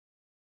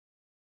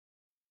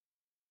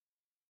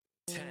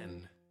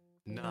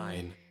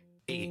9,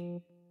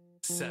 8,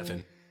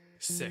 7,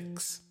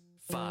 6,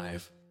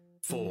 5,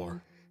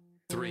 4,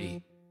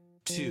 3,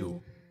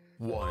 2,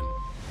 1.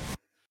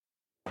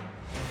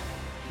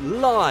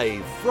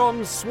 Live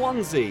from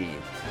Swansea,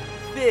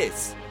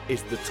 this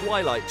is The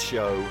Twilight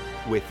Show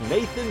with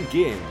Nathan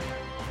Ginn.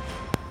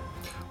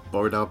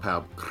 Borodar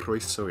Pal,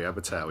 Croeso i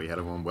Abertawe. Hello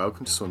everyone,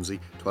 welcome to Swansea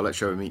Twilight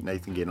Show. We meet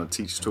Nathan Ginn on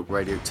Teachers Talk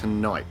Radio.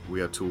 Tonight we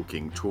are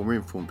talking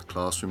trauma-informed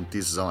classroom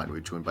design.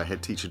 We're joined by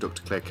head teacher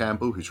Dr. Claire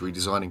Campbell, who's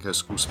redesigning her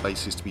school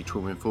spaces to be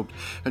trauma-informed,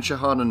 and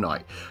Shahana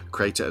Knight,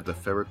 creator of the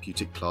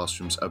Therapeutic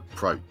Classrooms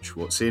approach.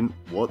 What's in,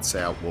 what's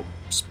out, what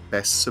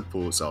best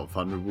supports our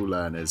vulnerable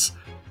learners.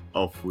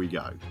 Off we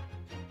go.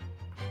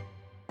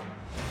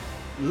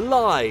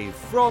 Live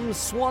from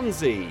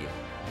Swansea,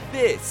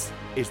 this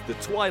is The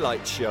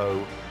Twilight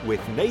Show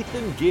with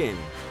Nathan Ginn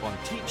on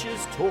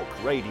Teachers Talk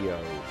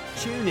Radio.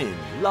 Tune in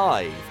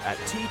live at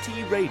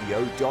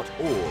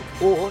ttradio.org,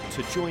 or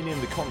to join in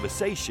the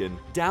conversation,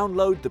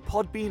 download the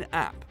Podbean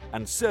app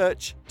and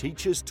search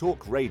Teachers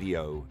Talk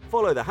Radio.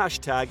 Follow the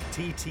hashtag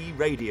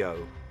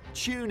TTRadio.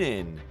 Tune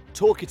in,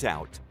 talk it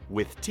out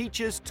with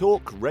Teachers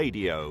Talk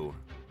Radio.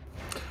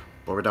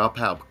 Borodar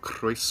Pal,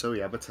 Croeso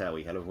i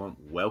Abertawe. Hello everyone,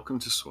 welcome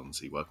to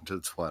Swansea, welcome to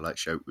the Twilight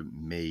Show with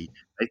me,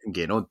 Nathan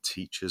Ginn, on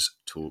Teachers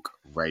Talk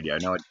Radio.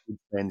 Now, I did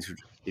say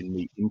in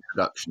the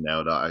introduction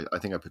now that I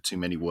think I put too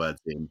many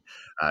words in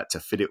to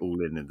fit it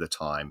all in at the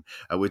time.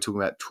 We're talking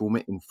about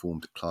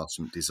trauma-informed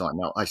classroom design.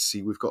 Now, I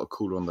see we've got a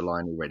caller on the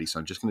line already, so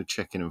I'm just going to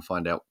check in and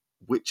find out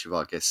which of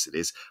our guests it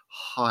is.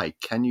 Hi,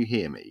 can you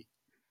hear me?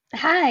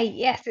 Hi,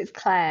 yes, it's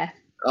Claire.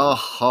 Oh,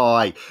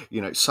 hi. You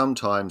know,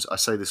 sometimes I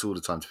say this all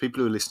the time to people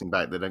who are listening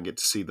back, they don't get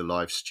to see the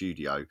live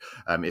studio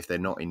if they're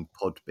not in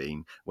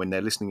Podbean. When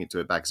they're listening to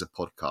it back as a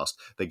podcast,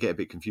 they get a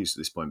bit confused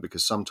at this point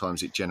because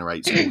sometimes it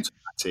generates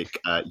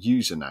automatic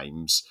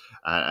usernames.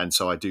 And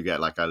so I do get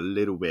like a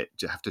little bit,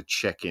 you have to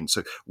check in.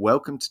 So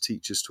welcome to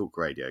Teachers Talk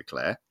Radio,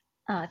 Claire.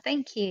 Oh,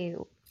 thank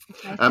you.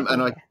 It's nice to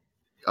be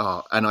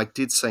here. And I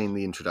did say in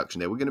the introduction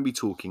there, we're going to be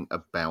talking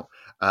about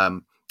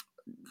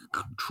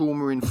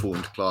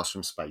trauma-informed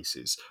classroom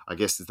spaces, I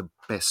guess, is the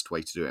best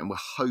way to do it. And we're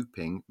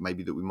hoping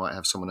maybe that we might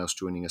have someone else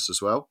joining us as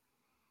well.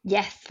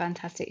 Yes,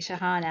 fantastic.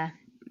 Shahana.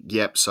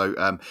 Yep. So,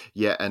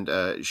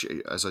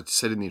 as I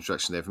said in the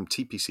introduction there, from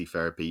TPC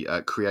Therapy,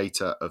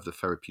 creator of the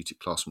Therapeutic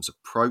Classrooms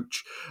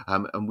approach,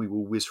 and we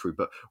will whiz through.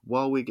 But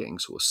while we're getting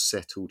sort of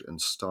settled and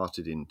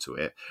started into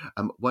it,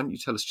 why don't you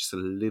tell us just a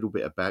little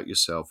bit about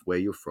yourself, where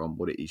you're from,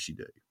 what it is you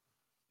do?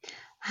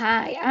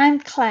 Hi, I'm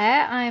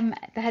Claire. I'm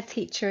the head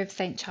teacher of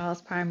St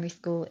Charles Primary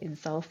School in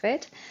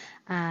Salford,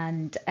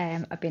 and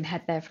I've been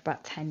head there for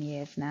about 10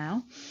 years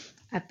now.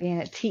 I've been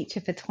a teacher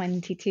for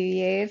 22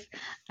 years,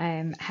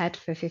 head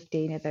for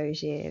 15 of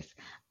those years,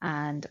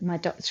 and my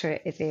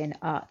doctorate is in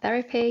art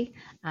therapy,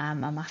 my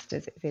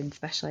master's is in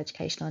special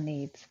educational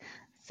needs.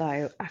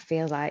 So I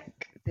feel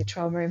like the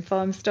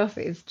trauma-informed stuff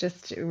is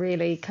just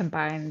really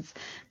combines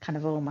kind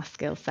of all my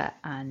skill set,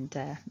 and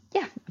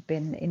I've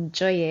been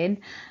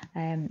enjoying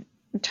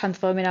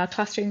transforming our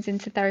classrooms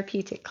into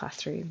therapeutic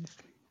classrooms.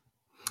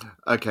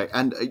 Okay,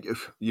 and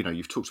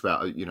you've talked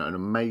about an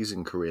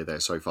amazing career there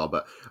so far,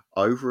 but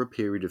over a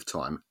period of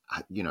time,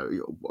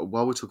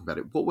 while we're talking about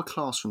it, what were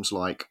classrooms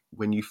like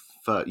when you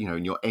first,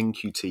 in your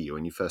NQT or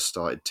when you first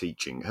started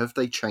teaching? Have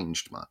they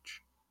changed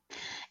much?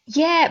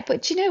 Yeah,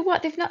 but do you know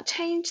what? They've not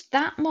changed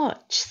that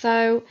much.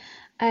 So,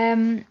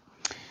 I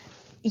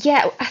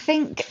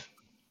think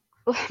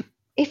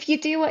if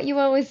you do what you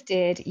always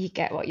did, you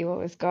get what you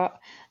always got.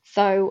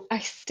 So I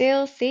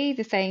still see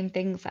the same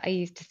things that I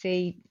used to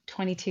see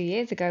 22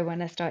 years ago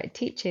when I started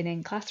teaching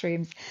in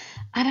classrooms,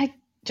 and I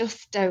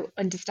just don't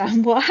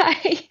understand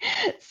why.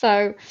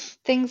 So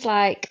things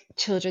like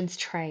children's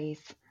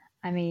trays.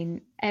 I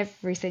mean,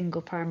 every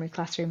single primary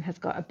classroom has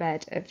got a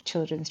bed of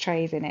children's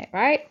trays in it,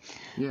 right?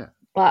 Yeah.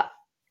 But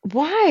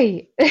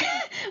why?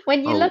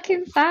 When you Oh, look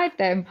inside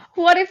them,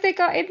 what have they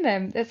got in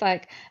them? There's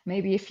like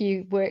maybe a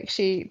few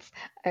worksheets,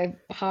 a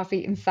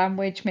half-eaten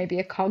sandwich, maybe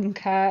a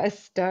conker, a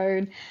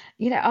stone.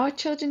 Our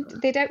children,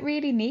 they don't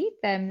really need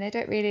them. They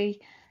don't really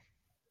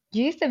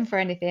use them for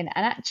anything.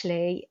 And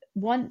actually,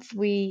 once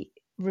we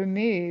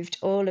removed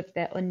all of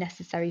the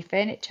unnecessary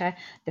furniture,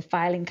 the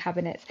filing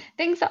cabinets,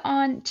 things that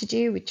aren't to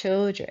do with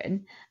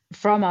children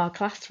from our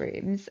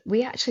classrooms,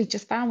 we actually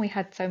just found we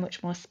had so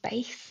much more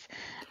space.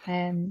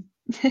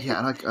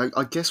 yeah, and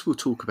I guess we'll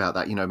talk about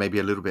that, maybe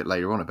a little bit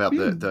later on about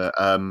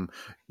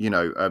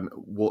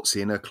what's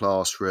in a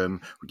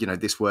classroom.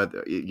 This word,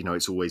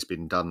 it's always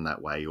been done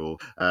that way, or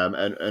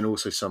and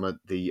also some of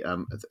the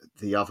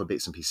other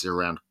bits and pieces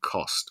around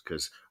cost,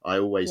 because I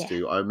always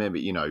do. I remember,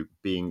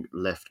 being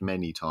left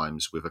many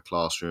times with a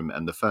classroom,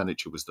 and the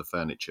furniture was the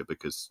furniture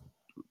because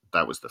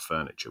that was the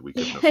furniture. We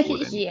couldn't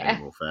afford any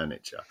more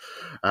furniture.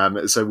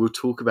 So we'll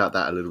talk about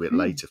that a little bit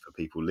later for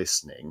people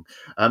listening.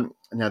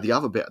 Now, the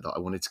other bit that I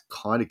wanted to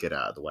kind of get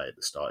out of the way at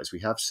the start is we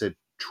have said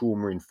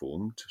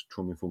trauma-informed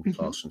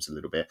classrooms a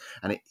little bit,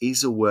 and it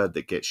is a word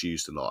that gets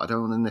used a lot. I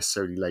don't want to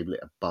necessarily label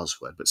it a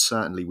buzzword, but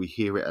certainly we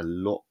hear it a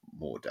lot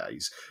more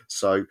days.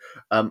 So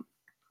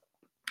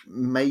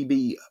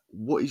maybe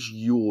what is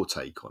your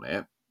take on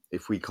it?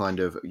 If we kind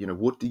of,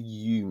 what do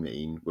you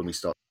mean when we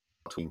start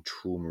talking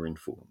trauma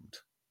informed?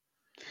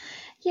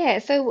 Yeah,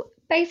 so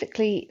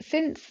basically,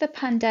 since the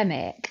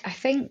pandemic, I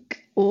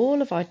think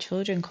all of our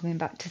children coming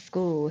back to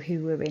school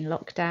who were in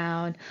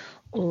lockdown,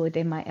 or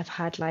they might have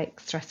had like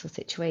stressful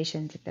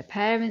situations if their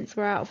parents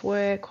were out of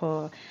work,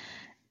 or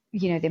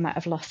they might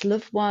have lost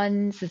loved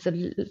ones. There's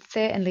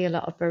certainly a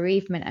lot of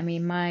bereavement. I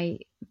mean, my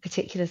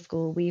particular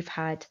school, we've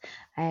had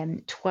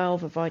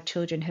 12 of our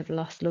children have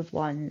lost loved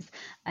ones,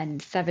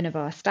 and 7 of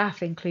our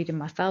staff, including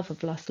myself,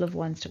 have lost loved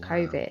ones to Wow.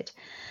 COVID.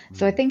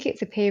 So I think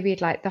it's a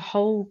period like the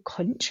whole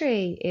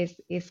country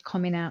is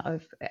coming out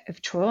of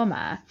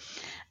trauma.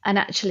 And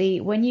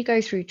actually, when you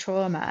go through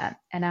trauma,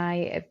 and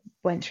I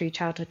went through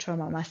childhood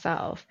trauma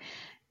myself,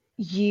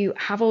 you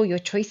have all your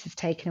choices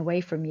taken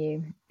away from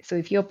you. So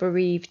if you're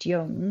bereaved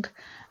young,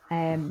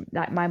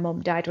 like my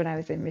mum died when I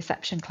was in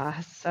reception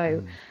class.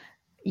 So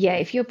yeah,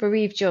 if you're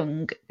bereaved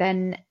young,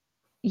 then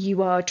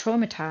you are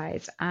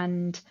traumatized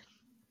and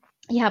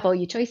you have all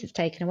your choices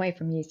taken away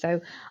from you.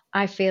 So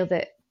I feel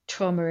that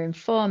trauma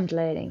informed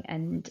learning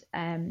and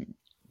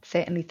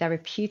certainly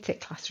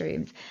therapeutic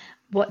classrooms,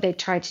 what they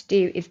try to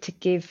do is to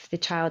give the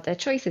child their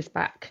choices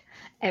back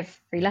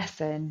every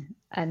lesson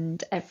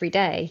and every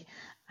day.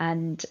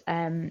 And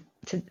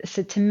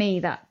so to me,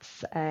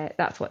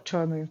 that's what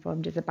trauma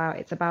informed is about.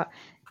 It's about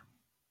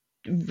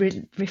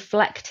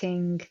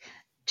reflecting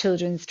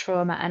children's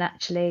trauma and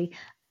actually,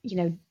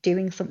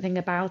 doing something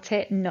about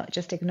it, not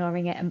just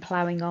ignoring it and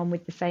ploughing on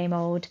with the same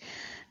old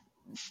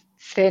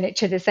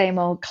furniture, the same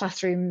old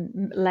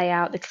classroom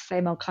layout, the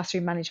same old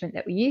classroom management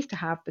that we used to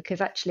have.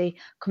 Because actually,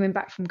 coming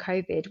back from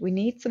COVID, we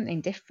need something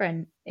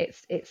different.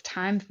 It's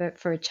time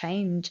for a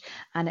change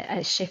and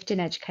a shift in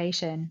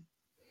education.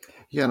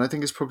 Yeah, and I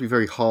think it's probably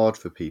very hard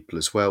for people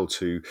as well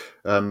to,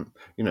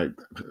 you know,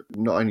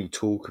 not only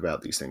talk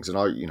about these things, and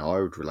I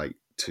would relate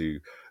to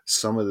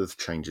some of the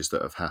changes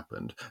that have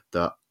happened.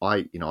 That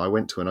I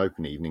went to an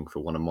open evening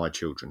for one of my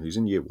children who's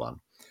in year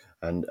one,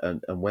 and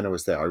when I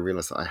was there, I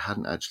realised that I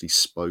hadn't actually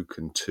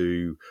spoken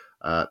to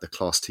the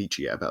class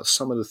teacher yet about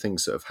some of the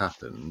things that have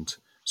happened,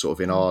 sort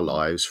of in our Mhm.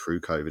 lives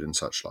through COVID and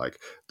such like.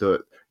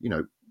 That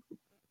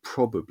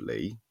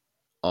probably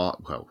are,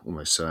 well,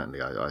 almost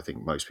certainly, I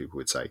think most people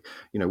would say,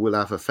 will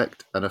have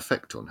an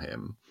effect on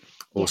him,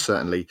 or Yeah.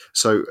 certainly.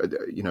 So,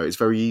 it's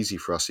very easy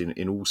for us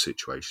in all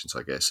situations,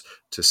 I guess,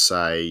 to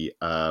say,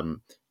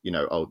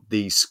 oh,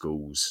 these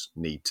schools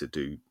need to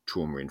do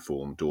trauma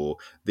informed, or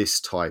this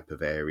type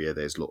of area,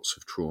 there's lots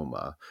of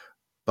trauma.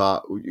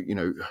 But,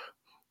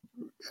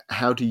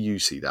 how do you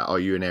see that? Are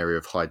you an area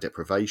of high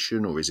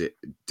deprivation, or is it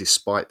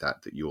despite that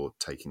you're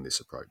taking this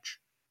approach?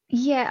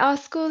 Yeah, our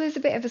school is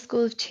a bit of a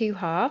school of two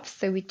halves.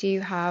 So we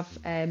do have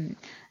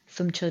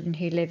some children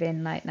who live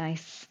in like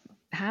nice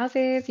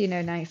houses,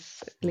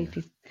 nice Yeah.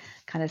 leafy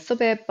kind of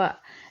suburb. But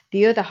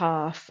the other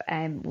half,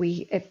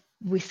 we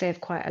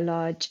serve quite a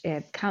large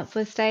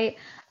council estate,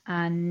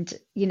 and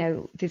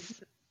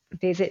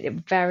there's a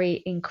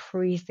very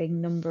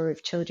increasing number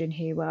of children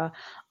who are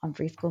on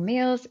free school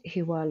meals,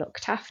 who are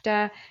looked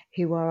after,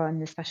 who are on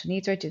the special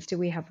needs register.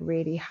 We have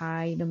really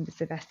high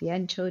numbers of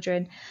SEN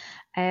children.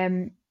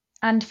 Um,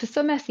 and for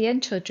some SEN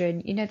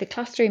children, the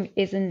classroom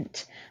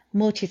isn't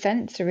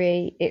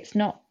multisensory. It's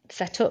not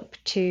set up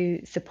to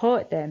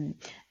support them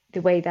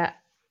the way that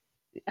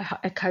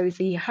a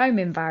cozy home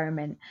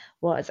environment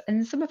was.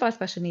 And some of our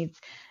special needs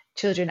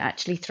children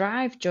actually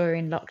thrived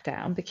during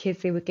lockdown because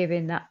they were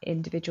given that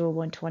individual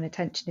one-to-one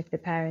attention if the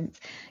parents,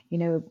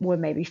 were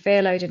maybe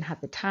furloughed and had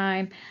the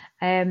time.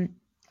 And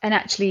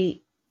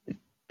actually,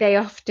 they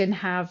often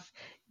have,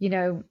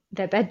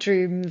 their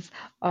bedrooms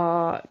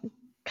are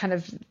kind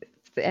of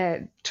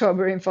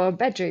trauma informed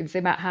bedrooms.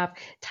 They might have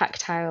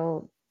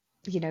tactile,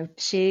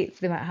 sheets.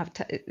 They might have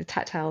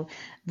tactile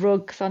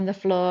rugs on the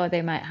floor.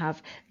 They might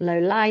have low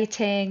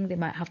lighting. They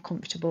might have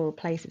comfortable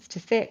places to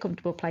sit,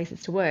 comfortable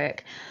places to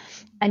work.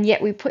 And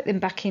yet we put them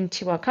back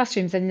into our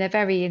classrooms and they're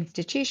very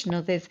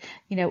institutional. There's,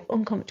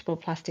 uncomfortable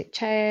plastic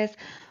chairs,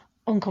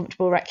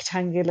 uncomfortable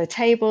rectangular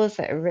tables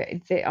that are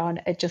on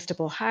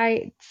adjustable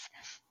heights,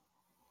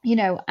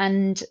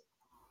 and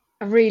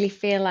I really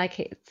feel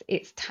like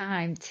it's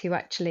time to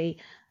actually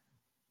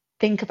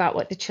think about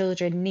what the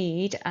children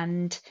need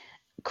and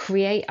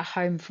create a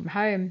home from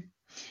home.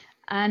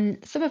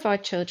 And some of our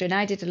children,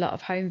 I did a lot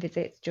of home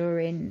visits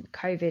during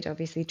COVID,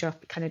 obviously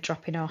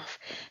dropping off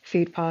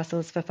food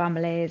parcels for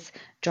families,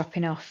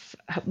 dropping off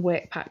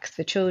work packs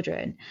for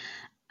children.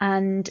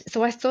 And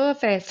so I saw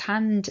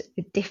firsthand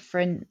the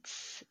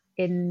difference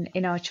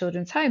in our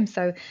children's homes.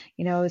 So,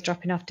 I was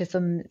dropping off to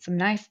some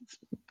nice,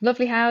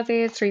 lovely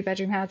houses,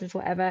 3-bedroom houses,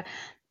 whatever.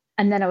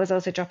 And then I was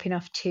also dropping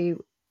off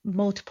to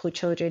multiple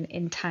children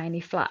in tiny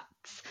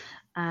flats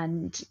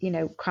and,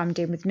 crammed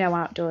in with no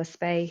outdoor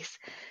space.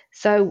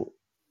 So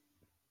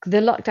the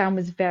lockdown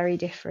was very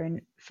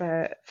different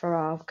for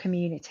our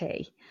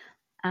community.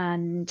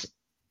 And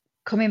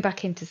coming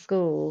back into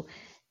school,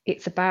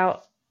 it's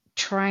about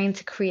trying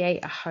to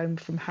create a home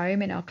from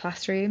home in our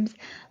classrooms,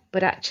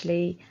 but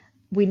actually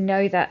we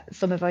know that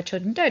some of our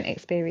children don't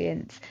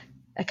experience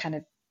a kind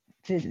of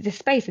the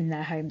space in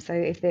their home. So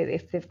if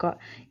they've got,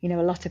 a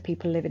lot of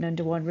people living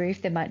under one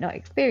roof, they might not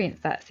experience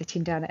that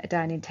sitting down at a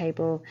dining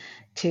table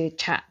to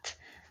chat.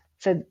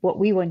 So what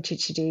we wanted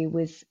to do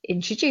was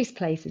introduce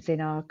places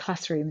in our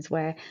classrooms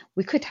where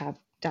we could have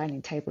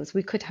dining tables,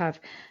 we could have,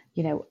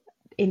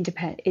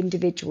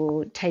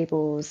 individual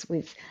tables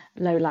with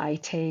low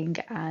lighting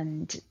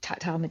and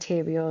tactile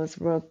materials,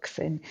 rugs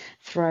and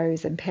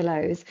throws and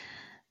pillows,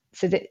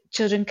 so that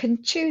children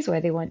can choose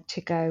where they want to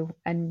go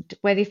and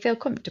where they feel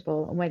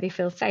comfortable and where they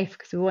feel safe,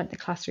 because we want the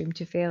classroom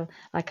to feel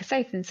like a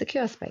safe and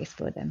secure space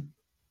for them.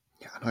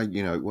 Yeah,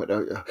 and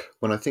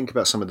when I think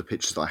about some of the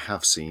pictures that I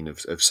have seen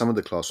of some of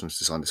the classrooms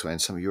designed this way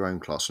and some of your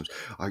own classrooms,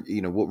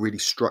 what really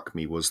struck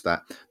me was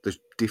that the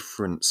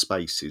different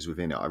spaces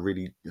within it. I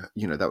really,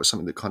 that was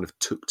something that kind of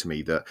took to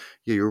me that,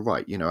 yeah, you're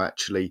right.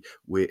 Actually,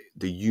 we're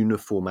the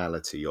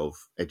uniformity of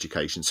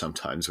education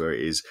sometimes, where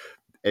it is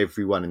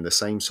everyone in the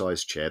same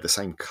size chair, the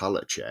same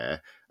color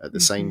chair, at the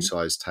same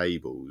size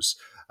tables.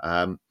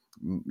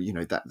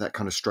 That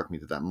kind of struck me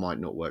that might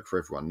not work for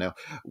everyone. Now,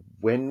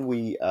 when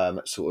we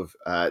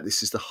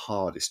this is the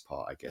hardest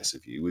part, I guess,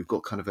 of you. We've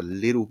got kind of a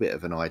little bit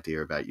of an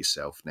idea about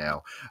yourself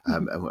now,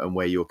 and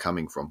where you're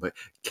coming from. But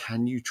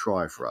can you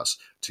try for us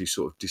to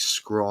sort of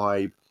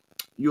describe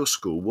your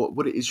school,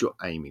 what it is you're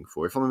aiming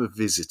for? If I'm a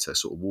visitor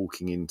sort of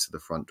walking into the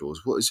front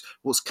doors,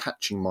 what's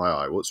catching my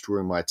eye? What's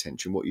drawing my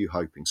attention? What are you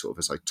hoping sort of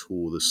as I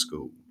tour the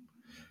school?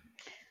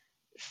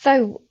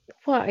 So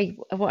what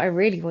I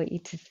really want you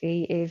to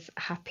see is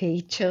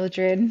happy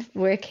children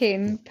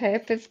working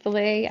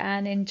purposefully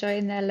and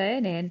enjoying their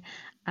learning.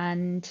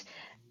 And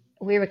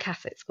we're a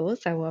Catholic school,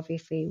 so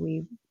obviously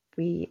we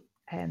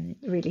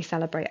really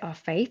celebrate our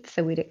faith.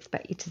 So we'd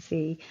expect you to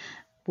see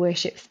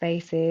worship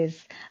spaces.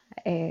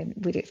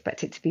 We'd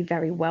expect it to be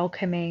very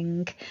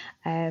welcoming.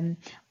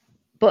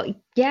 But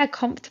yeah,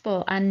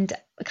 comfortable and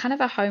kind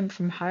of a home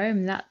from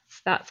home.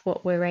 That's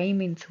what we're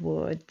aiming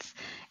towards,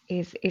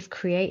 is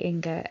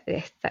creating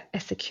a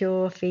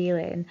secure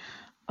feeling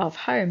of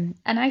home.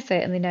 And I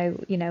certainly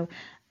know,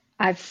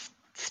 I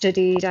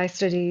studied,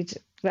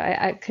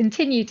 I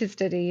continue to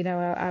study,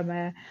 I'm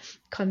a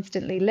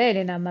constantly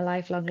learning, I'm a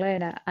lifelong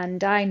learner.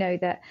 And I know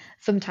that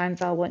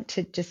sometimes I'll want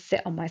to just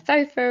sit on my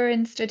sofa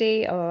and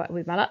study, or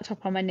with my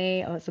laptop on my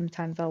knee, or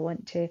sometimes I'll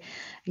want to,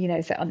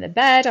 sit on the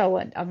bed.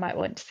 I might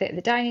want to sit at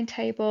the dining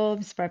table,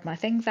 spread my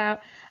things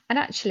out. And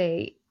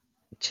actually,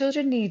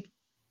 children need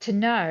to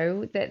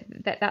know that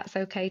that's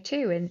okay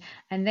too,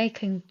 and they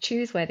can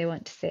choose where they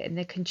want to sit, and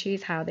they can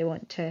choose how they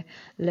want to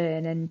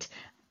learn, and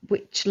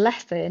which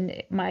lesson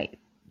it might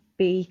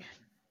be.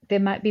 They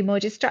might be more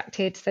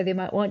distracted, so they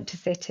might want to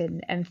sit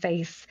and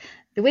face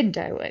the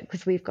window,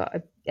 because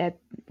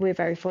we're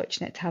very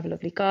fortunate to have a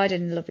lovely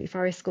garden, a lovely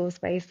forest school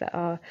space that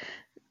our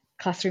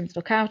classrooms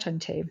look out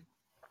onto.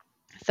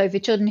 So for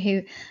children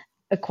who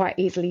are quite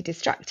easily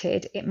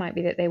distracted, it might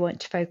be that they want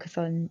to focus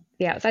on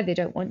the outside. They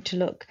don't want to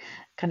look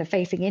kind of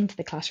facing into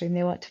the classroom.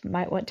 They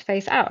might want to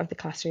face out of the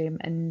classroom,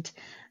 and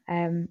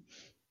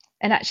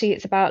actually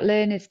it's about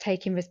learners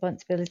taking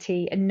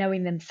responsibility and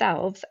knowing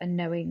themselves and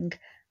knowing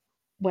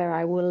where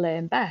I will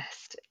learn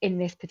best in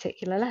this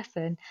particular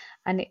lesson.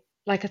 And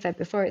like I said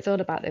before, it's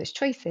all about those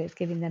choices,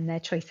 giving them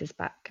their choices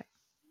back.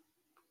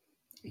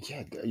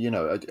 Yeah,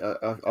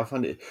 I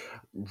find it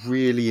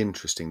really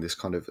interesting, this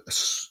kind of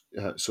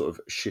sort of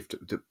shift,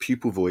 the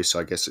pupil voice,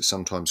 I guess it's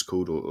sometimes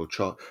called, or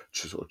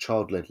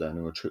child-led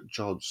learning, or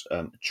child's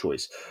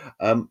choice.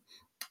 I'm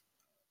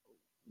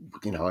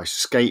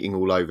skating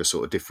all over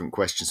sort of different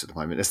questions at the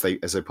moment as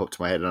they pop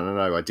to my head, and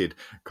I know I did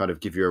kind of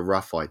give you a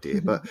rough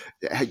idea, but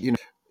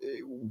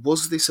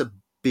was this a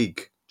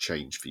big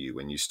change for you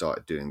when you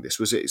started doing this?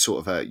 Was it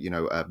sort of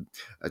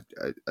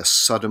a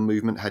sudden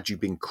movement? Had you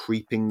been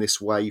creeping this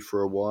way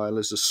for a while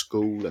as a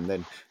school, and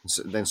then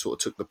sort of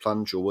took the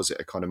plunge, or was it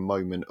a kind of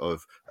moment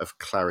of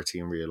clarity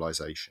and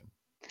realization?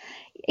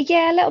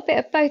 Yeah, a little bit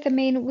of both. I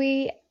mean,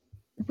 we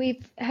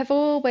have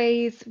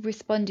always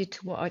responded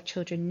to what our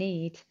children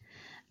need.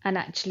 And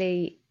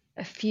actually,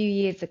 a few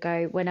years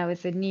ago, when I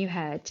was a new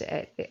head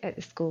at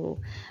the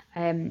school,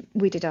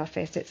 we did our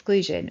first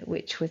exclusion,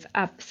 which was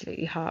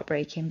absolutely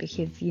heartbreaking,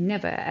 because you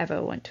never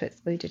ever want to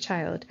exclude a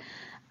child.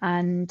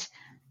 And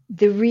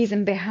the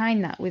reason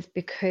behind that was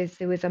because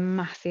there was a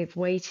massive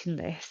waiting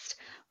list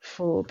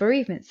for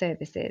bereavement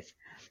services.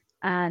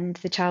 And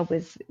the child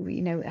was,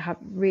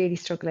 really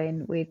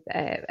struggling with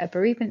a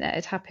bereavement that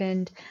had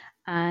happened.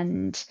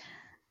 And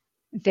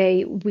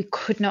we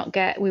could not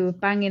get, we were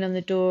banging on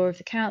the door of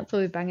the council,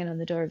 we were banging on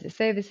the door of the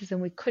services,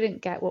 and we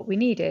couldn't get what we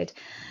needed.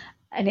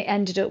 And it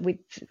ended up with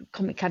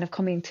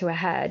coming to a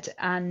head,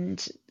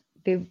 and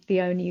the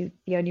only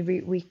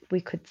route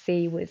we could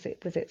see was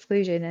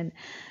exclusion. And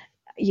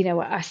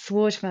I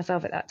swore to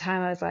myself at that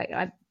time, I was like,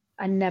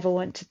 I never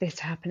want this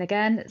to happen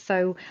again.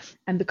 So,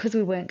 and because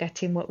we weren't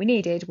getting what we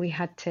needed, we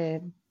had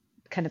to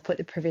kind of put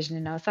the provision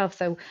in ourselves.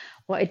 So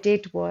what I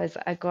did was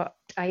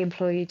I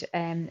employed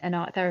an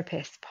art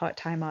therapist,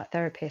 part-time art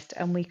therapist,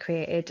 and we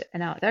created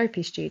an art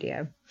therapy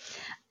studio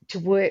to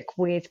work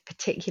with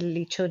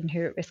particularly children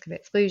who are at risk of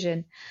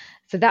exclusion.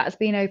 So that's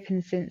been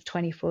open since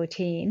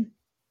 2014,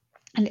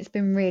 and it's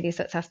been really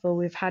successful.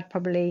 We've had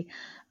probably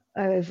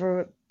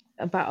over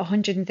about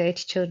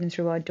 130 children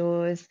through our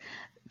doors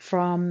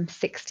from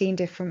 16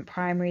 different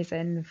primaries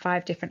and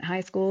 5 different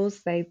high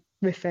schools they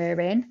refer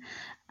in,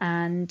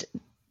 and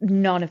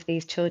none of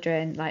these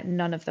children, like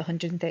none of the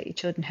 130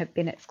 children, have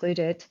been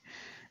excluded.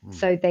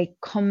 So they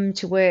come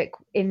to work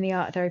in the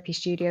art therapy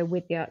studio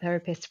with the art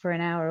therapist for an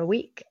hour a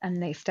week,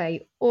 and they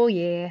stay all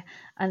year,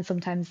 and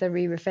sometimes they're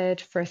re-referred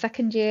for a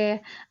second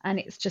year, and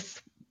it's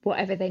just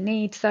whatever they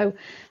need. So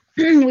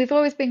we've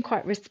always been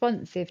quite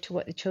responsive to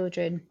what the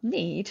children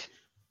need,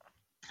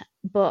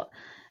 but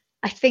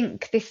I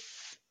think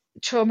this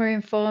trauma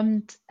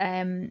informed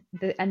and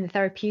the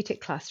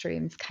therapeutic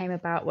classrooms came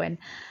about when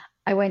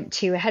I went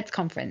to a heads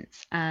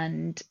conference,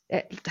 and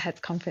at heads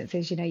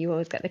conferences, you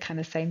always get the kind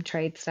of same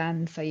trade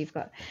stands. So you've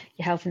got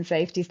your health and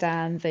safety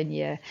stands and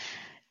your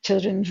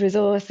children's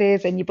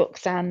resources and your book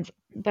stands.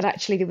 But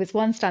actually, there was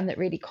one stand that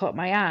really caught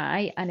my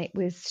eye, and it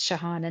was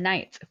Shahana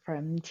Knight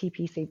from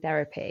TPC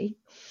Therapy.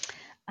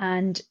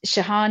 And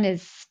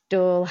Shahana's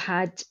stall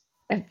had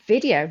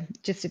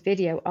just a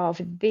video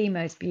of the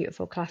most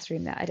beautiful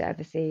classroom that I'd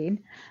ever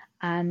seen.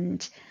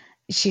 And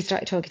she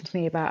started talking to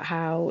me about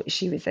how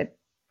she was a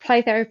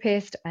play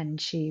therapist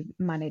and she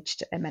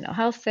managed a mental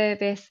health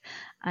service,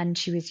 and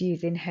she was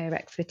using her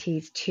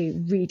expertise to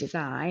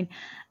redesign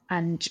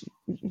and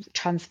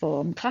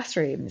transform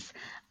classrooms.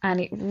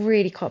 And it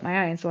really caught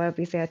my eye. And so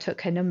obviously I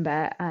took her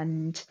number,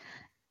 and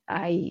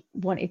I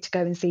wanted to go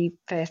and see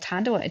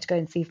firsthand. I wanted to go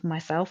and see for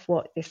myself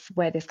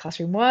where this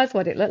classroom was,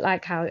 what it looked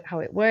like, how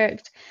it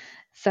worked.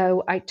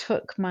 So I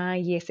took my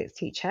year 6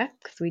 teacher,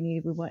 because we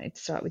knew we wanted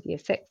to start with year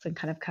 6 and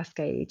kind of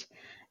cascade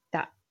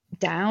that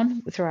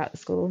down throughout the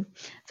school.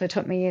 So I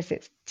took my year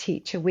 6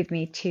 teacher with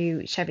me to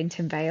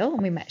Shevington Vale,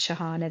 and we met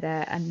Shahana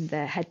there and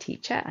the head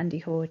teacher, Andy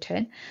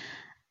Horton.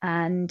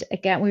 And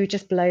again, we were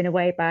just blown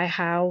away by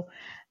how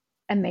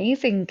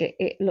amazing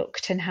it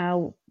looked and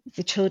how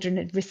the children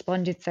had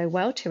responded so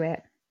well to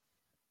it.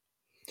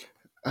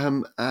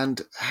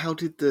 And how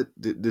did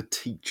the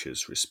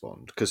teachers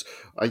respond? Because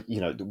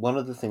one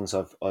of the things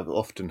I've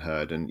often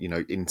heard, and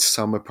in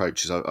some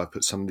approaches, I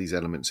put some of these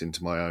elements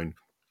into my own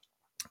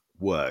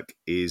work,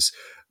 is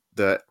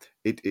that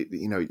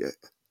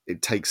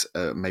it takes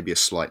maybe a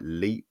slight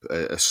leap.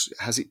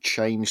 Has it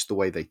changed the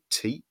way they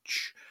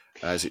teach?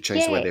 Has it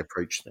changed the way they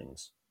approach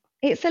things?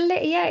 It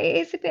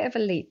is a bit of a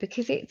leap,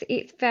 because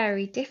it's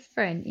very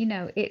different.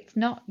 It's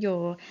not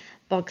your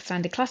bog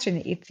standard classroom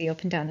that you'd see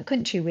up and down the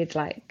country with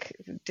like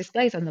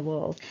displays on the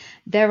wall.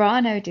 There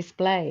are no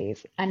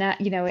displays, and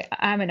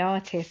I'm an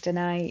artist, and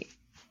I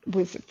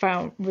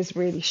was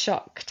really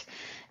shocked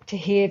to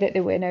hear that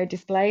there were no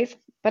displays.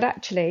 But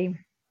actually,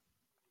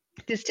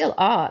 there's still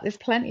art. There's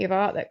plenty of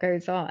art that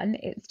goes on.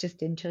 It's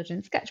just in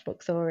children's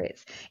sketchbooks, or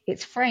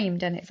it's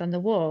framed and it's on the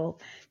wall.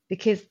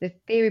 Because the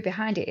theory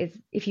behind it is,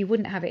 if you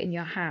wouldn't have it in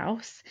your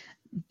house,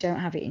 don't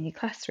have it in your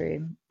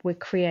classroom. We're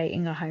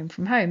creating a home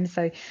from home.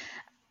 So,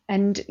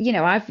 and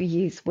I've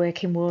used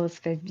working walls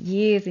for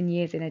years and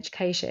years in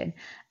education.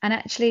 And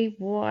actually,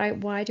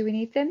 why do we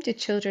need them? Do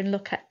children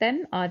look at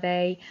them? Are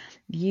they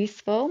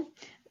useful?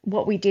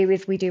 What we do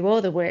is we do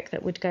all the work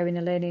that would go in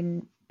a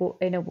learning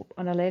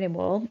on a learning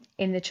wall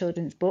in the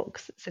children's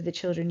books, so the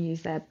children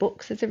use their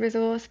books as a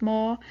resource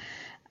more,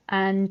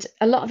 and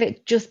a lot of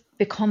it just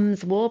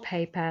becomes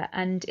wallpaper,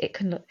 and they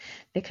can look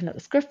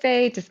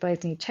scruffy,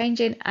 displays need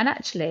changing. And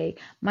actually,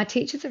 my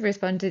teachers have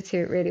responded to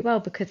it really well,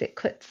 because it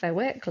cuts their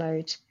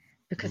workload,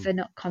 because they're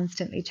not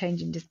constantly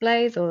changing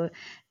displays or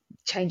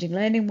changing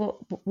learning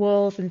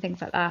walls and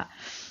things like that.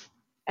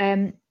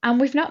 And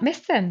we've not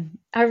missed them.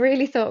 I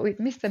really thought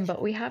we'd missed them,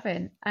 but we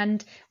haven't.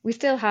 And we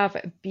still have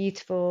a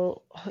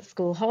beautiful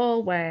school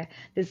hall where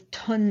there's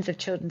tons of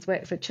children's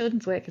work. So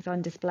children's work is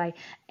on display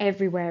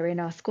everywhere in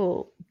our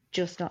school,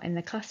 just not in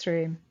the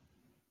classroom.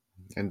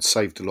 And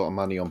saved a lot of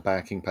money on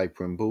backing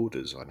paper and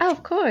borders. Oh,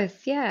 of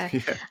course, yeah.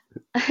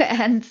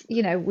 And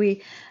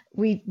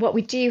what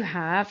we do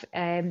have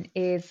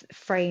is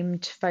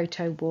framed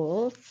photo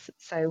walls.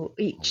 So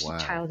each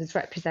child is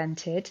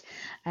represented.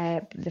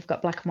 They've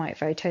got black and white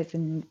photos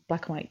and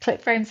black and white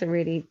clip frames. Are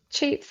really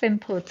cheap,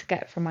 simple to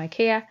get from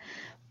IKEA,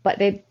 but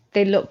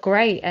they look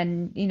great,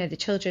 and the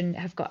children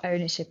have got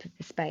ownership of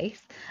the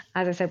space.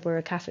 As I said, we're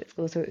a Catholic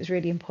school, so it was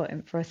really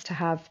important for us to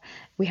have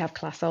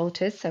class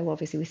altars, so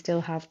obviously we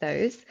still have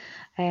those,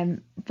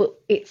 but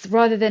it's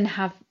rather than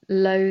have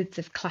loads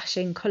of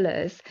clashing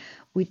colours,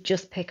 we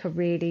just pick a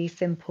really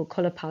simple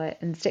colour palette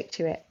and stick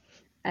to it.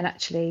 And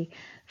actually,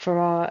 for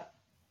our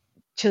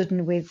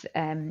children with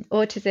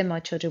autism, or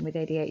children with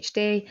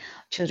ADHD,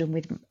 children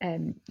with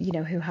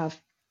who have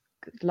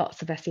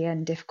lots of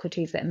SEN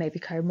difficulties that are maybe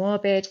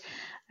comorbid,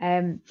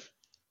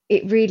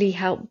 it really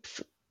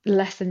helps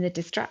lessen the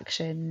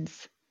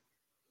distractions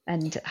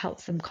and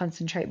helps them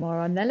concentrate more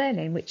on their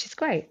learning, which is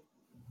great.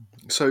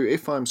 So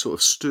if I'm sort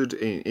of stood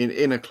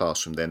in a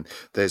classroom, then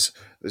there's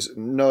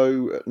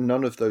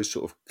none of those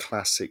sort of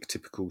classic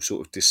typical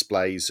sort of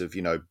displays of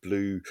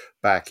blue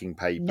backing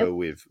paper Nope.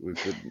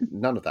 with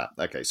none of that.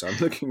 Okay, so I'm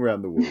looking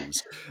around the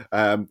walls,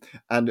 um,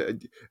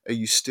 and are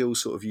you still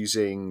sort of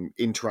using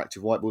interactive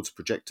whiteboards,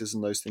 projectors,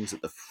 and those things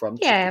at the front of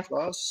the Yeah,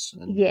 class?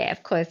 And yeah,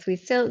 of course, we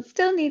still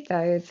need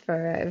those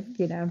for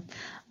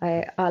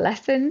our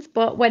lessons.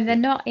 But when they're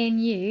yeah, not in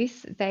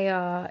use,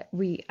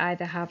 we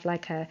either have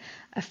like a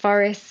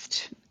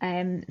forest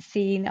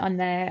scene on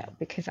there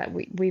because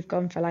we've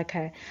gone for like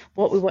a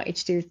what we wanted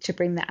to do is to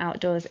bring the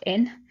outdoors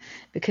in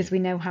because we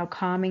know how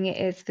calming it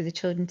is for the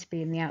children to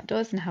be in the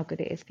outdoors and how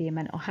good it is for your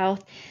mental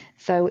health.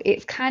 So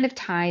it's kind of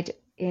tied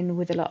in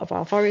with a lot of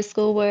our forest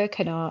school work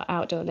and our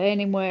outdoor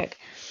learning work.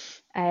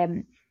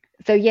 Um,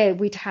 so yeah,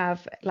 we'd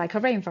have like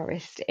a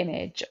rainforest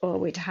image, or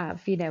we'd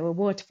have, a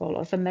waterfall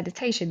or some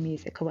meditation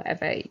music or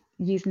whatever,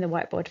 using the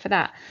whiteboard for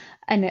that.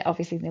 And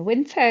obviously in the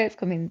winter, it's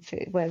coming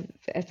to where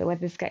as the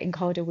weather's getting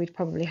colder, we'd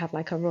probably have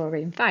like a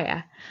roaring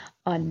fire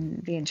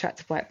on the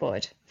interactive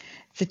whiteboard.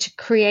 So to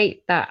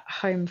create that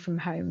home from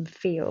home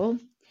feel,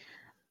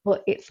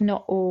 but it's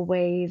not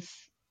always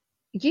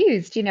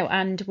used,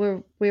 and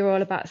we're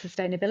all about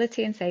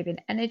sustainability and saving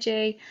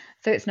energy,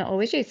 so it's not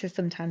always used. So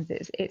sometimes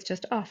it's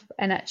just off,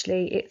 and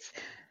actually it's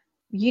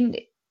you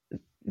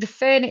the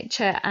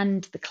furniture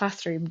and the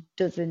classroom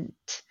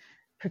doesn't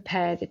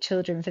prepare the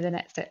children for the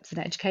next steps in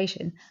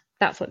education.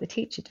 That's what the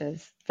teacher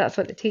does. That's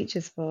what the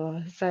teacher's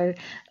for. So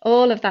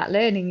all of that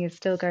learning is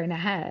still going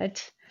ahead,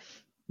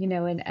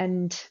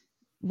 and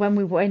when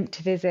we went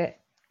to visit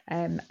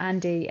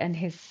Andy and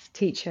his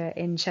teacher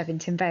in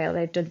Shevington Vale,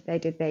 they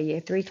did their year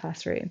three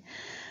classroom.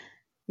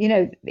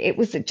 It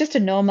was just a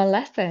normal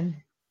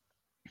lesson,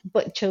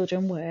 but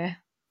children were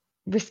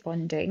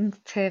responding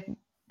to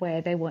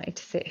where they wanted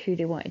to sit, who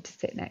they wanted to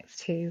sit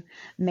next to,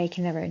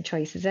 making their own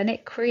choices. And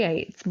it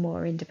creates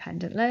more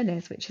independent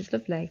learners, which is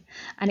lovely.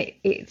 And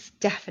it's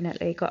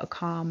definitely got a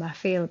calmer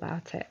feel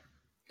about it.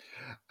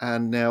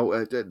 and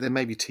now there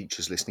may be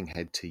teachers listening,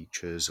 head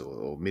teachers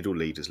or middle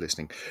leaders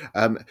listening.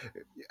 Um,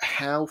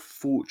 how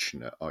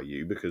fortunate are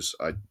you? Because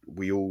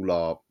we all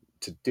are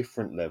to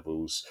different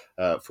levels,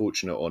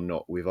 fortunate or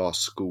not, with our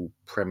school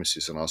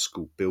premises and our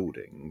school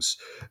buildings.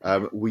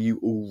 Were you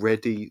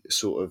already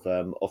sort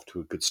of off to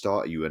a good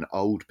start? Are you an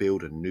old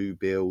build, a new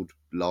build,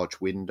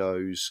 large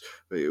windows?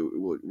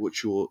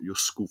 What's your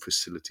school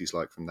facilities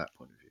like from that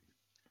point of view?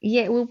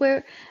 Yeah, well,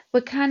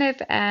 we're kind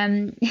of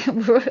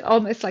we're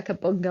almost like a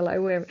bungalow.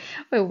 We're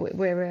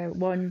a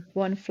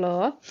one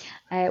floor.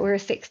 We're a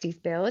 60s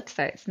build,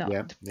 so it's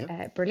Yeah, not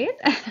yeah. brilliant.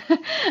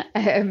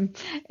 Um,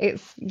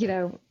 it's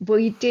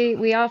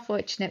we are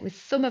fortunate with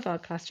some of our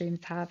classrooms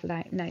have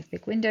like nice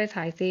big windows,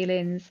 high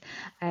ceilings.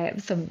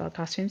 Some of our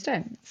classrooms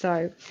don't.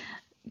 So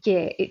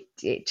yeah,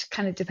 it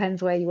kind of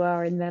depends where you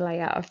are in the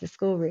layout of the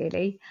school,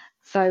 really.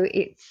 So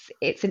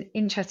it's an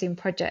interesting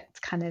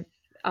project. Kind of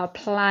our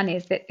plan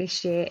is that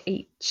this year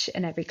each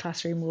and every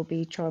classroom will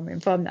be trauma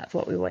informed. That's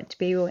what we want to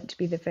be. We want to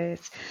be the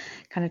first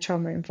kind of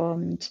trauma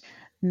informed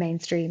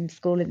mainstream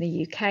school in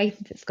the UK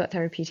that's got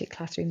therapeutic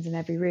classrooms in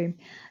every room.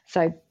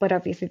 So, but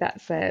obviously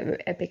that's a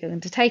big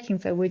undertaking.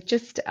 So we're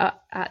just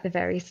at the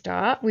very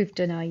start. We've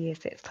done our year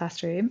six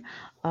classroom.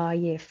 Our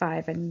year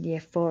five and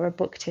year four are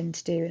booked in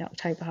to do an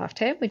October half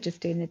term. We're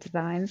just doing the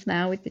designs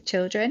now with the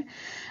children.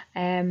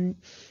 Um,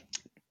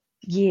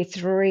 Year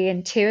three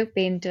and two are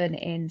being done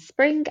in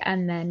spring,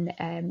 and then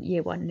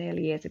year one and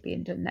early years are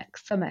being done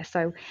next summer.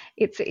 So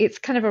it's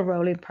kind of a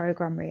rolling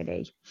program,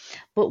 really.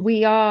 But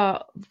we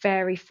are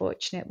very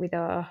fortunate with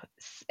our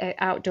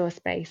outdoor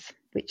space,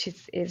 which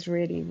is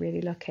really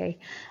really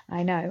lucky,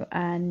 I know.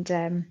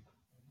 And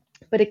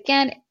but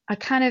again, I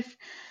kind of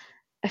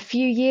a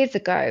few years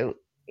ago,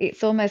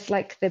 it's almost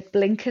like the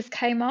blinkers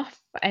came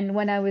off. And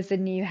when I was a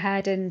new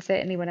head, and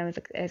certainly when I was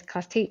a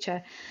class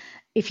teacher,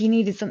 if you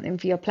needed something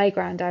for your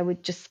playground, I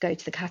would just go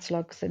to the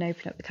catalogues and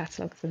open up the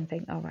catalogues and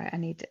think, all right, I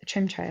need a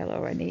trim trail,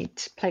 or I need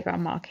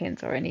playground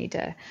markings, or I need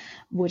a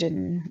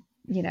wooden,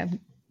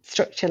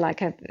 structure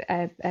like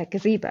a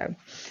gazebo.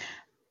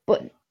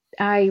 But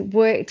I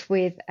worked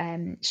with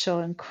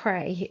Sean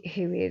Cray,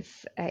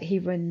 he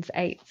runs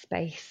Eight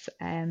Space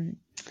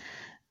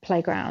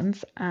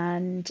Playgrounds,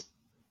 and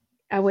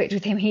I worked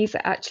with him. He's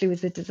actually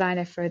was the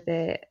designer for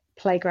the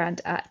playground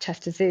at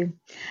Chester Zoo,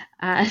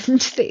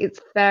 and it's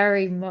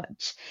very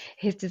much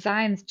his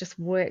designs just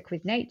work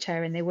with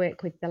nature and they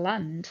work with the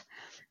land,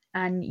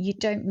 and you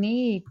don't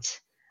need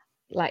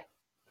like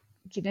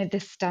the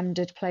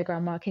standard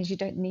playground markings. You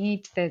don't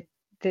need the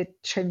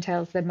trim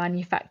tails, the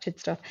manufactured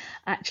stuff.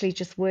 Actually,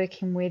 just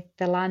working with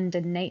the land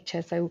and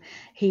nature. So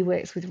he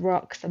works with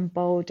rocks and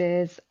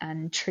boulders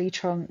and tree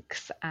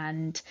trunks,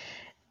 and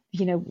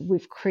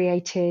we've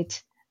created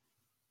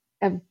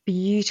a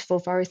beautiful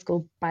forest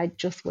school by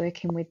just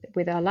working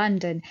with our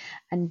land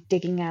and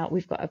digging out.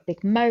 We've got a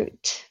big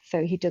moat,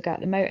 so he dug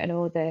out the moat, and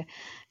all the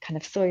kind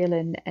of soil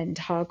and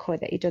hardcore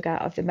that he dug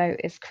out of the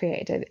moat has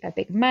created a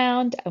big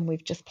mound, and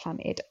we've just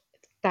planted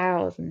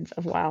thousands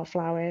of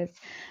wildflowers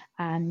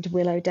and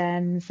willow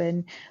dens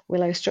and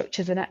willow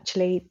structures, and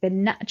actually the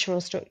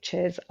natural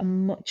structures are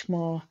much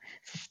more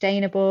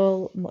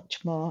sustainable,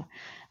 much more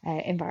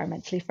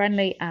environmentally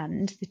friendly,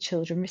 and the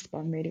children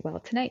respond really well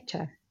to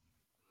nature.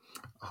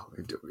 Oh,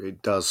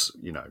 it does.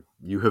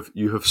 You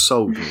have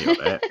sold me on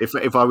it.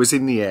 If I was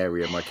in the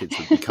area, my kids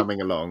would be coming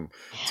along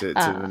to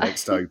the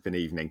next open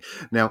evening.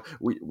 Now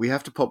we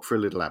have to pop for a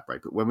little ad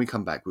break, but when we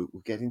come back, we'll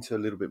get into a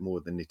little bit more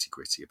of the nitty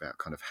gritty about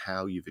kind of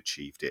how you've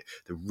achieved it,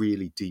 the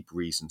really deep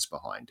reasons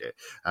behind it.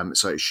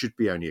 So it should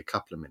be only a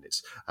couple of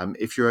minutes.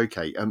 If you're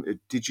okay,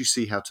 did you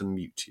see how to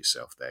mute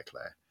yourself there,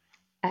 Claire?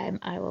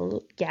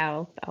 I'll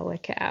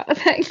work it out.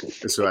 Thanks.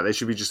 That's all right. There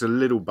should be just a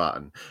little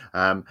button,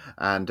 and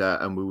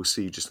we will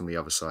see you just on the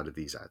other side of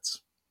these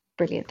ads.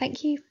 Brilliant.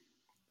 Thank you.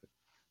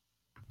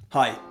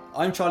 Hi,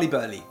 I'm Charlie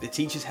Burley, the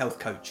Teacher's Health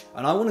Coach,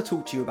 and I want to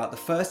talk to you about the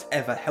first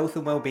ever health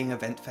and wellbeing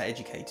event for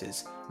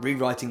educators,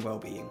 Rewriting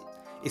Wellbeing.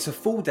 It's a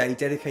full day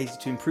dedicated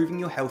to improving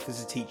your health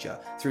as a teacher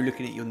through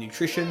looking at your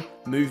nutrition,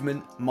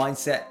 movement,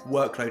 mindset,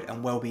 workload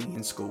and wellbeing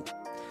in school.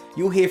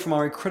 You'll hear from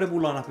our incredible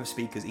lineup of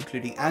speakers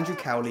including Andrew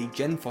Cowley,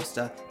 Jen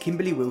Foster,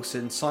 Kimberly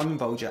Wilson, Simon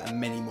Bolger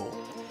and many more.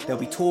 There'll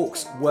be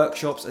talks,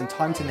 workshops and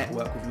time to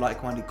network with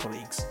like-minded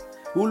colleagues.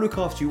 We'll look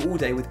after you all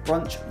day with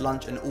brunch,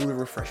 lunch and all the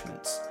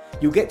refreshments.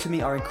 You'll get to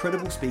meet our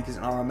incredible speakers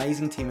and our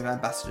amazing team of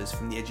ambassadors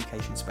from the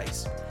education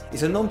space.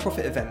 It's a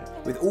non-profit event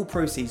with all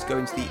proceeds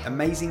going to the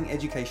amazing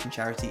education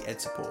charity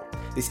EdSupport.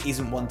 This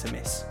isn't one to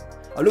miss.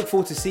 I look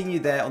forward to seeing you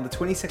there on the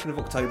 22nd of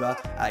October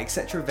at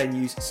Etc.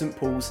 Venues, St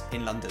Paul's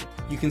in London.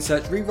 You can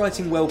search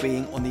Rewriting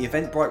Wellbeing on the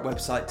Eventbrite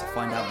website to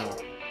find out more.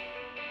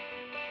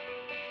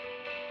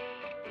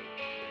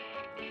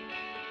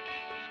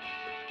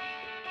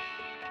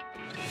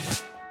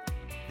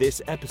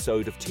 This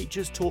episode of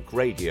Teachers Talk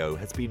Radio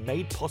has been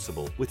made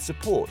possible with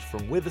support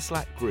from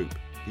Witherslack Group,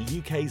 the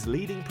UK's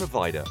leading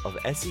provider of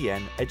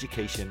SEN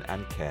education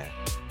and care.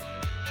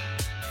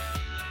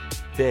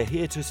 They're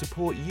here to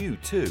support you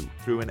too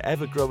through an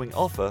ever-growing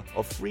offer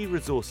of free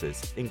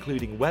resources,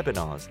 including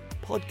webinars,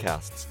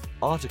 podcasts,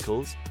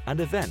 articles,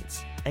 and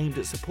events aimed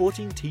at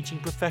supporting teaching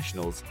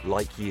professionals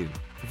like you.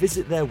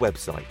 Visit their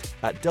website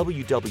at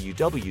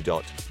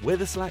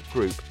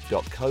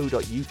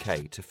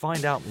www.witherslackgroup.co.uk to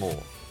find out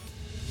more.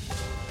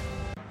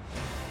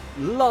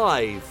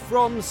 Live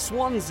from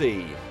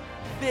Swansea,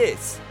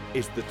 this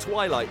is The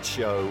Twilight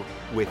Show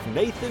with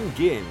Nathan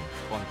Ginn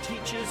on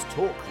Teachers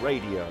Talk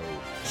Radio.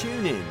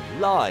 Tune in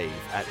live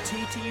at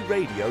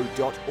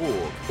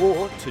ttradio.org,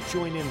 or to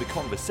join in the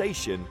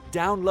conversation,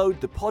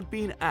 download the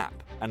Podbean app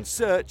and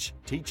search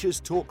Teachers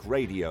Talk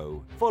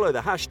Radio. Follow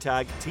the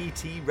hashtag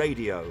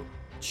TTRadio.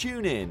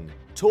 Tune in,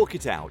 talk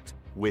it out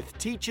with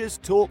Teachers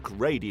Talk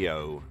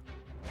Radio.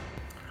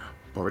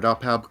 Bore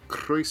pawb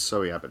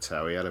croeso I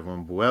Abertawe. Hello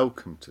everyone,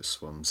 welcome to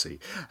Swansea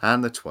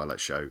and The Twilight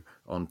Show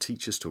on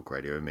Teachers Talk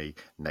Radio with me,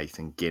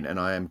 Nathan Ginn, and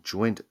I am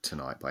joined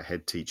tonight by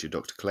head teacher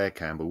Dr. Claire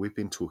Campbell. We've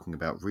been talking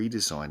about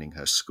redesigning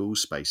her school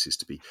spaces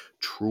to be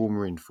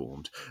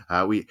trauma-informed.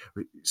 We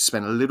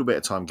spent a little bit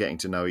of time getting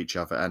to know each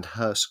other and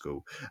her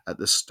school at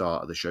the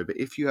start of the show, but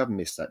if you have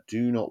missed that,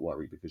 do not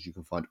worry, because you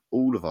can find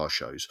all of our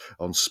shows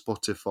on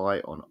Spotify,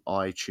 on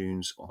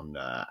iTunes, on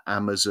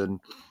Amazon.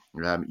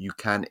 You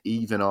can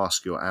even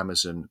ask your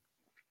Amazon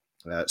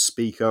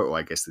speaker, or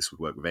I guess this would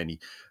work with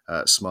any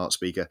smart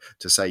speaker,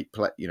 to say,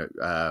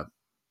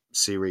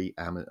 Siri,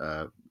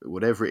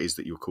 whatever it is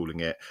that you're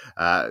calling it,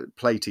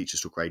 play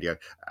Teachers Talk Radio,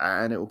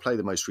 and it will play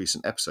the most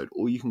recent episode.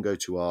 Or you can go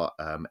to our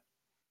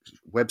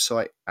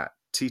website at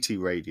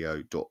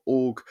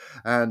ttradio.org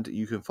and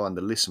you can find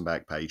the listen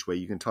back page where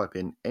you can type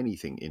in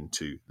anything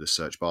into the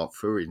search bar,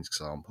 for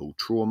example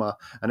trauma,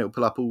 and it will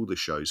pull up all the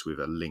shows with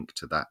a link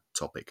to that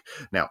topic.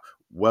 Now,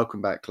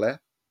 welcome back,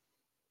 Claire.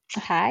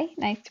 Hi,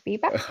 nice to be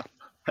back.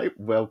 Hey,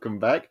 welcome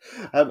back.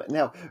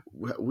 Now,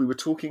 we were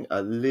talking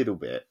a little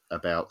bit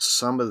about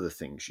some of the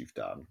things you've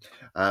done,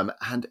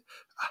 and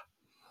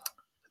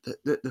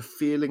the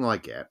feeling I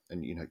get,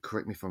 and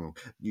correct me if I'm wrong,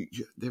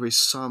 there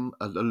is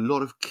a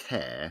lot of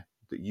care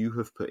that you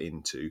have put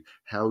into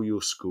how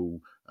your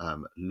school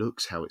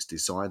looks, how it's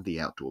designed, the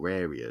outdoor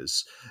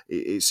areas.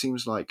 It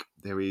seems like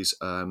there is,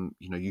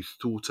 you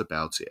thought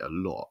about it a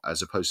lot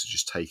as opposed to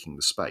just taking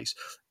the space.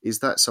 Is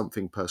that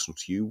something personal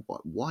to you?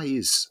 Why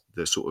is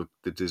the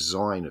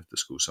design of the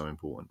school so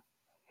important?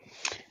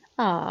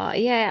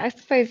 Yeah, I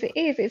suppose it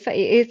is. It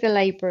is a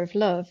labour of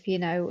love.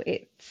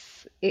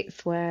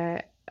 It's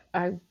where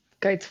I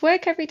go to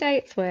work every day.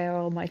 It's where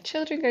all my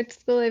children go to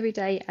school every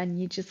day, and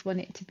you just want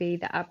it to be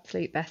the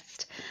absolute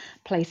best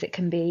place it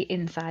can be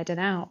inside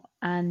and out.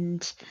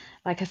 And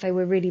like I say,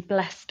 we're really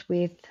blessed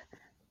with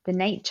the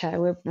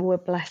nature. We're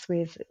blessed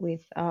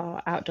with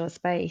our outdoor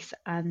space,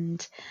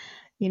 and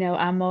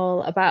I'm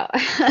all about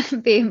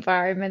the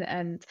environment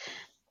and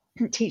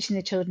teaching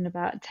the children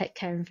about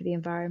caring for the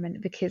environment,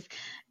 because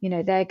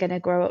they're going to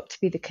grow up to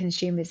be the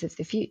consumers of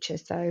the future.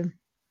 So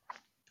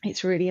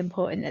it's really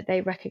important that they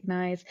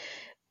recognize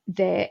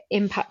their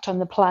impact on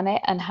the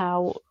planet and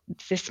how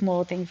the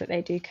small things that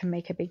they do can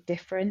make a big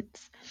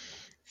difference.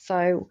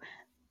 So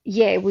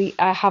Yeah,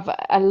 I have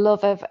a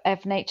love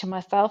of nature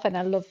myself, and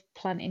I love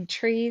planting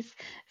trees.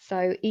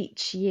 So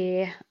each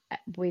year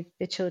with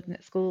the children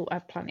at school,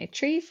 I've planted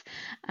trees,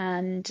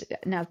 and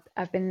now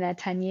I've been there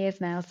 10 years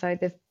now. So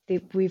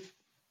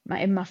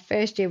in my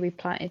first year we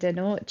planted an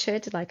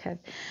orchard, like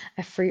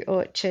a fruit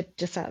orchard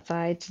just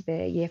outside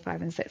the year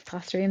 5 and 6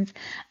 classrooms.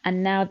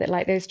 And now that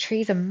like those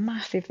trees are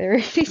massive, they're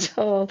really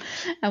tall,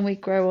 and we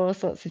grow all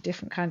sorts of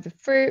different kinds of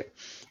fruit.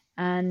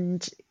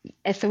 And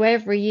so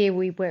every year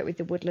we work with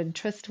the Woodland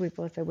Trust. We've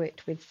also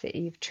worked with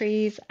City of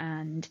Trees,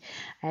 and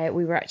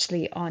we were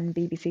actually on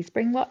BBC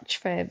Springwatch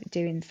for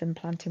doing some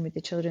planting with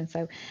the children.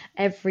 So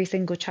every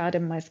single child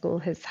in my school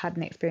has had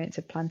an experience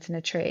of planting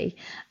a tree,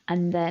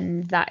 and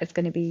then that is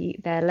going to be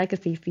their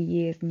legacy for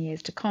years and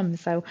years to come.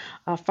 So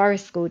our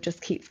forest school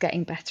just keeps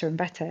getting better and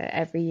better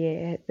every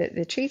year that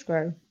the trees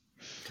grow.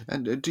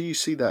 And do you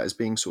see that as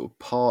being sort of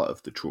part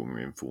of the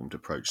trauma-informed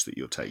approach that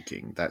you're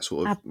taking, that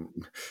sort of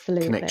connection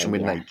Absolutely,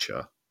 with yeah.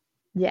 nature?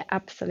 Yeah,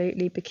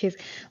 absolutely. Because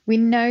we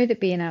know that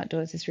being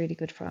outdoors is really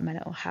good for our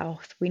mental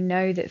health. We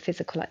know that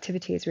physical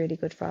activity is really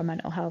good for our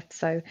mental health.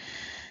 So,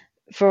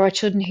 for our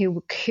children who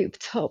were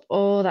cooped up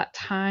all that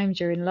time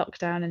during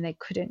lockdown and they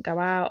couldn't go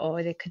out,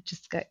 or they could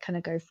just kind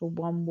of go for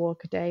one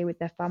walk a day with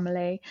their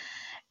family,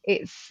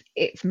 it's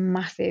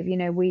massive.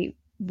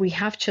 We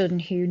have children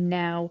who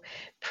now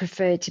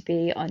prefer to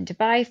be on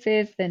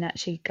devices than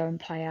actually go and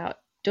play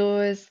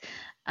outdoors,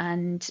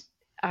 and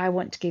I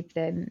want to give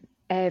them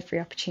every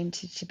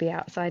opportunity to be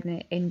outside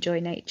and enjoy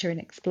nature and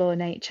explore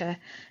nature.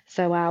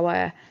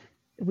 So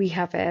we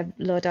have a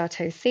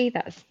Laudato Si,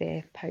 that's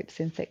the Pope's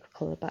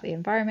encyclical about the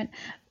environment.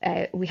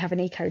 We have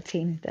an eco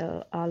team,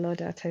 our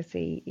Laudato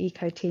Si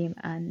eco team,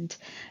 and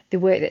the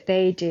work that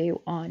they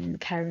do on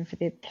caring for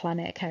the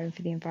planet, caring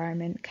for the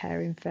environment,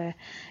 caring for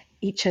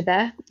each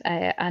other,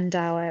 and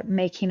our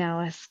making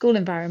our school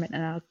environment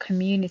and our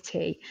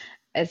community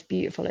as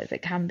beautiful as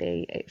it can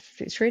be.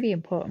 It's really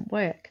important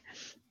work.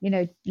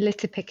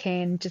 Litter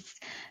picking,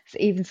 just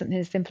even something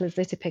as simple as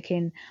litter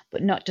picking,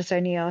 but not just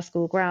only our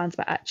school grounds,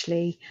 but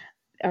actually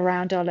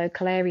around our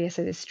local area,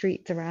 so the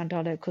streets around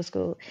our local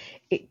school.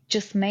 It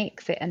just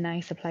makes it a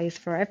nicer place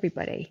for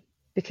everybody,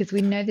 because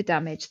we know the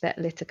damage that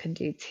litter can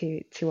do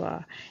to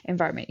our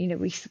environment.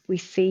 We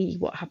see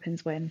what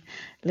happens when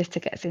litter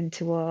gets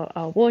into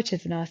our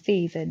waters and our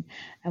seas, and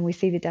we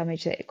see the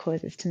damage that it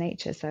causes to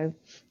nature. So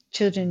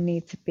children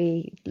need to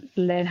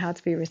learn how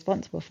to be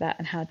responsible for that,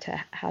 and how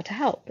to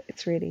help.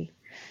 It's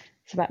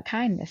about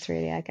kindness,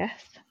 really, I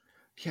guess.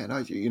 Yeah,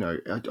 no,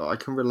 I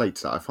can relate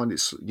to that. I find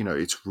it's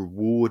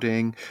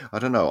rewarding. I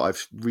don't know.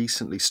 I've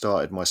recently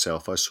started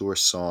myself. I saw a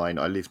sign.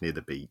 I live near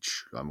the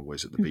beach. I'm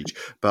always at the beach,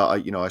 but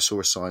I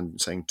saw a sign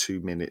saying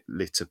 2-minute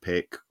litter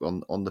pick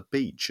on the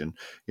beach, and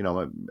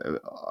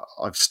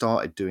I've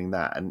started doing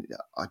that, and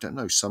I don't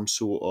know, some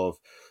sort of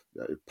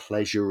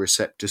pleasure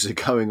receptors are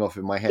going off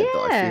in my head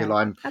that I feel Yeah,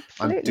 I'm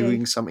absolutely.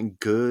 doing something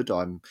good.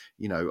 I'm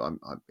Yeah.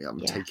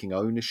 taking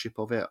ownership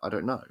of it. I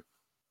don't know.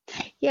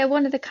 Yeah,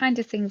 one of the kind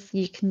of things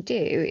you can do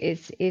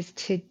is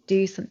to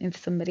do something for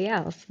somebody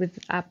else with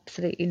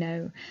absolutely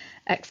no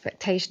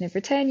expectation of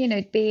return.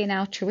 Being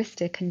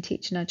altruistic and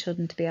teaching our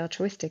children to be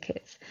altruistic.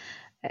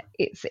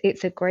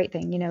 It's a great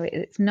thing.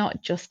 It's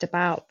not just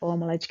about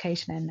formal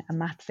education and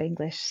maths,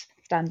 English,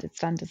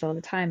 standards all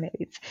the time.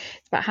 It's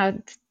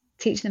about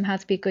teaching them how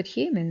to be good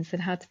humans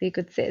and how to be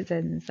good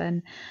citizens.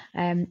 And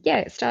yeah,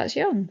 it starts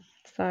young.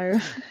 So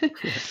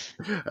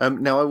Yeah.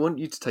 Now I want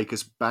you to take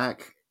us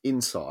back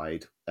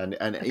inside and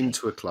okay.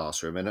 into a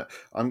classroom, and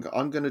I'm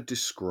going to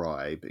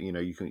describe.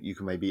 You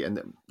can maybe,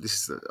 and this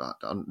is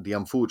the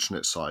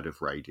unfortunate side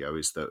of radio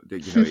is that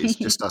it's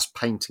just us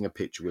painting a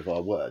picture with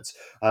our words.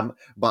 But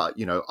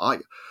I'm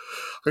going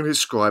to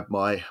describe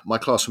my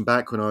classroom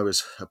back when I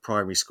was a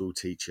primary school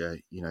teacher.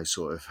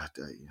 Sort of.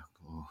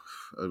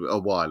 A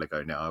while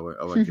ago now. I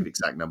won't give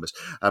exact numbers.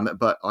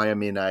 But I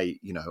am in a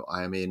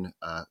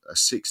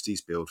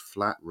 60s build,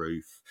 flat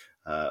roof,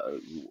 uh,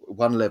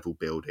 one level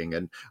building,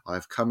 and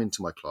I've come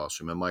into my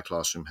classroom, and my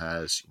classroom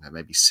has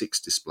maybe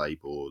 6 display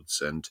boards,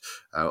 and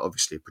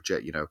obviously a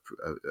projector,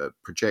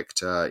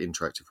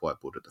 interactive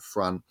whiteboard at the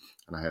front,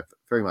 and I have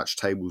very much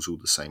tables all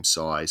the same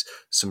size,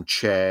 some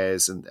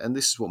chairs, and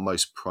this is what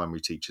most primary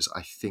teachers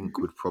I think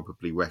would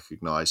probably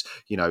recognise.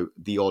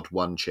 The odd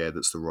one chair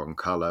that's the wrong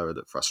colour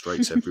that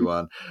frustrates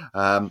everyone,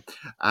 um,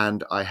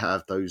 and I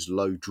have those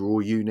low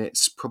drawer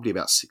units, probably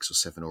about 6 or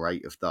 7 or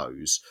 8 of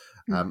those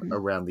hmm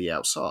around the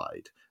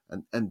outside,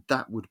 and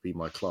that would be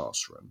my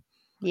classroom.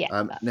 Yeah,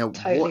 that's Now,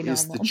 totally what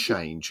is the normal.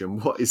 change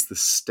and what is the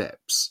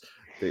steps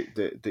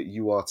that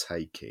you are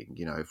taking?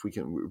 If we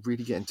can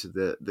really get into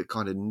the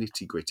kind of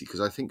nitty gritty, because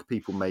I think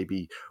people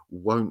maybe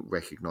won't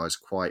recognise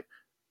quite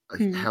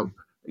how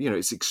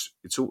Mm.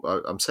 it's all.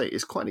 I'm saying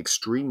it's quite an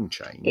extreme It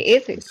change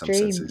is in some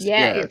extreme. senses.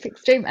 Yeah, Yeah. it's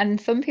extreme, and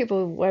some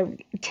people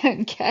won't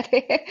don't get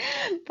it.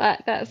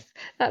 But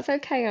that's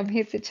okay. I'm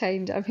here to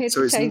change. I'm here So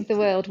to it's change the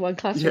world one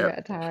classroom yeah. at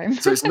a time.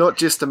 So it's not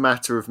just a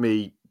matter of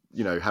me,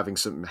 having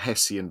some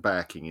Hessian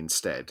backing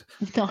instead.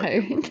 No,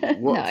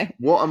 What no.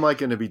 what am I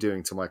going to be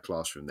doing to my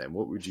classroom then?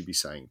 What would you be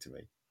saying to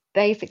me?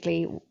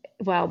 basically,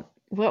 well,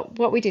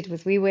 what we did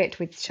was we worked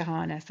with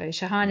Shahana. So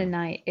Shahana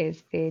Knight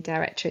is the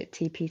director at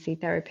TPC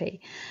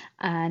Therapy,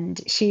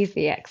 and she's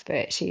the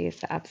expert. She is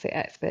the absolute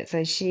expert.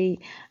 So she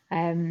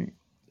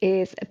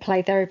is a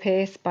play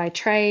therapist by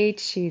trade.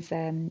 She's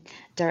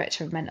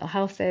director of mental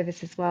health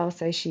service as well.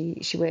 So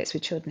she works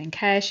with children in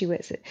care. She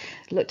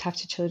looked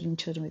after children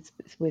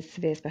with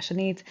severe special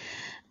needs,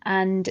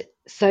 and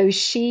so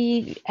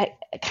she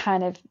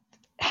kind of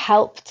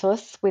helped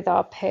us with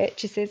our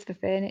purchases for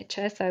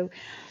furniture. So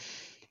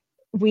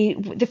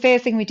the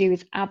first thing we do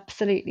is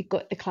absolutely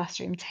gut the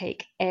classroom,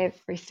 take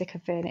every stick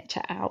of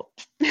furniture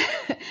out.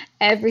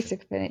 Every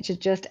stick of furniture,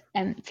 just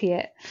empty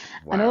it.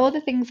 And all Wow.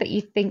 the things that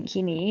you think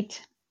you need,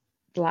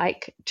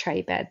 like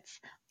tray beds,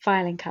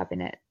 filing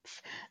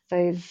cabinets,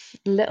 those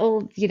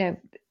little,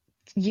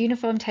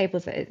 uniform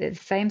tables that are the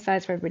same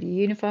size for everybody,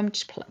 uniform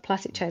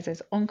plastic chairs,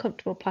 those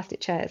uncomfortable plastic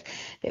chairs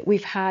that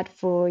we've had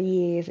for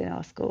years in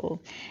our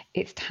school.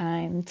 It's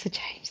time to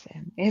change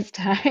them. It's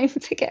time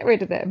to get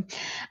rid of them.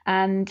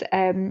 And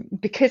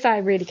because I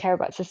really care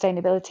about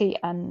sustainability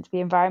and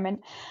the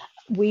environment,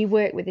 we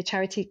work with a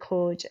charity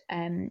called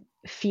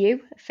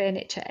FEW,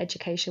 Furniture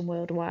Education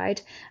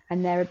Worldwide,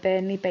 and they're a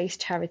Burnley-based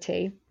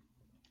charity.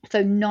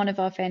 So none of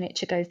our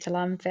furniture goes to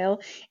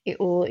landfill. It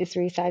all is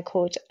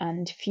recycled,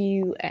 and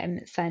few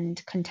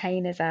send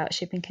containers out,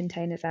 shipping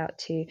containers out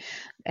to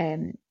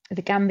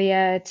the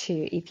Gambia,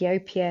 to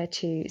Ethiopia,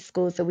 to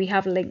schools. So we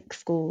have linked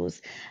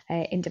schools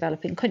in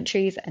developing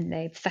countries, and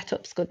they've set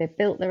up schools. They've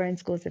built their own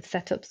schools. They've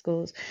set up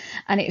schools,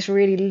 and it's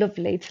really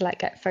lovely to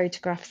get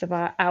photographs of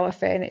our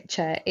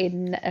furniture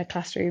in a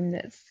classroom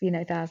that's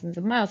thousands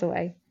of miles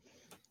away.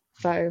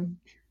 So,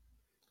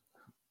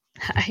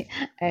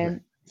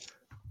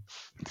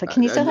 so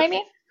can you still hear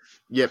me?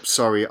 Yep,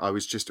 sorry, I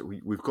was just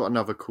we've got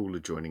another caller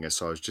joining us,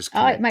 so I was just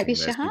Oh, it might be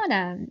connecting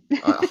there.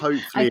 Shahana.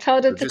 Hopefully, I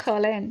told her to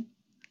call in.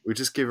 We'll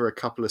just give her a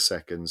couple of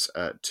seconds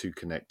to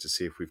connect to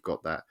see if we've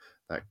got that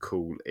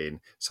call in.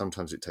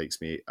 Sometimes it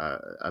takes me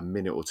a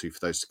minute or two for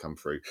those to come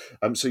through.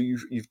 So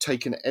you've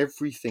taken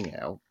everything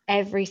out,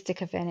 every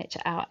stick of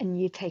furniture out, and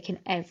you've taken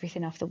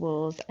everything off the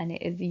walls, and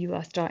you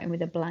are starting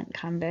with a blank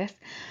canvas.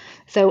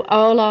 So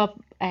all our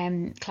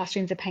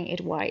classrooms are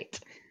painted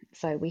white.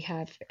 So we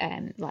have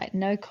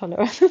no colour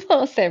on the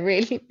walls, they're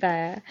really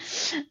bare.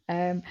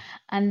 And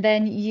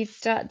then you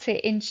start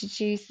to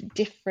introduce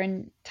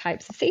different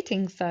types of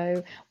seating.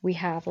 So we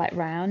have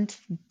round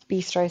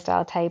bistro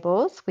style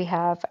tables, we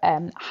have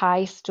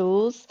high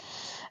stools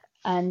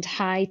and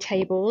high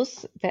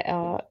tables that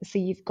are, so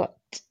you've got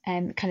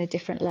kind of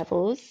different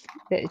levels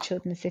that the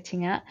children are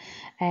sitting at.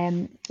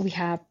 We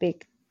have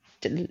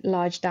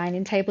large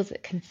dining tables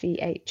that can seat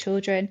 8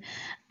 children,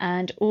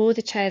 and all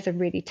the chairs are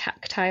really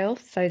tactile,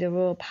 so they're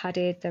all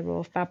padded, they're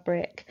all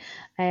fabric,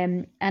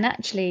 and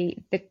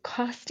actually the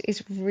cost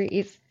is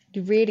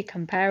really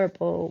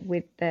comparable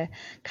with the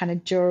kind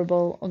of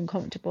durable,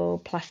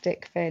 uncomfortable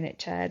plastic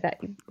furniture that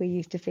we're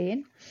used to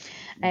seeing.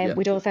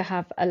 We'd also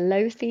have a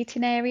low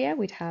seating area.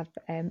 We'd have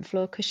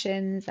floor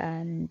cushions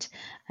and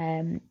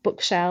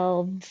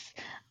bookshelves,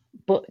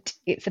 but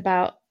it's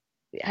about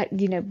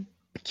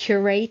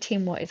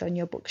curating what is on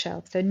your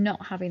bookshelf. So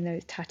not having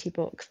those tatty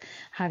books,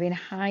 having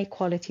high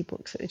quality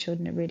books that the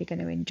children are really going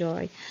to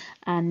enjoy,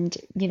 and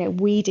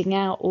weeding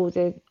out all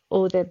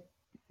the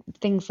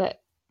things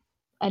that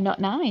are not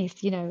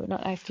nice,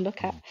 not nice to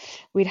look at.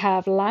 We'd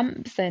have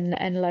lamps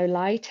and low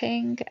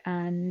lighting,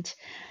 and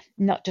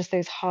not just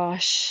those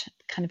harsh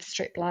kind of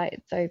strip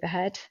lights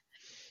overhead.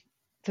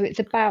 So it's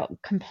about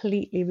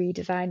completely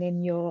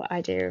redesigning your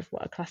idea of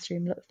what a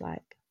classroom looks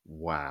like.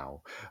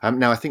 Wow.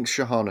 Now I think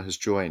Shahana has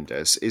joined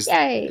us.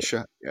 Yay!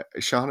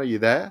 Shahana, are you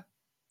there?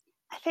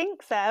 I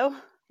think so.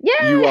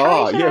 Yeah, you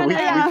are. hi, Yeah, we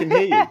Shahana. can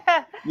hear you.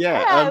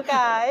 Yeah. Hello,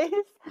 guys.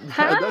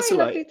 Hi, That's all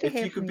right. lovely to If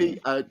hear you could from be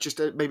you.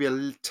 just maybe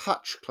a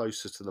touch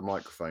closer to the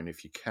microphone,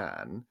 if you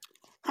can.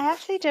 I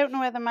actually don't know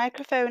where the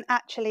microphone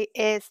actually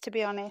is, to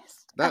be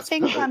honest. That's I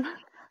think I'm...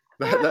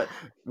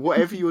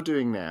 whatever you're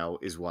doing now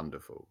is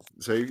wonderful.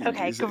 So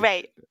Okay,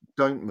 great.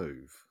 Don't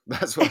move.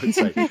 That's what I'd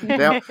say.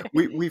 Now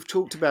we've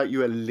talked about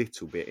you a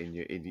little bit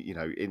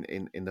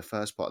in the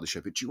first part of the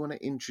show, but do you want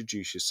to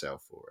introduce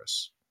yourself for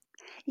us?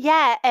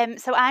 Yeah,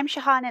 so I'm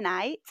Shahana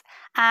Knight.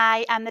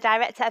 I am the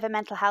director of a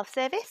mental health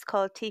service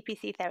called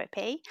TPC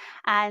Therapy,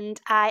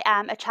 and I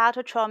am a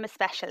childhood trauma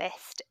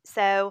specialist.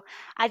 So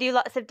I do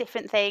lots of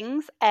different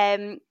things,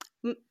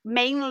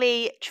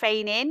 mainly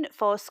training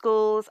for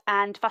schools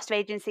and foster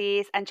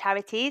agencies and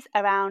charities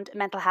around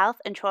mental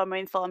health and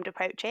trauma-informed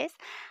approaches.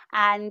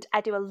 And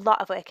I do a lot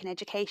of work in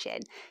education.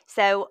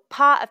 So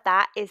part of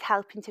that is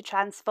helping to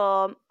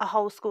transform a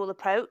whole school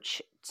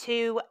approach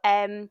to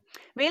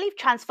really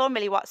transform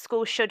what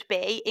schools should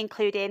be,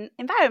 including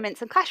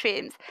environments and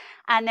classrooms.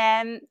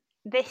 And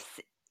this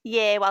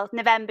year,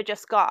 November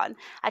just gone,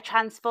 I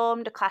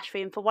transformed a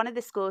classroom for one of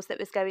the schools that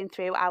was going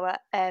through our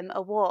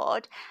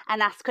award,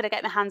 and asked could I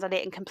get my hands on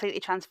it and completely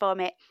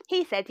transform it.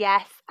 He said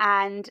yes,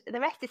 and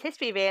the rest is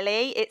history,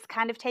 really. It's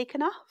kind of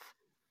taken off.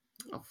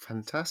 Oh,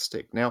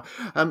 fantastic. Now,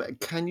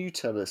 can you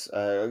tell us,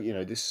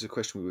 this is a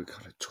question we were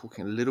kind of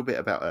talking a little bit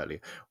about earlier.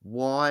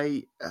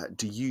 Why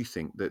do you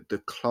think that the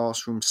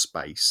classroom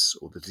space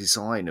or the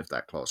design of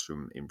that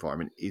classroom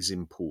environment is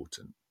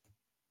important?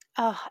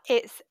 Oh,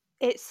 it's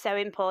so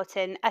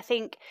important. I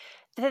think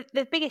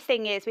the biggest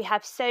thing is we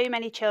have so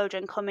many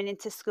children coming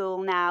into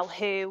school now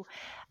who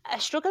are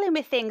struggling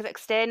with things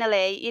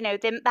externally.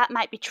 That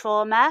might be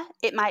trauma,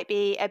 it might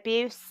be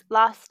abuse,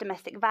 loss,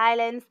 domestic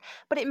violence,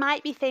 but it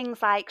might be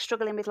things like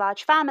struggling with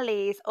large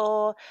families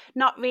or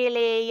not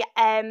really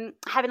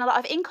having a lot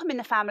of income in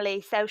the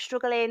family. So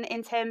struggling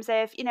in terms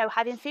of,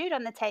 having food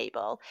on the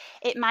table.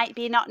 It might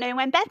be not knowing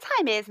when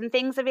bedtime is and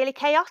things are really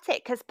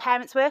chaotic because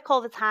parents work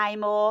all the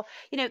time, or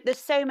there's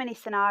so many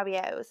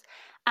scenarios.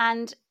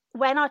 And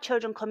when our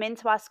children come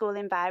into our school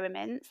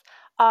environments,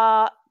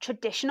 our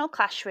traditional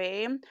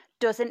classroom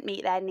doesn't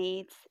meet their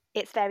needs.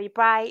 It's very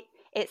bright,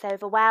 it's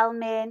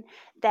overwhelming.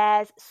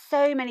 There's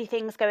so many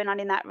things going on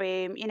in that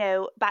room,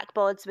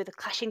 backboards with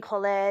clashing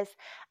colours,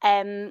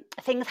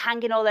 things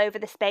hanging all over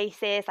the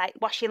spaces, like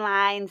washing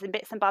lines and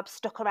bits and bobs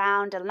stuck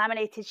around and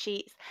laminated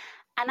sheets.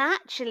 And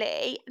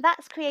actually,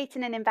 that's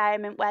creating an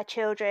environment where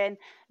children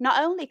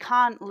not only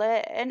can't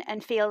learn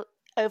and feel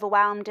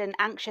overwhelmed and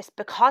anxious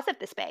because of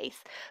the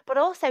space, but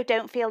also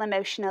don't feel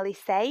emotionally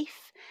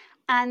safe.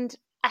 And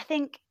I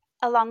think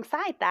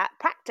alongside that,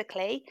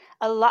 practically,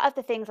 a lot of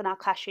the things in our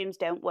classrooms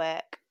don't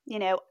work.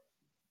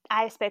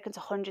 I've spoken to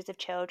hundreds of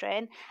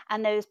children,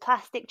 and those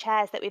plastic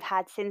chairs that we've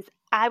had since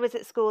I was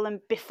at school and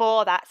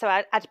before that, so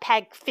I'd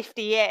peg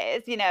 50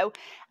 years,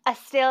 are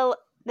still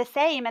the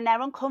same, and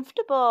they're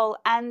uncomfortable,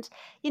 and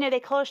they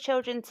cause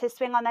children to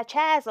swing on their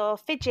chairs or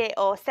fidget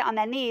or sit on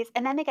their knees,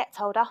 and then they get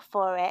told off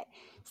for it.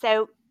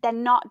 So they're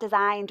not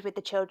designed with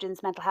the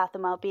children's mental health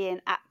and well-being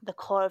at the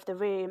core of the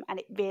room,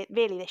 and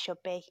really they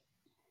should be.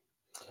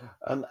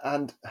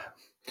 And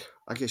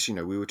I guess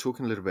we were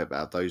talking a little bit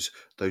about those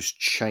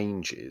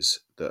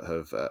changes that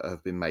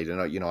have been made,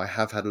 and I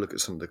have had a look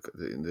at some of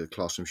the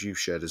classrooms you've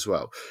shared as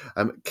well.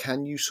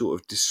 Can you sort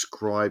of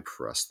describe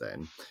for us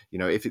then,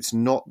 if it's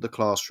not the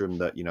classroom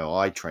that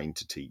I trained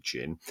to teach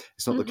in,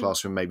 it's not the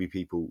classroom maybe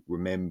people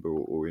remember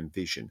or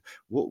envision.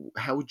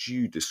 How would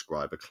you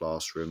describe a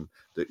classroom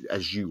that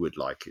as you would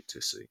like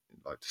to see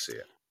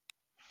it?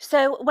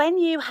 So, when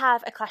you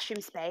have a classroom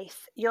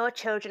space, your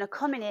children are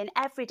coming in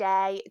every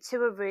day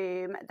to a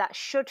room that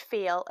should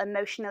feel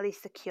emotionally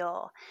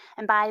secure.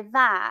 And by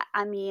that,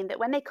 I mean that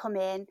when they come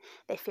in,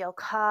 they feel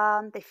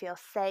calm, they feel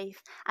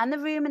safe, and the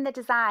room and the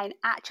design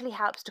actually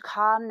helps to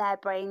calm their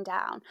brain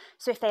down.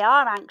 So, if they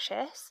are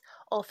anxious,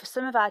 or for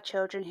some of our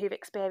children who've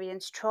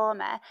experienced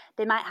trauma,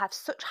 they might have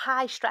such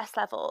high stress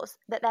levels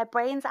that their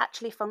brain's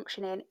actually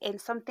functioning in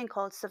something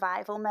called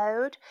survival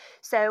mode.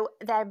 So,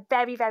 they're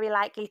very, very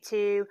likely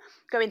to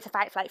go into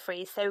fight, flight,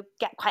 freeze. So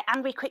get quite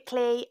angry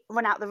quickly,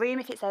 run out the room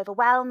if it's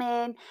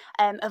overwhelming,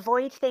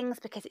 avoid things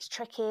because it's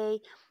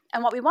tricky.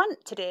 And what we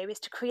want to do is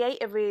to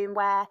create a room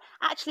where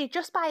actually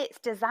just by its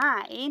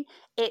design,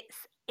 it's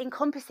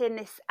encompassing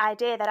this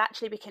idea that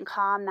actually we can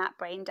calm that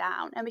brain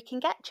down and we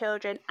can get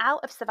children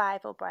out of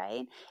survival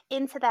brain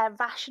into their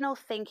rational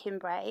thinking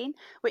brain,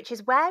 which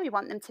is where we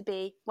want them to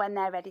be when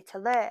they're ready to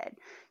learn.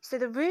 So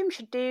the room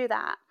should do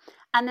that.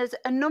 And there's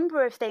a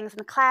number of things,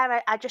 and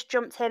Claire, I just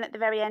jumped in at the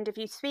very end of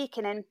you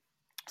speaking, and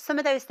some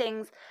of those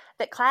things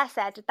that Claire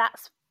said,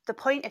 that's the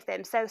point of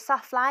them. So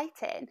soft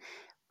lighting,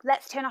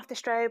 let's turn off the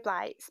strobe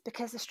lights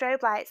because the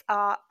strobe lights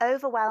are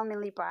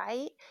overwhelmingly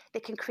bright.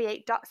 They can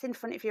create dots in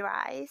front of your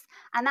eyes,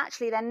 and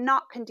actually they're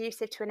not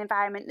conducive to an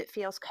environment that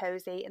feels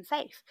cozy and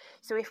safe.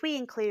 So if we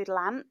include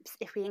lamps,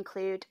 if we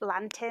include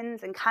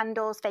lanterns and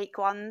candles, fake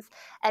ones,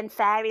 and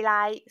fairy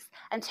lights,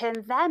 and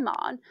turn them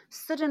on,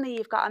 suddenly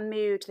you've got a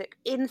mood that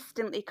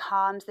instantly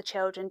calms the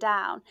children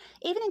down.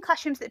 Even in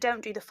classrooms that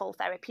don't do the full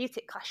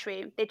therapeutic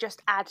classroom, they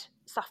just add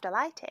softer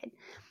lighting.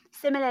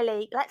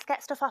 Similarly, let's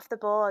get stuff off the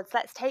boards.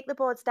 Let's take the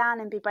boards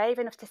down and be brave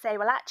enough to say,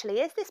 well, actually,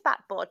 is this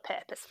backboard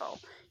purposeful?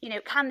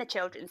 Can the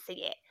children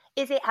see it?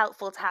 Is it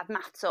helpful to have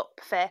maths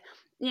up for,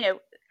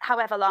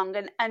 however long?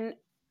 And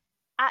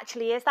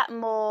actually, is that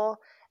more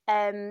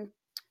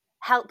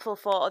helpful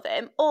for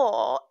them?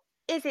 Or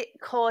is it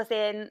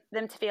causing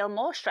them to feel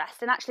more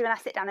stressed? And actually, when I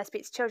sit down and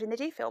speak to children, they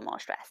do feel more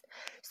stressed.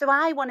 So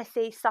I want to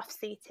see soft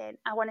seating.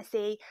 I want to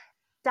see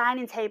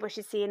dining tables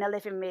you see in a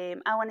living room.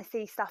 I want to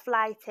see soft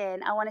lighting.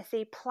 I want to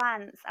see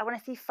plants. I want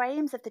to see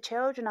frames of the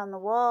children on the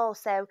wall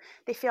so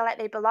they feel like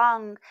they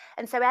belong.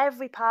 And so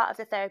every part of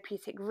the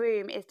therapeutic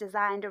room is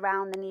designed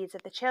around the needs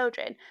of the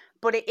children,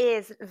 but it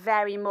is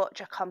very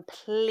much a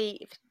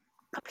completely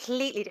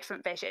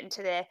different vision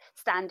to the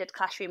standard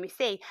classroom we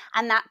see.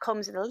 And that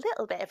comes with a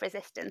little bit of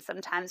resistance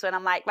sometimes when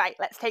I'm like, right,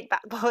 let's take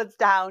backboards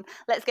down.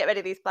 Let's get rid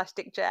of these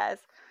plastic chairs.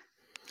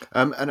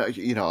 And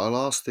I'll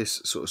ask this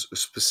sort of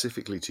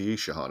specifically to you,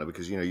 Shahana,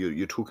 because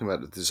you're talking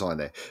about the design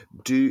there.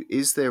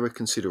 Is there a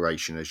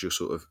consideration as you're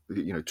sort of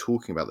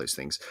talking about those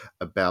things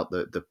about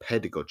the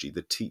pedagogy,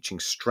 the teaching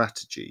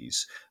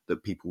strategies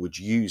that people would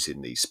use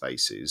in these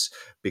spaces,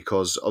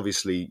 because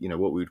obviously,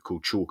 what we would call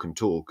chalk and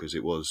talk, as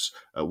it was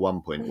at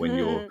one point when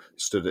you're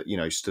stood at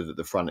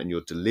the front and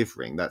you're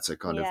delivering, that's a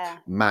kind of Yeah.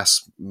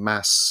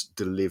 mass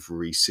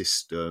delivery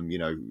system,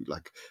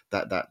 like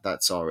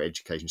that's our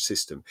education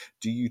system.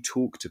 Do you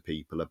talk to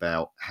people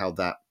about how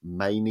that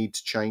may need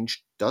to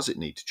change? Does it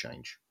need to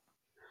change?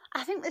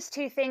 I think there's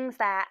two things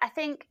there. I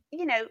think,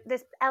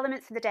 there's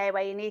elements of the day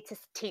where you need to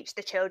teach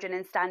the children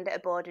and stand at a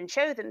board and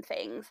show them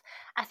things.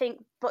 I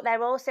think, but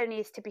there also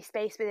needs to be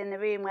space within the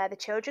room where the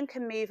children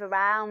can move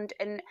around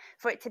and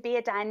for it to be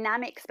a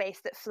dynamic space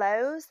that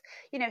flows.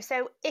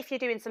 So if you're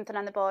doing something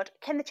on the board,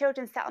 can the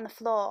children sit on the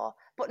floor,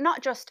 but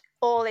not just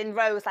all in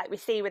rows like we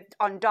see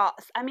on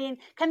dots? I mean,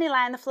 can they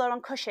lie on the floor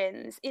on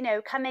cushions?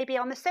 Can they be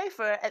on the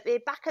sofa at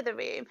the back of the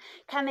room?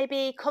 Can they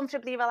be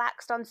comfortably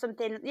relaxed on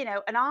something,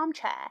 an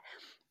armchair?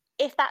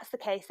 If that's the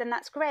case, then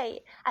that's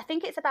great. I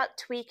think it's about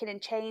tweaking and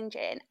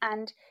changing,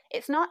 and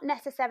it's not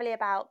necessarily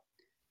about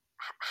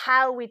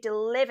how we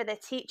deliver the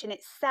teaching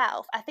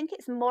itself. I think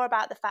it's more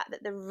about the fact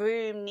that the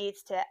room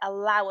needs to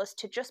allow us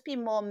to just be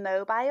more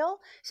mobile.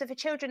 So if a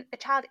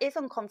child is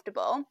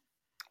uncomfortable,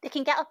 they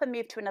can get up and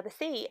move to another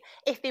seat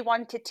if they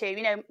wanted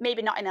to,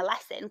 maybe not in a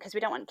lesson, because we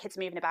don't want kids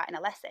moving about in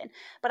a lesson.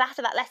 But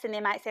after that lesson,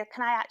 they might say,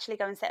 can I actually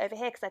go and sit over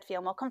here because I'd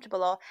feel more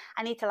comfortable, or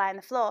I need to lie on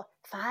the floor?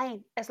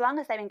 Fine, as long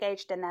as they're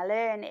engaged in their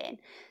learning.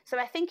 So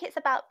I think it's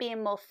about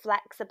being more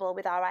flexible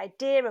with our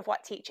idea of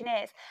what teaching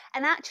is.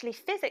 And actually,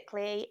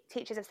 physically,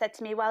 teachers have said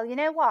to me, well, you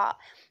know what?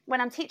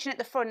 When I'm teaching at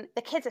the front,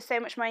 the kids are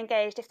so much more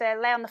engaged. If they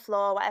lay on the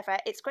floor or whatever,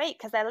 it's great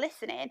because they're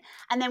listening.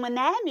 And then when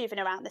they're moving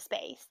around the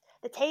space,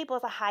 the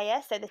tables are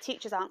higher, so the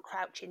teachers aren't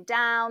crouching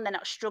down, they're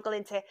not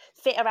struggling to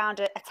fit around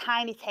a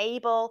tiny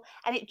table,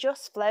 and it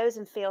just flows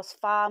and feels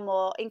far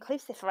more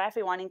inclusive for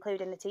everyone,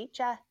 including the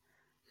teacher.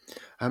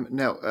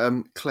 Now,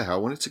 Claire, I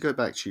wanted to go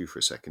back to you for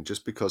a second,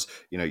 just because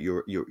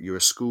you're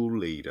a school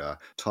leader.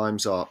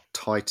 Times are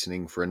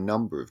tightening for a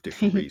number of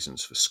different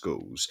reasons for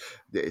schools.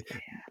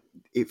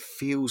 It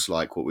feels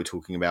like what we're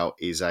talking about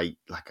is a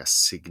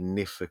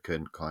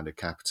significant kind of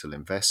capital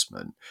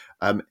investment.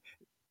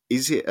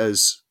 Is it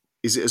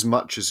as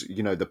much as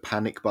the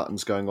panic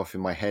buttons going off in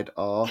my head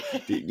are?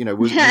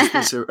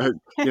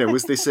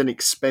 Was this an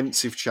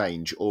expensive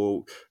change,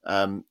 or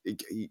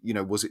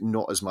was it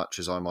not as much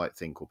as I might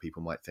think or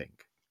people might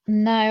think?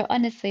 No,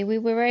 honestly, we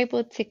were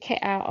able to kit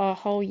out our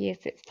whole year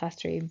six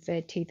classroom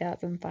for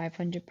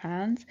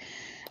 £2,500.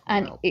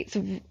 And Wow. it's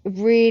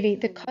really,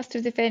 the cost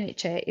of the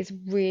furniture is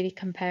really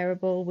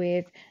comparable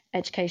with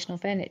educational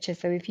furniture.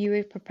 So if you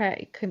were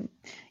prepared,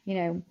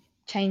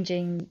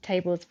 changing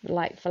tables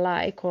for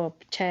like, or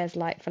chairs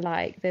like for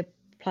like, the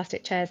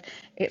plastic chairs,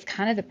 it's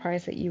kind of the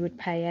price that you would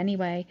pay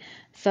anyway.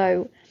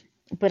 So,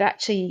 but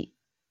actually,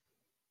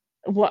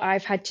 what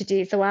I've had to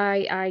do, so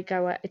I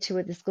go to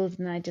other schools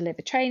and I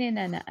deliver training,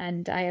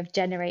 and I have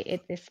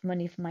generated this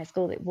money for my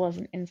school that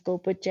wasn't in school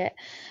budget.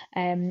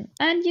 And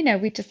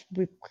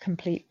we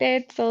complete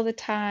bids all the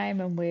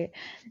time,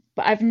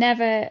 but I've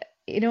never,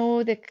 in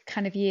all the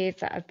kind of years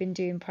that I've been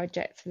doing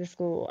projects for the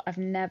school, I've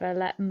never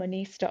let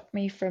money stop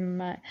me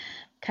from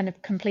kind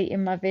of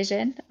completing my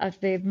vision of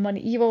the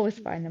money. You always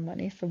find the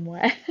money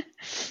somewhere.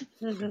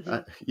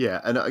 Yeah,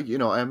 and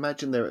I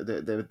imagine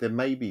there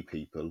may be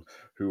people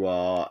who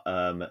are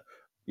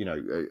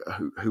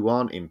who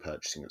aren't in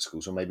purchasing at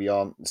schools, or maybe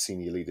aren't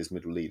senior leaders,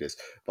 middle leaders.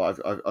 But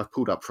I've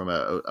pulled up from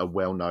a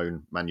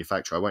well-known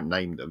manufacturer. I won't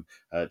name them,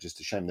 just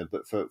to shame them.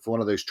 But for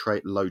one of those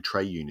low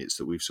tray units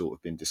that we've sort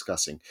of been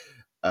discussing,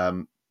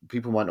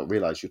 people might not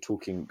realise you're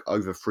talking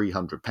over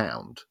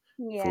 £300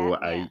 for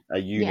a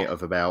unit Yeah.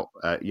 of about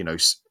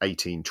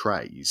 18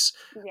 trays.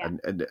 Yeah.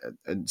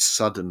 And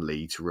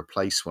suddenly, to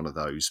replace one of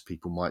those,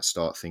 people might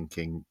start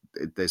thinking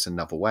there's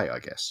another way, I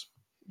guess.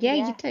 Yeah,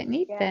 you don't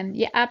need them.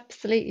 You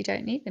absolutely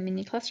don't need them in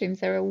your classrooms.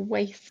 They're a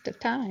waste of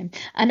time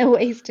and a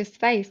waste of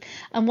space.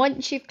 And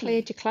once you've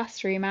cleared your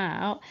classroom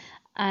out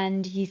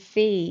and you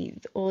see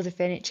all the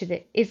furniture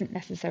that isn't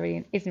necessary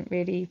and isn't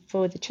really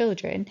for the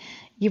children,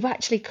 you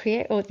actually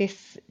create all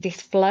this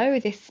flow,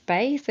 this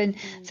space. And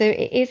so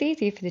it is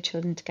easier for the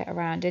children to get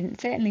around. And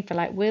certainly for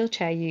like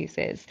wheelchair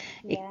users,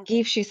 it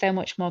gives you so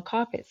much more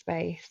carpet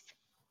space.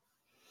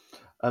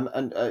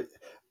 And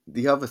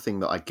the other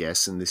thing that I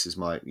guess, and this is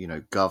my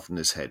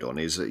governor's head on,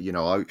 is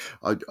that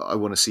I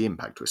want to see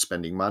impact. We're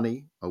spending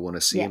money. I want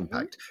to see Yeah.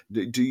 impact. Are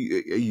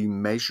you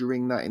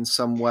measuring that in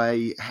some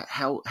way?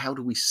 How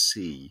do we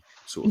see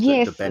sort of the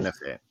Yes.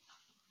 benefit?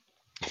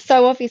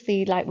 So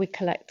obviously, like, we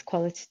collect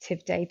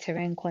qualitative data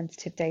and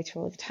quantitative data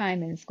all the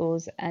time in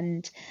schools,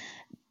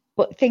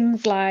 but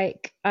things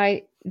like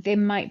they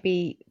might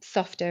be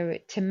softer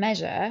to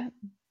measure,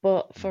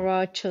 but for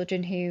our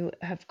children who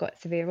have got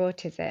severe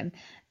autism,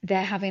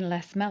 they're having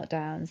less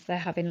meltdowns, they're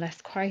having less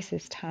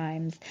crisis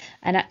times,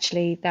 and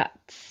actually that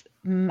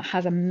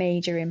has a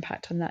major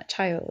impact on that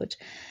child.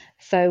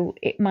 So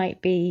it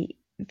might be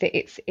that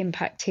it's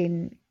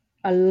impacting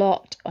a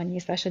lot on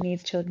your special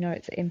needs children, or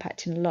it's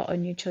impacting a lot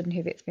on your children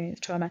who've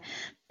experienced trauma,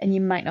 and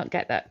you might not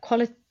get that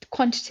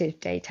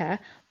quantitative data,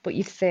 but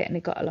you've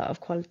certainly got a lot of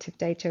qualitative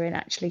data, and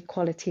actually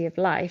quality of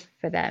life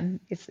for them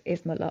is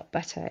a lot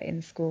better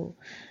in school,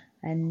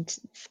 and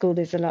school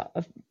is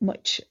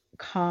much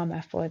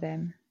calmer for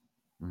them.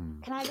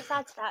 Can I just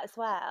add to that as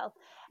well?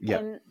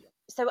 Yeah.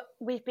 So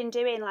we've been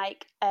doing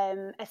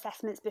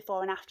assessments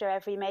before and after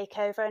every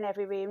makeover and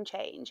every room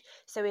change.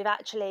 So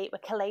we're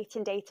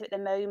collating data at the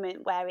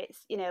moment where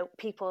it's,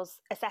 people's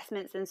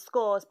assessments and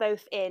scores,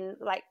 both in,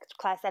 like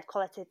Claire said,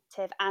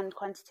 qualitative and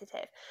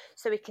quantitative.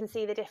 So we can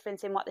see the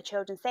difference in what the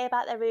children say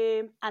about their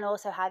room and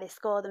also how they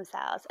score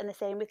themselves, and the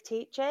same with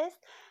teachers.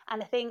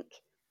 And I think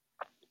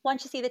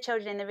once you see the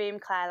children in the room,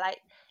 Claire,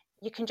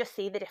 you can just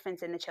see the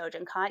difference in the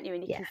children, can't you?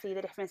 And you can see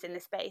the difference in the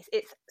space.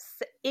 It's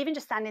even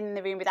just standing in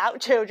the room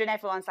without children,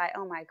 everyone's like,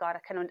 oh my God,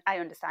 I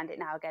understand it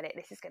now, I get it.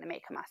 This is going to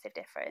make a massive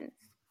difference.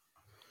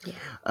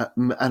 Yeah.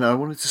 And I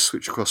wanted to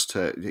switch across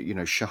to,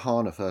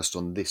 Shahana first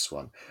on this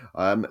one,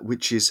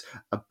 which is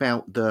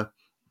about the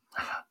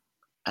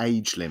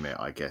age limit,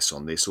 I guess,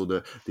 on this, or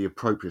the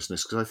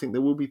appropriateness, because I think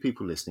there will be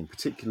people listening,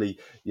 particularly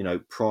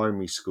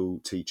primary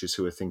school teachers,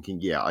 who are thinking,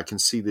 yeah, I can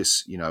see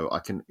this, I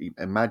can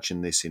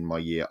imagine this in my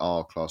year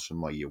R classroom,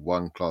 my year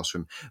 1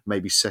 classroom.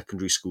 Maybe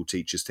secondary school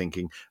teachers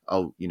thinking,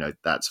 oh,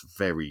 that's a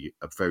very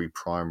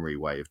primary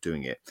way of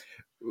doing it.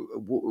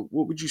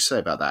 What would you say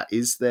about that?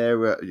 Is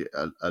there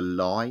a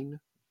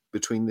line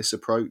between this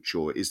approach,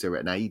 or is there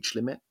an age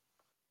limit?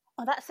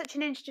 Oh, that's such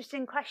an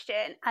interesting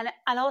question, and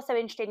also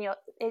interested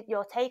in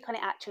your take on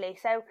it, actually.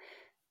 So,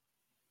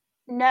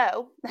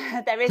 no,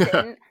 there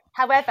isn't.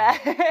 However,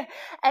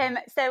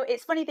 so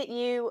it's funny that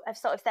you have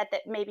sort of said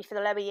that maybe for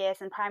the lower years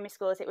and primary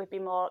schools, it would be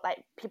more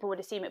like, people would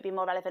assume it would be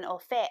more relevant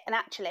or fit. And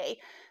actually,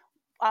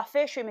 our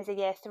first room is a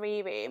year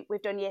 3 room.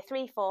 We've done year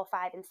 3, 4,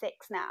 5, and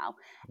 6 now.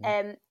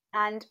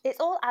 And it's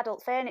all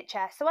adult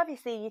furniture. So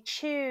obviously you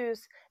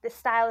choose the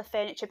style of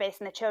furniture based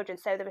on the children.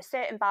 So there are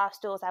certain bar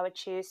stools I would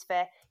choose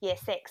for year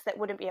 6 that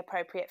wouldn't be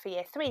appropriate for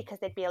year 3 because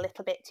they'd be a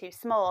little bit too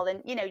small.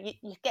 And,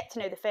 you get to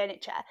know the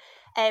furniture.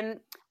 And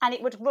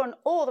it would run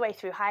all the way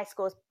through high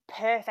schools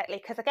perfectly,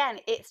 because again,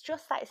 it's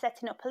just like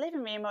setting up a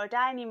living room or a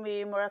dining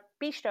room or a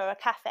bistro or a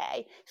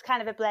cafe. It's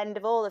kind of a blend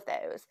of all of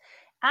those.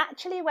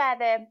 Actually, where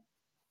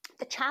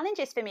the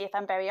challenges for me, if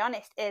I'm very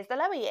honest, is the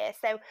lower years.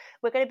 So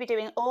we're going to be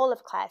doing all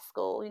of Claire's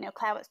school.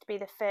 Claire wants to be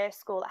the first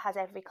school that has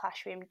every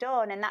classroom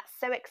done, and that's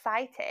so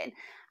exciting.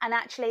 And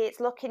actually, it's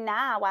looking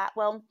now at,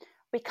 well,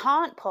 we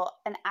can't put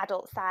an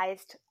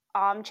adult-sized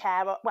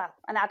armchair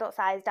an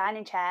adult-sized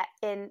dining chair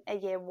in a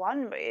year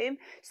 1 room.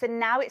 So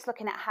now it's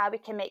looking at how we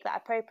can make that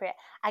appropriate.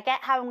 I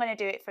get how I'm going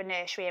to do it for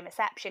nursery and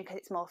reception because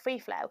it's more free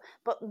flow,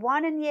 but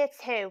 1 and year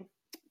 2,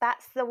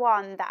 that's the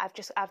one that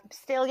I've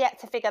still yet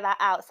to figure that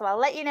out. So I'll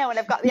let you know when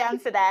I've got the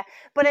answer there.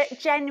 But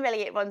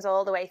generally it runs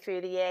all the way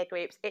through the year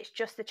groups. It's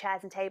just the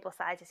chairs and table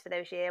sizes for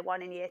those year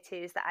 1 and year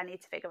 2s that I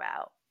need to figure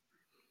out.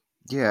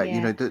 Yeah,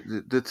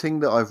 the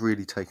thing that I've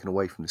really taken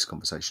away from this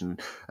conversation,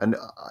 and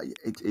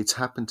it's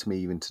happened to me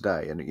even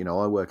today, and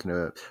I work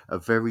in a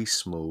very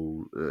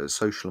small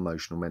social,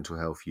 emotional, mental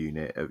health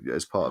unit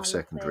as part of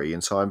secondary,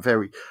 and so I'm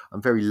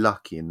very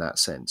lucky in that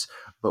sense.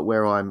 But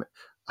where I'm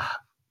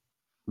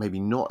maybe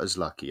not as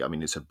lucky, I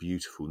mean, it's a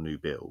beautiful new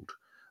build,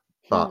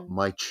 but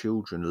my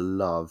children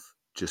love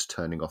just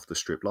turning off the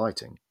strip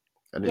lighting,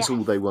 and it's all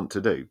they want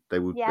to do. They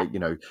will,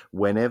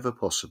 whenever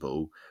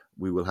possible,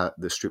 we will have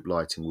the strip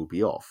lighting will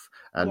be off,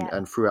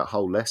 and throughout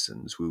whole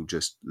lessons we'll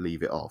just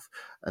leave it off.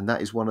 And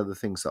that is one of the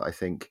things that I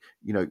think,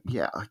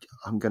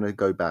 I'm going to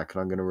go back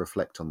and I'm going to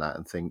reflect on that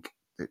and think,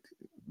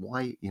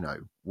 why,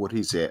 what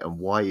is it, and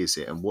why is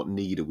it, and what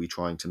need are we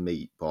trying to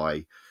meet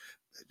by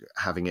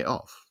having it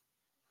off?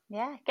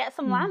 Yeah, get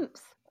some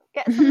lamps.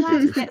 Get some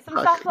lamps, get some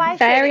soft lighting.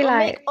 Fairy it will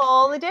lights. make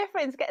all the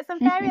difference. Get some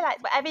fairy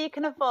lights, whatever you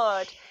can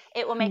afford.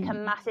 It will make a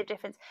massive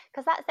difference,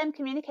 because that's them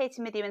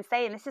communicating with you and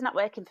saying, this is not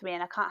working for me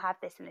and I can't have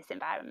this in this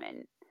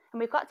environment. And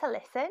we've got to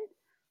listen.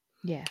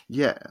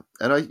 Yeah,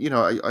 and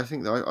I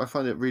think that I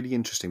find it really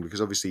interesting,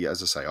 because obviously,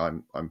 as I say,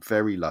 I'm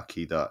very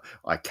lucky that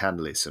I can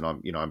listen.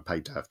 I'm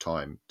paid to have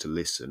time to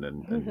listen,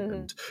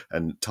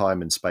 and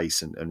time and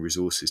space and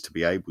resources to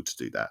be able to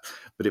do that.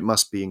 But it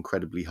must be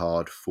incredibly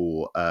hard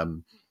for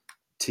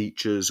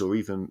teachers, or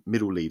even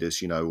middle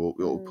leaders,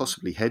 or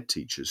possibly head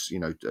teachers,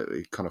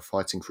 kind of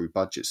fighting through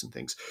budgets and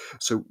things.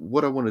 So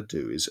what I want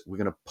to do is we're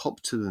going to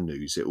pop to the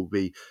news. It will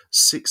be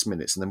 6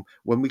 minutes, and then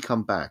when we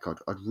come back,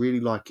 I'd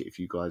really like it if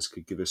you guys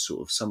could give us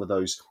sort of some of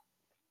those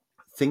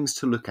things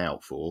to look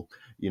out for,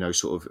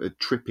 sort of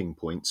tripping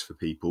points for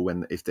people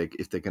if they're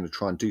going to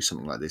try and do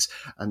something like this,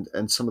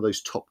 and some of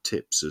those top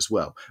tips as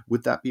well.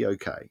 Would that be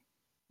okay?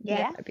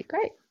 Yeah, that'd be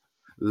great.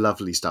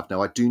 Lovely stuff.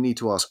 Now, I do need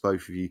to ask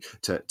both of you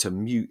to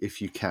mute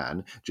if you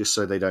can, just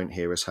so they don't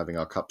hear us having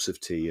our cups of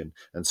tea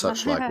and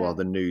such like while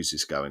the news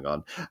is going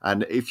on.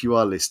 And if you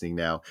are listening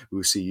now,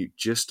 we'll see you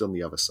just on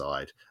the other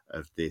side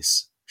of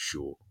this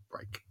short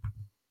break.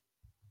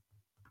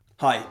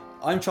 Hi,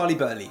 I'm Charlie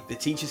Burley, the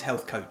Teacher's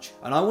Health Coach,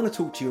 and I want to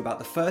talk to you about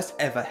the first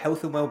ever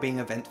health and wellbeing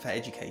event for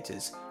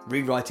educators,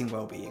 Rewriting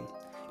Wellbeing.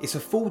 It's a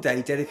full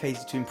day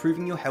dedicated to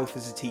improving your health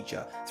as a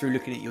teacher through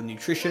looking at your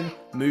nutrition,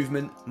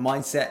 movement,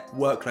 mindset,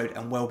 workload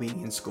and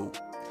well-being in school.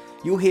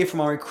 You'll hear from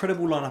our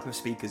incredible lineup of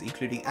speakers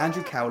including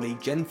Andrew Cowley,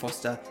 Jen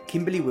Foster,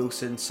 Kimberly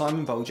Wilson,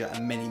 Simon Bolger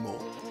and many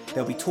more.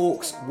 There'll be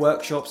talks,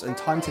 workshops and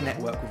time to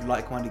network with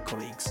like-minded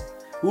colleagues.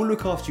 We'll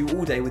look after you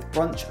all day with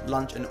brunch,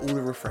 lunch and all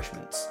the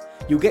refreshments.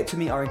 You'll get to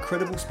meet our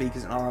incredible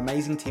speakers and our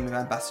amazing team of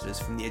ambassadors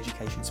from the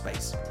education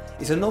space.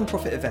 It's a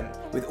non-profit event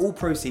with all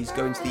proceeds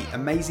going to the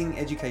amazing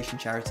education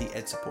charity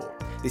EdSupport.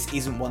 This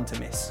isn't one to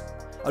miss.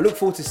 I look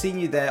forward to seeing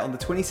you there on the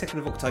 22nd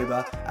of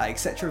October at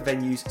Etc.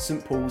 Venues,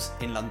 St Paul's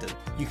in London.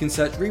 You can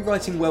search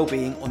Rewriting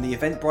Wellbeing on the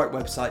Eventbrite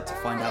website to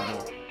find out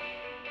more.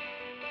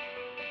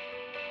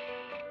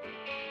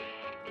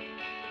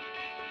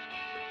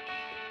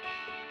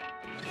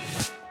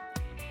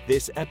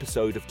 This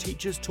episode of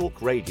Teachers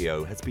Talk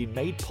Radio has been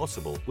made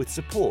possible with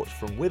support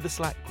from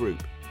Witherslack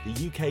Group,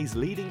 the UK's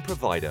leading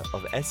provider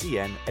of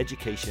SEN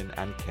education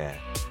and care.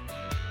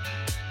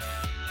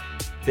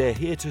 They're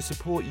here to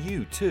support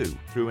you too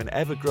through an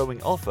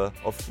ever-growing offer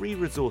of free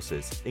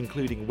resources,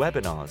 including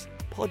webinars,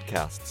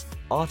 podcasts,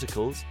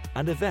 articles,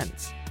 and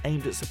events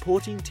aimed at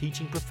supporting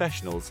teaching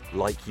professionals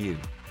like you.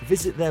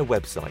 Visit their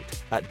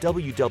website at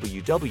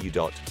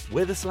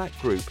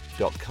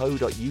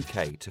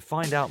www.witherslackgroup.co.uk to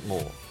find out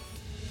more.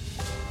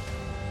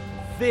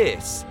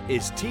 This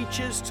is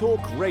Teachers Talk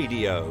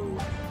Radio,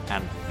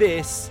 and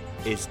this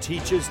is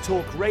Teachers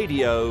Talk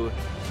Radio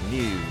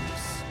News.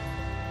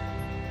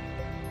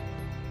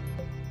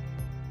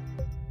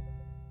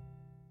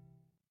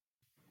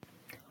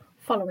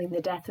 Following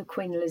the death of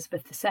Queen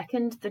Elizabeth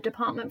II, the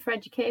Department for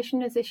Education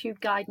has issued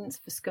guidance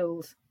for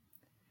schools.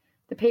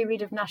 The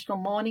period of national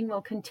mourning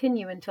will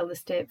continue until the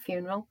state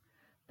funeral,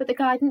 but the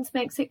guidance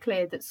makes it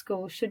clear that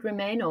schools should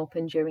remain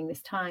open during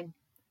this time.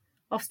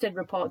 Ofsted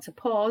reports are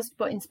paused,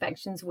 but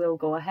inspections will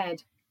go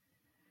ahead.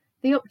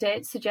 The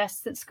update suggests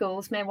that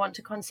schools may want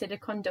to consider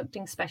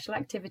conducting special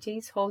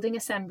activities, holding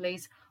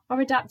assemblies, or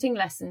adapting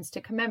lessons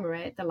to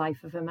commemorate the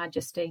life of Her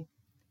Majesty.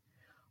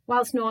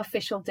 Whilst no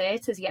official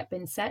date has yet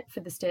been set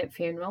for the state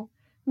funeral,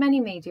 many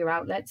media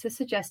outlets are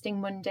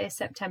suggesting Monday,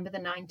 September the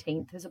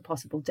 19th as a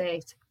possible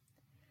date.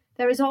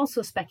 There is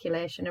also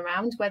speculation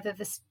around whether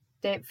the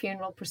state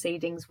funeral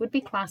proceedings would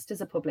be classed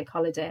as a public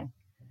holiday,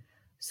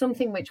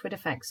 something which would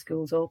affect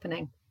schools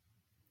opening.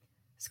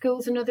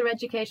 Schools and other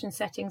education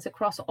settings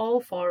across all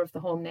four of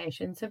the home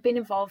nations have been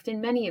involved in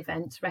many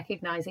events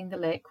recognising the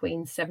late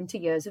Queen's 70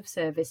 years of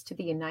service to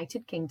the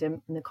United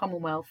Kingdom and the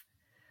Commonwealth,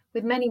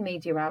 with many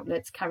media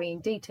outlets carrying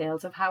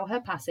details of how her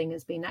passing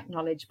has been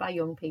acknowledged by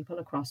young people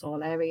across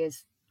all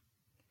areas.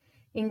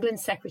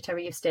 England's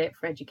Secretary of State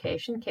for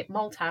Education, Kit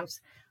Malthouse,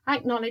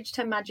 acknowledged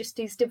Her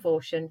Majesty's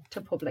devotion to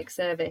public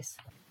service.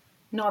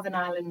 Northern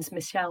Ireland's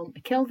Michelle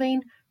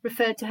McKilveen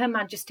referred to Her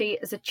Majesty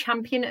as a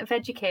champion of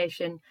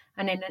education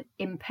and an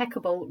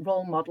impeccable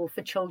role model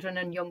for children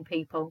and young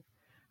people,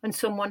 and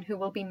someone who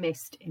will be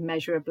missed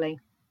immeasurably.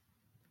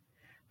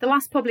 The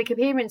last public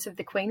appearance of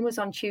the Queen was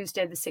on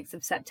Tuesday the 6th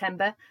of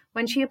September,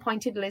 when she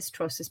appointed Liz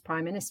Truss as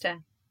Prime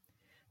Minister.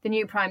 The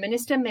new Prime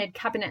Minister made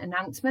cabinet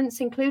announcements,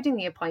 including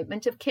the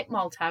appointment of Kit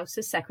Malthouse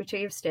as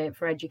Secretary of State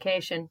for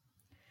Education.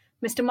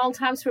 Mr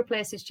Malthouse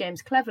replaces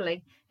James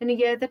Cleverly in a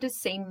year that has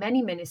seen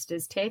many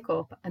ministers take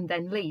up and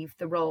then leave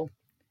the role.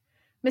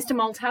 Mr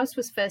Malthouse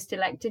was first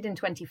elected in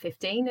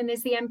 2015 and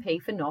is the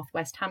MP for North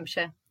West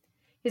Hampshire.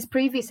 His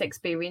previous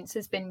experience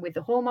has been with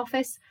the Home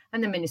Office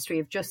and the Ministry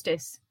of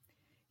Justice.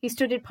 He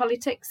studied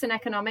politics and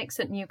economics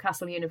at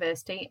Newcastle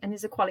University and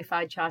is a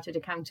qualified chartered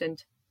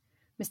accountant.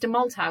 Mr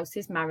Malthouse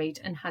is married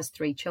and has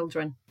 3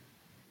 children.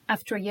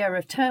 After a year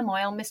of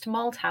turmoil, Mr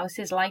Malthouse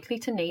is likely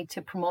to need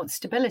to promote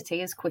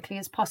stability as quickly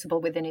as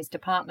possible within his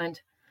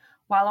department,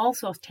 while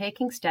also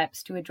taking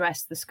steps to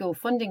address the school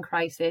funding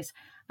crisis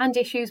and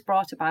issues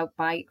brought about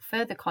by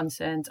further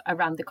concerns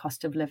around the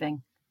cost of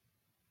living.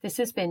 This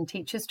has been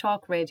Teachers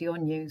Talk Radio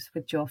News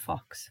with Joe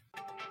Fox.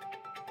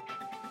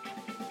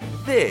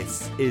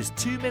 This is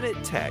 2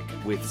 Minute Tech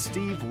with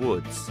Steve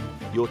Woods,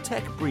 your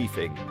tech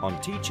briefing on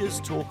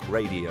Teachers Talk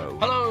Radio.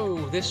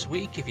 Hello! This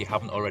week, if you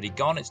haven't already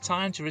gone, it's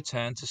time to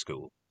return to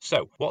school.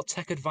 So, what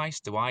tech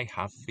advice do I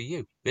have for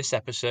you? This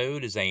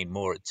episode is aimed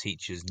more at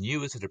teachers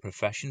newer to the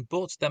profession,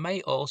 but there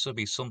may also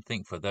be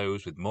something for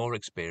those with more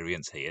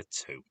experience here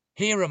too.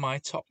 Here are my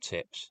top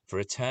tips for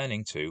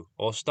returning to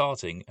or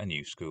starting a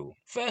new school.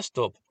 First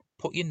up,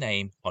 put your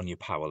name on your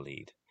power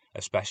lead,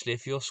 especially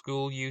if your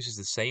school uses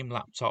the same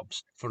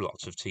laptops for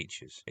lots of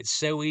teachers. It's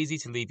so easy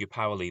to leave your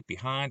power lead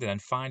behind and then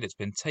find it's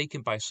been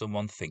taken by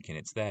someone thinking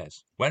it's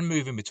theirs. When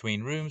moving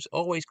between rooms,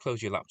 always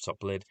close your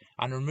laptop lid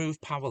and remove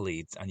power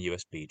leads and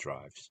USB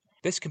drives.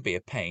 This can be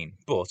a pain,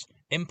 but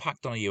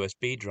impact on a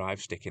USB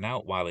drive sticking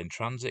out while in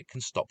transit can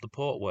stop the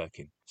port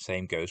working.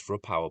 Same goes for a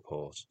power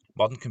port.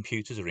 Modern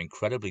computers are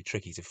incredibly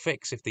tricky to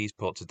fix if these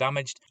ports are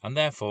damaged, and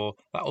therefore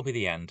that will be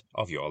the end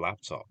of your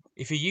laptop.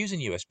 If you're using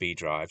USB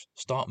drives,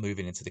 start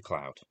moving into the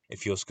cloud.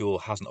 If your school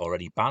hasn't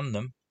already banned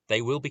them,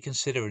 they will be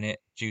considering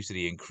it due to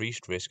the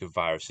increased risk of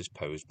viruses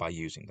posed by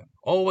using them.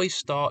 Always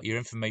start your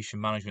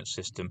information management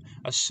system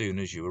as soon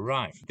as you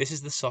arrive. This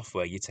is the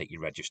software you take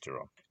your register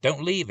on.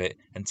 Don't leave it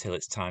until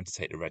it's time to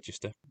take the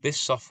register. This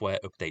software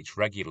updates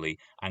regularly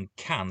and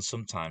can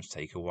sometimes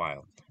take a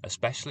while,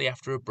 especially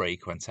after a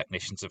break when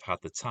technicians have had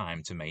the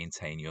time to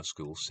maintain your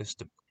school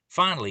system.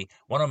 Finally,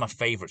 one of my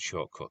favourite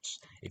shortcuts.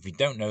 If you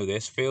don't know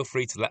this, feel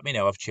free to let me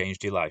know I've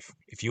changed your life.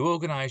 If you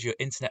organise your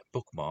internet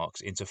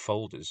bookmarks into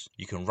folders,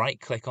 you can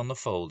right-click on the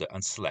folder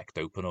and select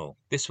Open All.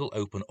 This will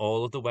open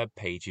all of the web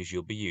pages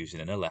you'll be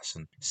using in a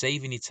lesson,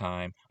 saving you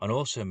time and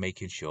also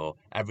making sure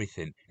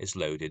everything is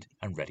loaded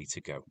and ready to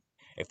go.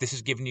 If this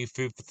has given you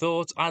food for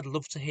thought, I'd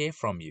love to hear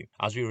from you.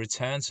 As we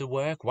return to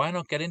work, why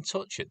not get in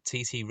touch at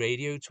TT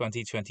Radio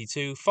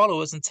 2022, follow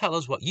us and tell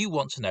us what you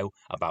want to know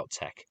about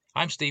tech.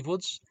 I'm Steve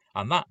Woods,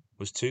 and that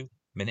was 2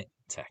 Minute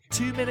Tech.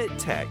 2 Minute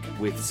Tech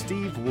with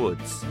Steve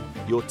Woods,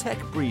 your tech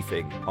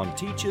briefing on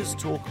Teachers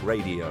Talk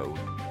Radio.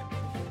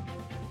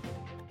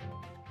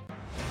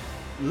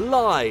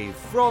 Live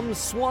from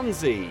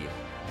Swansea,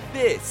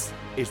 this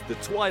is The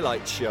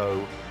Twilight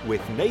Show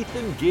with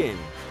Nathan Ginn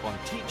on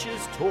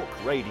Teachers Talk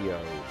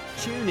Radio.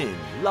 Tune in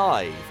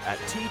live at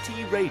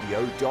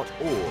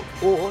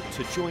ttradio.org, or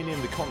to join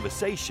in the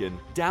conversation,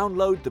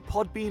 download the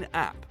Podbean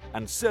app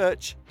and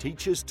search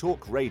Teachers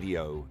Talk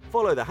Radio.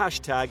 Follow the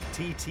hashtag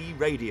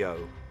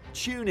TTRadio.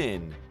 Tune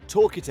in,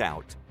 talk it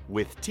out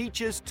with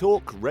Teachers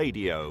Talk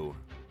Radio.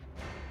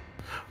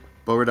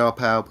 Borodar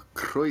Pawb,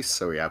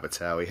 croeso I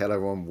Abertawe. Hello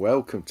everyone,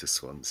 welcome to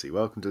Swansea.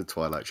 Welcome to the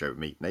Twilight Show with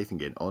me, Nathan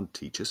Ginn, on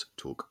Teachers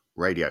Talk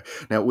Radio.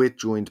 Now, we're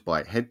joined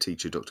by head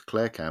teacher Dr.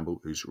 Claire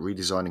Campbell, who's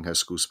redesigning her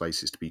school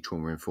spaces to be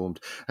trauma-informed,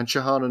 and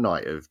Shahana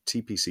Knight of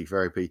TPC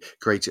Therapy,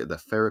 creator of the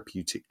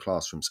Therapeutic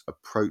Classrooms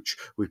approach.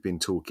 We've been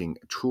talking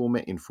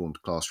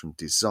trauma-informed classroom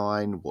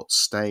design, what's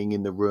staying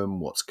in the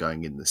room, what's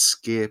going in the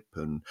skip,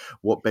 and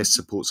what best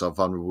supports our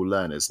vulnerable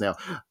learners. Now,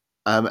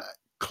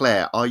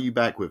 Claire, are you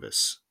back with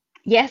us?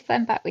 Yes,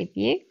 I'm back with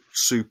you.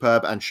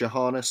 Superb. And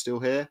Shahana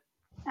still here?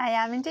 I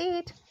am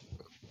indeed.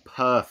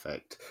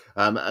 Perfect.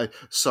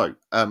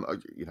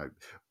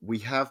 We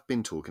have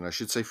been talking, I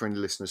should say for any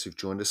listeners who've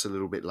joined us a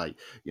little bit late,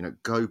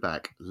 go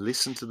back,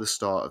 listen to the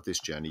start of this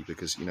journey,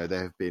 because,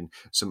 there have been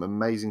some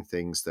amazing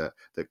things that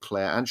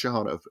Claire and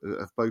Shahana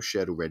have both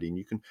shared already. And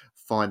you can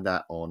find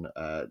that on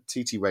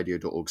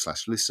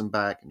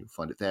ttradio.org/listenback, and you'll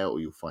find it there, or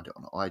you'll find it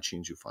on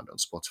iTunes, you'll find it on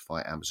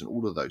Spotify, Amazon,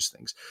 all of those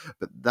things.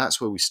 But that's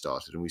where we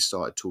started, and we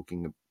started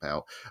talking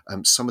about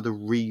some of the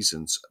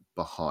reasons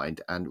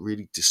behind and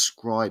really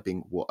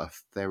describing what a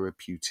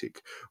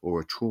therapeutic or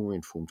a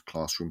trauma-informed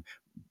classroom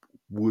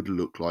would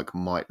look like,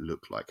 might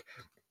look like.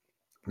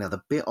 Now,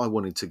 the bit I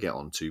wanted to get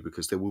onto,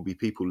 because there will be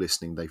people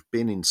listening, they've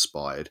been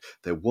inspired,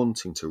 they're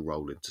wanting to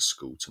roll into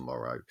school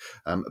tomorrow.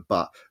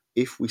 But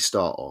if we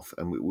start off,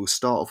 and we'll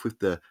start off with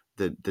the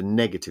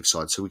negative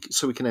side, so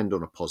we can end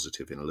on a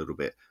positive in a little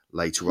bit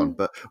later on.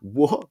 But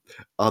what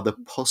are the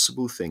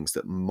possible things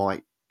that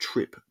might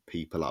trip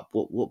people up?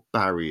 What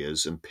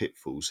barriers and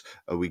pitfalls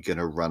are we going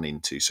to run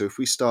into? So if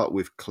we start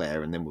with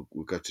Claire, and then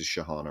we'll go to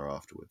Shahana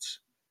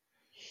afterwards.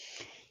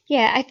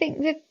 Yeah, I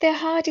think the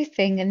hardest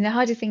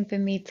thing for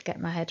me to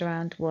get my head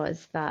around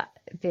was that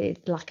the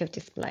lack of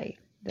display,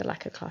 the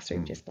lack of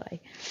classroom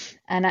display.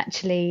 And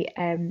actually,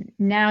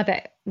 now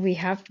that we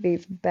have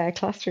these bare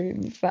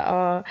classrooms that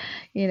are,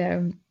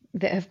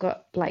 that have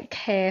got like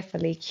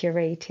carefully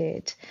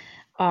curated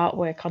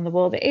artwork on the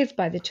wall that is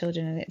by the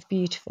children, and it's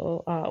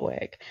beautiful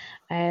artwork,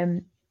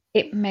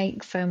 it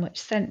makes so much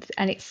sense,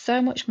 and it's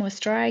so much more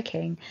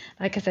striking.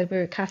 Like I said,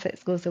 we're a Catholic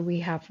school, so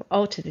we have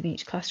altars in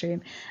each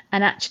classroom,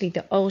 and actually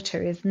the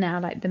altar is now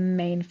like the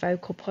main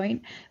focal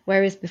point,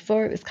 whereas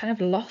before it was kind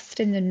of lost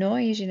in the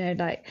noise,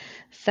 like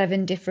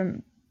 7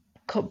 different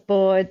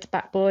cupboards,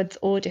 backboards,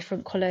 all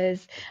different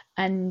colours,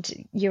 and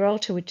your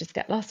altar would just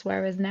get lost,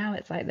 whereas now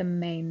it's like the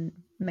main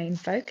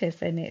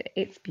focus, and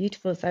it's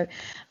beautiful. So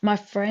my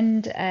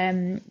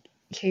friend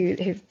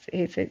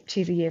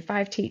she's a year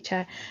 5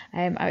 teacher,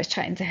 I was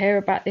chatting to her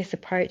about this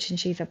approach, and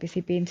she's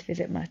obviously been to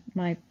visit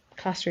my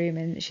classroom,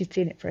 and she's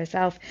seen it for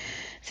herself.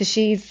 So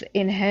she's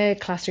in her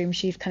classroom,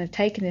 she's kind of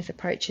taken this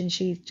approach, and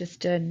she's just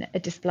done a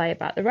display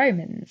about the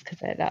Romans, because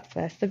that's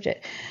their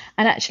subject,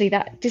 and actually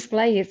that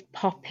display is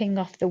popping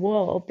off the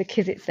wall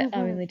because it's the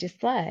only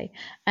display,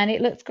 and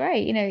it looks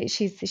great.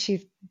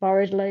 She's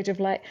borrowed a load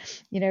of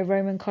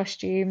Roman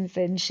costumes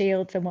and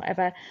shields and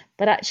whatever,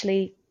 but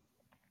actually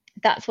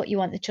that's what you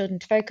want the children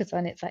to focus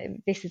on. It's like,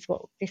 this is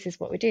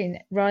what we're doing,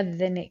 rather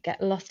than it get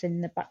lost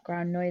in the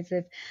background noise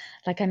of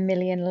like a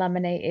million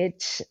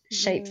laminated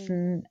shapes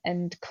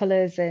and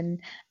colours and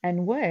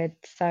words.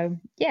 So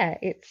yeah,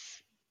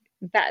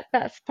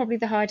 that's probably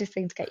the hardest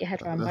thing to get your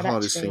head around. The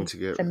hardest thing to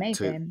get, it's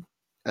amazing.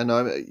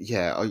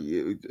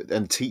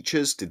 And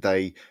teachers,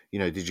 did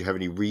you have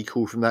any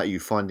recall from that? Are you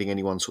finding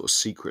anyone sort of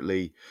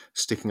secretly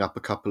sticking up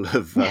a couple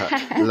of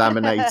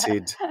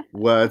laminated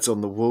words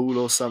on the wall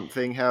or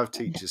something? How have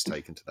teachers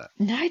taken to that?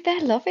 No,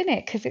 they're loving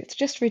it because it's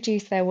just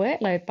reduced their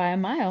workload by a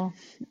mile.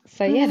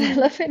 So yeah, they're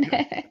loving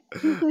it.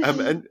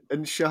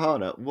 And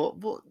Shahana,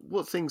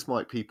 what things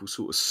might people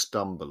sort of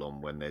stumble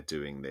on when they're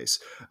doing this?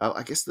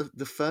 I guess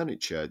the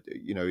furniture,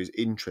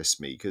 interests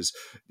me because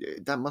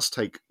that must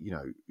take,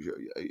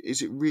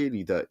 is it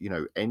really that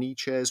any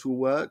chairs will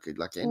work?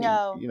 Like any,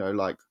 No.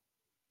 like.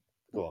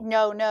 Go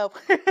on. No.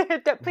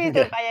 Please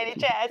don't buy any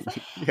chairs.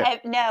 Yeah.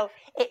 No,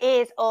 it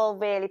is all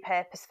really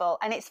purposeful.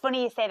 And it's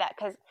funny you say that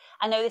because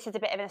I know this is a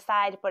bit of an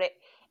aside, but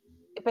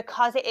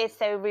because it is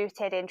so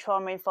rooted in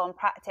trauma-informed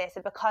practice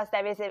and because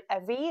there is a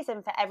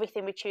reason for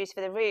everything we choose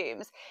for the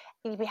rooms,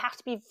 we have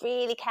to be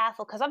really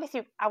careful because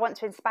obviously I want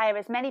to inspire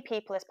as many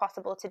people as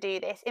possible to do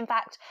this. In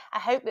fact, I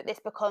hope that this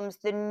becomes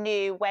the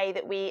new way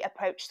that we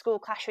approach school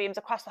classrooms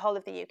across the whole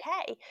of the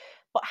UK.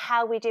 But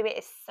how we do it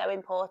is so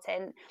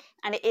important.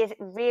 And it is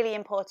really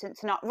important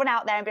to not run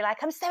out there and be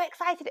like, I'm so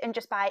excited, and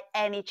just buy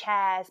any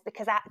chairs,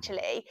 because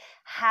actually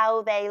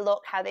how they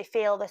look, how they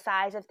feel, the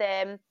size of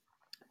them,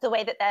 the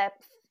way that they're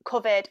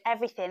covered,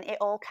 everything, it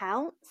all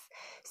counts.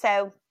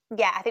 So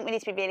yeah, I think we need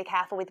to be really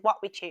careful with what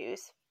we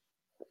choose.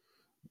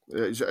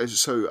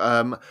 So,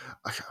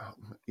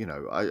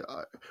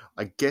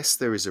 I guess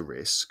there is a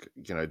risk,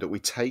 that we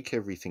take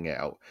everything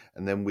out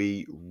and then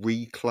we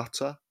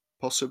reclutter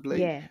possibly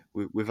Yeah.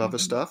 with other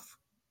stuff.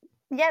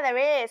 Yeah,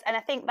 there is. And I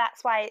think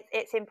that's why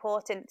it's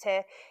important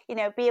to,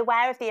 be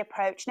aware of the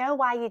approach, know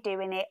why you're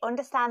doing it,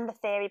 understand the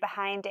theory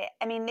behind it.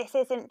 I mean, this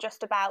isn't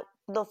just about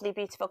lovely,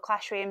 beautiful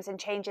classrooms and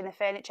changing the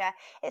furniture.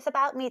 It's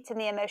about meeting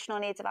the emotional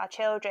needs of our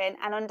children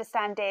and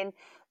understanding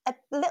a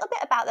little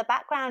bit about the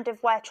background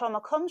of where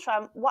trauma comes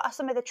from. What are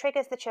some of the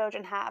triggers the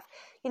children have?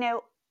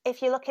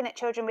 If you're looking at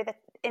children with an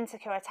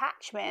insecure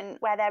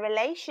attachment, where their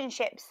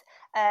relationships,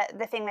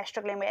 the thing they're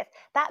struggling with,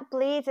 that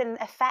bleeds and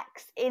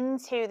affects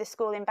into the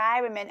school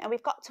environment. And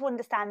we've got to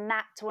understand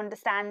that to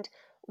understand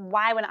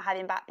why we're not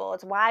having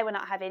backboards, why we're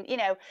not having,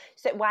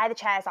 so why the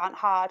chairs aren't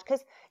hard.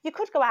 Because you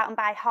could go out and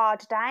buy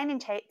hard dining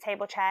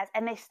table chairs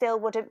and they still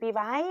wouldn't be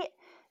right.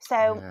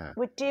 So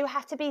we do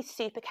have to be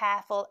super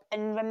careful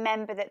and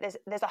remember that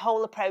there's a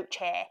whole approach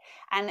here,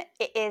 and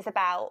it is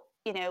about,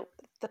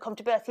 the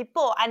comfortability.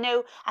 But I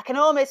know I can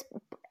almost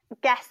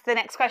guess the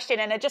next question,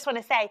 and I just want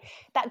to say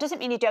that doesn't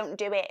mean you don't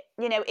do it.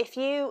 If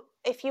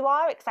you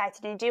are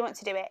excited and you do want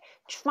to do it,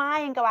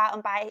 try and go out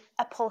and buy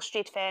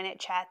upholstered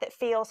furniture that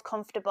feels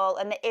comfortable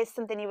and that is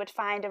something you would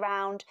find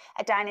around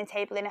a dining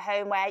table in a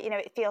home where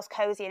it feels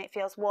cozy and it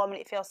feels warm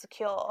and it feels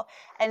secure.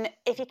 And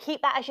if you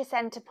keep that as your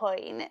centre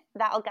point,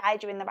 that'll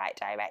guide you in the right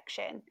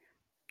direction.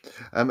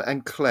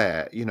 And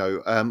Claire,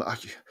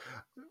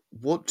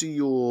 what do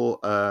your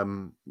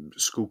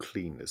school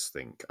cleaners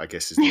think? I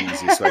guess is the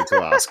easiest way to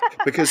ask,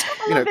 because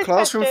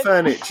classroom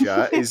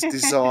furniture is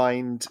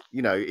designed.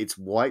 It's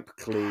wipe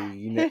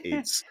clean.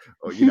 It's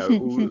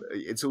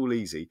it's all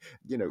easy.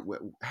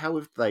 How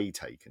have they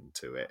taken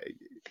to it?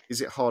 Is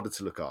it harder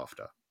to look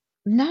after?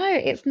 No,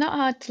 it's not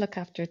hard to look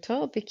after at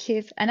all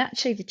and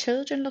actually the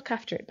children look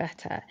after it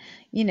better.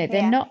 They're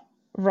Yeah. not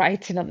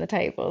writing on the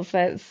tables.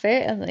 They're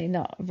certainly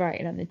not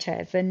writing on the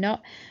chairs. They're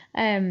not,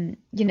 they're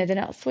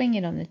not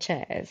swinging on the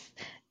chairs.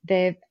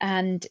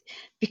 And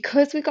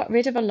because we got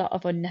rid of a lot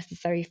of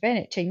unnecessary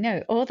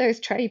furniture, all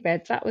those tray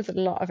beds, that was a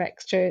lot of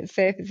extra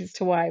surfaces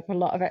to wipe, a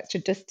lot of extra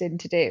dusting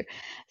to do.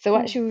 So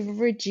actually we've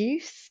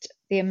reduced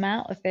the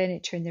amount of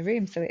furniture in the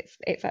room, so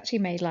it's actually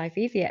made life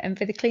easier. And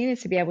for the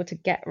cleaners to be able to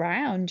get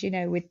around,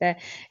 with their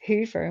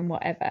Hoover and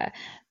whatever,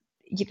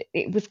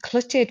 it was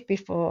cluttered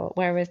before,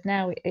 whereas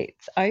now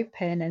it's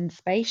open and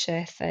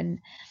spacious. And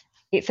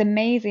it's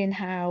amazing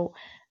how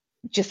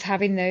just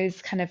having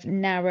those kind of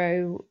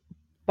narrow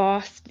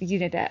bar,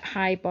 that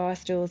high bar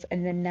stools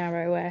and the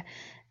narrower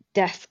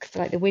desks,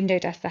 like the window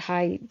desk, the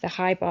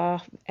high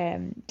bar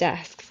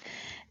desks,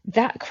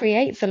 that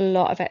creates a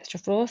lot of extra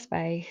floor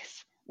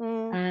space.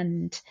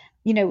 And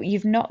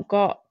you've not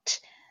got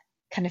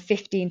kind of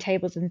 15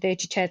 tables and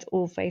 30 chairs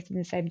all facing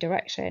the same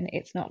direction.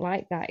 It's not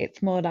like that.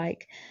 It's more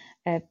like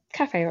a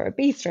cafe or a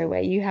bistro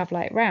where you have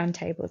like round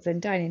tables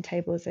and dining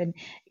tables, and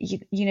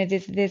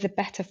there's a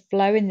better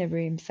flow in the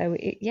room. So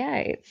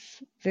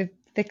it's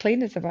the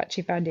cleaners have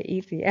actually found it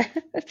easier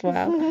as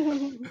well.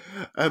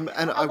 And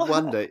I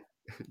wonder,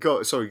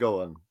 go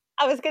on.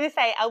 I was going to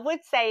say, I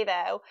would say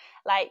though,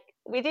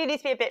 we do need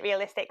to be a bit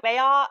realistic. They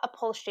are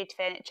upholstered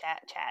furniture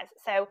chairs.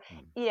 So,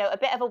 a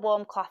bit of a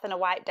warm cloth and a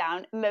wipe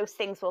down, most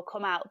things will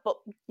come out. But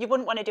you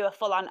wouldn't want to do a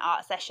full on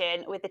art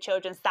session with the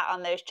children sat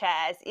on those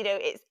chairs.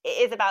 It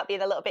is about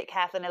being a little bit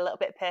careful and a little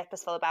bit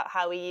purposeful about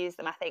how we use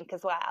them, I think,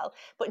 as well.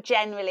 But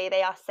generally,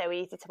 they are so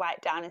easy to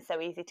wipe down and so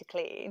easy to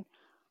clean.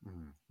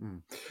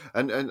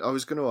 And I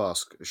was going to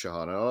ask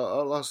Shahana.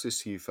 I'll ask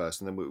this to you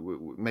first, and then we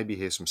maybe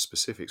hear some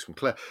specifics from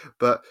Claire.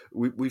 But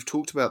we've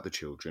talked about the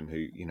children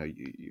who,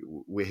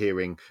 we're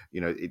hearing,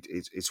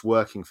 it's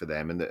working for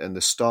them, and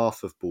the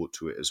staff have brought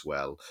to it as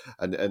well,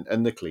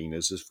 and the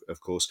cleaners,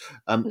 of course.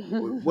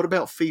 What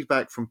about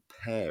feedback from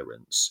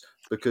parents?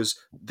 Because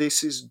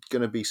this is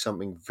going to be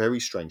something very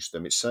strange to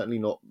them. It's certainly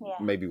not Yeah.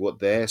 maybe what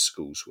their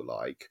schools were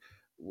like.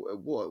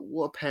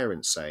 What are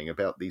parents saying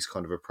about these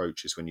kind of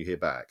approaches when you hear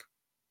back?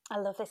 I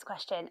love this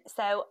question.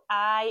 So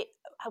I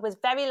was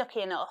very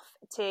lucky enough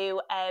to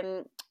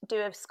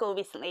do a school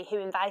recently who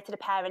invited a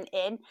parent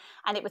in,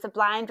 and it was a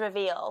blind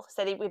reveal.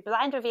 So we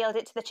blind revealed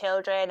it to the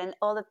children, and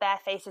all of their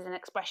faces and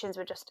expressions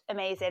were just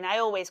amazing. I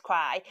always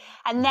cry.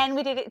 And then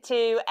we did it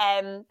to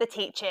the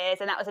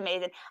teachers, and that was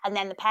amazing. And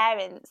then the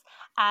parents,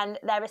 and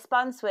their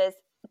response was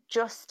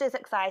just as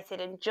excited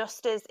and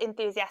just as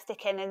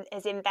enthusiastic and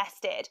as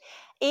invested,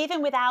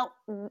 even without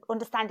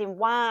understanding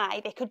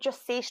why. They could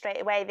just see straight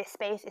away, this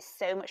space is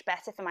so much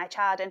better for my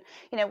child. And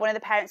one of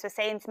the parents was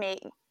saying to me,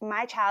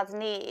 my child's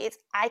needs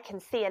I can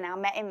see are now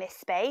met in this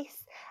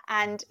space,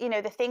 and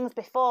the things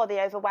before,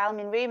 the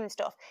overwhelming room and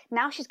stuff,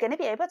 now she's going to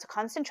be able to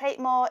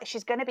concentrate more,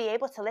 she's going to be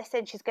able to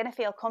listen, she's going to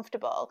feel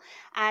comfortable.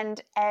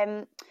 And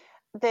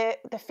the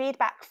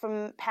feedback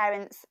from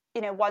parents,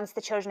 once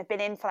the children have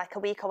been in for like a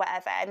week or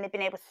whatever, and they've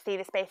been able to see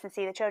the space and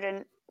see the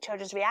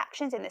children's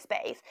reactions in the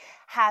space,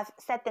 have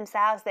said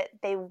themselves that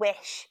they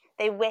wish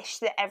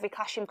that every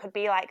classroom could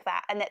be like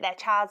that, and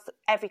that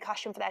every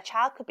classroom for their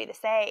child could be the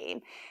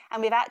same.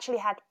 And we've actually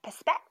had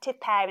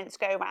prospective parents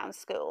go around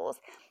schools,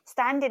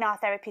 stand in our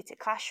therapeutic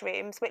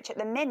classrooms, which at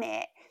the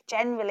minute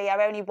generally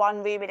are only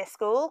one room in a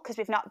school because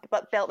we've not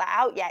built that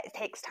out yet. It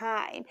takes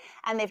time.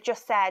 And they've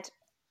just said,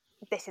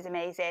 this is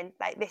amazing.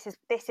 Like, this is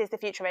the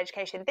future of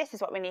education. This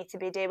is what we need to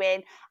be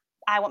doing.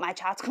 I want my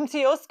child to come to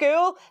your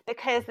school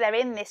because they're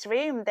in this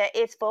room that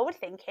is forward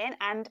thinking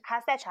and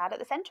has their child at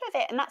the centre of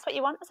it. And that's what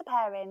you want as a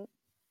parent.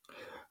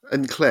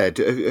 And Claire,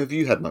 have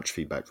you had much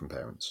feedback from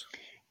parents?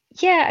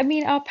 Yeah, I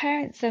mean, our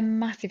parents are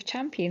massive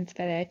champions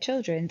for their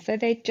children, so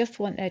they just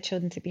want their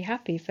children to be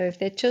happy. So if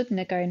their children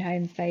are going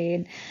home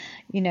saying,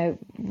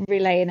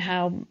 relaying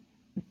how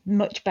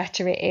much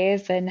better it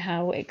is and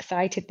how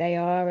excited they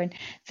are, and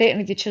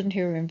certainly the children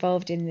who are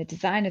involved in the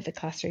design of the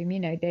classroom,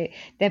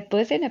 they're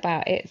buzzing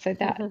about it, so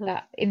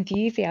that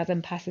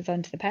enthusiasm passes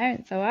on to the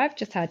parents. So I've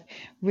just had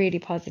really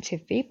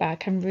positive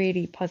feedback and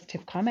really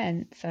positive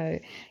comments, so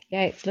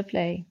yeah, it's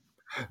lovely.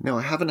 Now,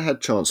 I haven't had a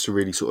chance to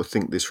really sort of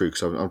think this through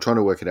because I'm trying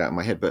to work it out in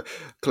my head. But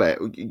Claire,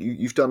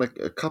 you've done a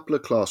couple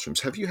of classrooms.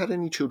 Have you had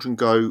any children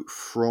go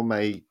from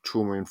a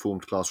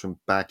trauma-informed classroom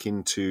back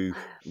into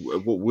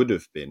what would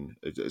have been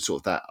sort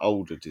of that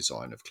older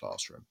design of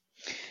classroom?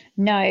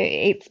 No,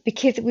 it's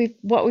because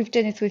what we've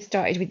done is we've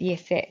started with year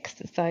 6,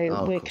 so Oh,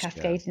 of we're course, yeah.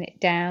 cascading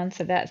it down.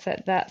 So that's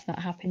not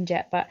happened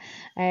yet. But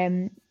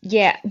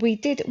yeah, we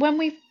did when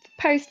we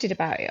posted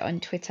about it on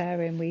Twitter,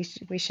 and we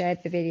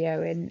shared the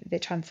video and the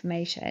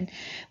transformation.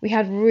 We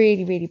had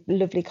really, really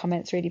lovely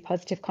comments, really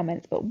positive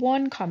comments. But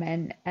one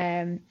comment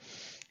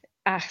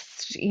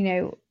asked,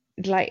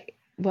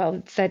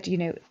 said,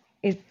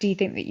 do you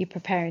think that you're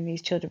preparing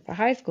these children for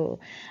high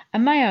school?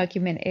 And my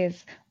argument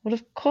is, well,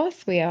 of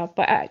course we are,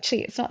 but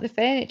actually it's not the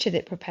furniture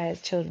that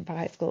prepares children for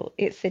high school,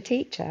 it's the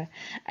teacher.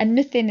 And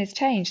nothing has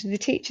changed. The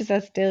teachers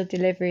are still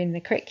delivering the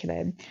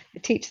curriculum, the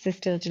teachers are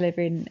still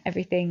delivering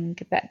everything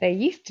that they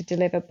used to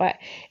deliver, but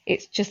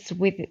it's just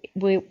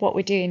what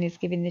we're doing is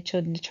giving the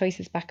children the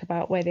choices back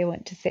about where they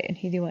want to sit and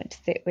who they want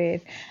to sit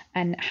with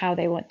and how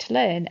they want to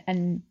learn.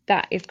 And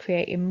that is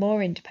creating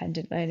more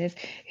independent learners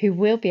who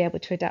will be able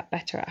to adapt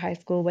better at high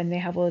school when they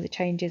have all the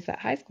changes that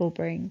high school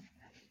brings.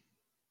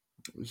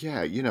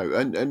 Yeah,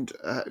 and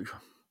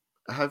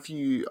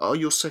are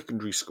your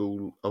secondary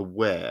school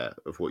aware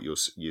of what your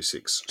year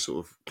 6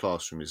 sort of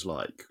classroom is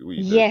like? The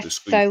Yes,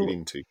 school you've been so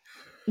into?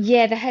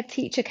 yeah, the head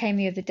teacher came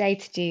the other day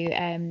to do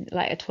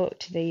like a talk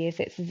to the year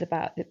 6s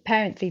about the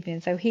parents'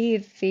 evening. So he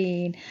has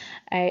seen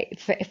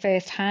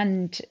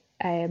firsthand.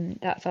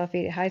 That's our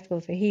feed at high school,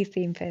 so he's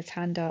seen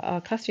firsthand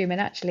our classroom, and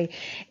actually,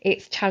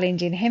 it's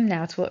challenging him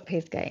now to up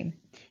his game.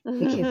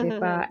 Because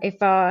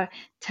if our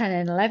 10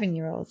 and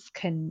 11-year-olds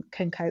can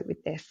cope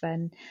with this,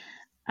 then,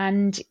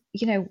 and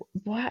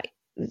what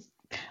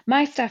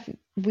my staff,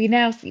 we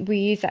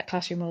use that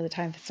classroom all the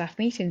time for staff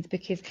meetings,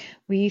 because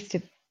we used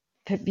to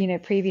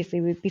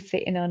previously we'd be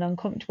sitting on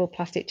uncomfortable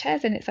plastic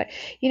chairs, and it's like,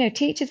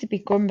 teachers would be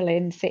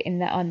grumbling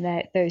sitting on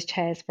those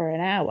chairs for an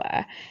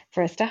hour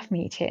for a staff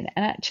meeting,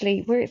 and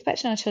actually we're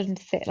expecting our children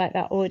to sit like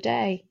that all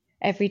day,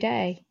 every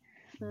day.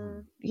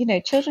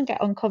 Children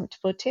get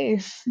uncomfortable too.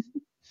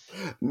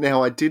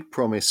 Now, I did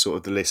promise sort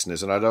of the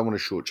listeners, and I don't want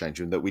to shortchange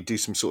them, that we do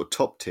some sort of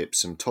top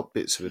tips, some top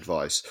bits of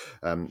advice,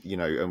 and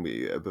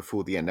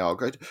before the end. Now, I'll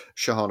go to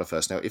Shahana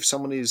first. Now, if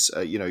someone is,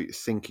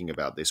 thinking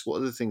about this,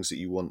 what are the things that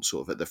you want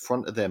sort of at the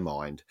front of their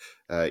mind,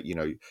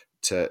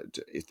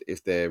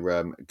 if they're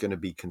going to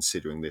be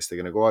considering this,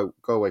 they're going to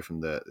go away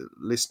from the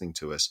listening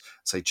to us,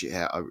 say,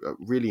 yeah, I'm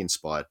really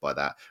inspired by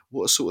that.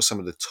 What are sort of some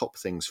of the top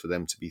things for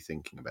them to be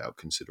thinking about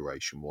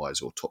consideration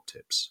wise, or top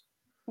tips?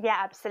 Yeah,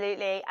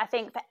 absolutely. I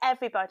think for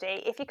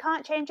everybody, if you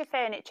can't change your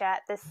furniture,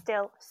 there's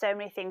still so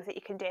many things that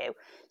you can do.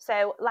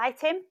 So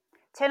lighting,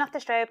 turn off the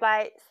strobe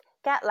lights,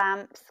 get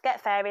lamps, get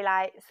fairy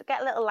lights,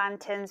 get little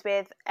lanterns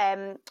with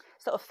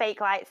sort of fake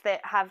lights that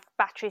have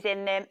batteries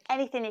in them,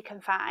 anything you can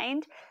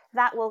find.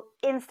 That will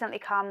instantly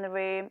calm the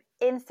room,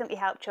 instantly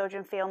help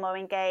children feel more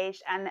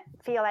engaged and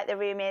feel like the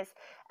room is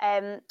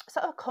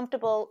sort of a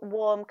comfortable,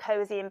 warm,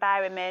 cosy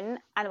environment,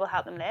 and will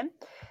help them learn.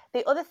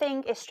 The other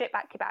thing is strip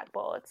back your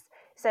backboards.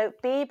 So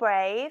be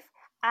brave.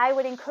 I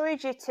would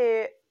encourage you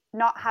to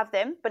not have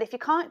them, but if you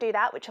can't do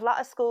that, which a lot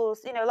of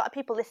schools, a lot of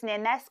people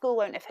listening, their school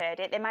won't have heard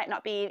it, they might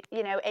not be,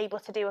 able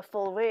to do a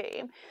full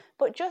room,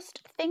 but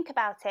just think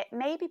about it.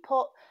 Maybe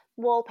put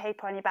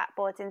wallpaper on your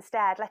backboards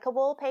instead, like a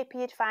wallpaper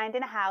you'd find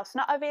in a house,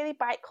 not a really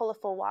bright,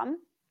 colourful one,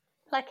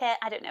 like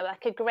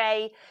a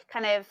grey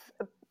kind of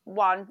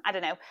one, I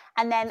don't know.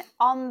 And then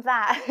on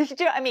that, do you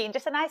know what I mean?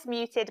 Just a nice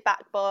muted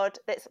backboard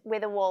that's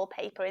with a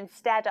wallpaper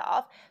instead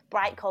of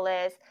bright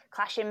colours,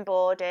 clashing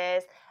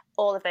borders,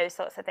 all of those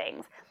sorts of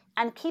things.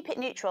 And keep it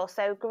neutral,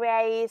 so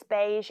greys,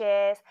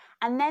 beiges,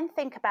 and then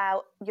think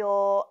about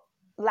your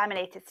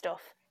laminated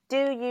stuff.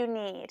 Do you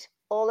need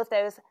all of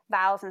those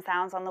vowels and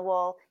sounds on the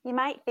wall? You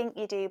might think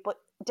you do, but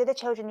do the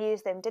children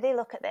use them? Do they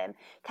look at them?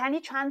 Can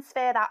you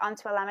transfer that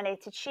onto a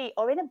laminated sheet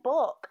or in a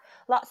book?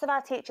 Lots of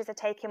our teachers are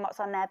taking what's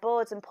on their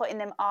boards and putting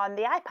them on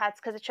the iPads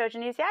because the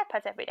children use the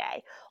iPads every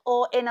day,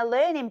 or in a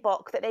learning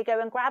book that they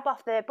go and grab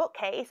off the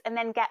bookcase and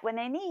then get when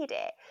they need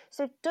it.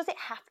 So does it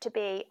have to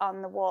be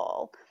on the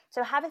wall?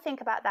 So have a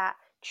think about that.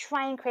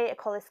 Try and create a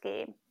colour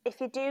scheme.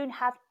 If you do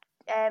have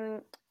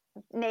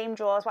name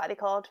drawers, what are they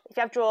called? If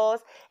you have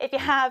drawers, if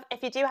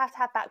you do have to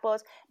have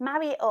backboards,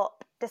 marry it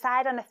up.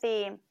 Decide on a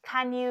theme.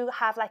 Can you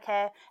have like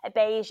a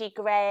beigey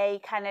grey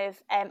kind of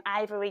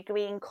ivory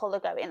green colour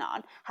going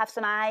on? Have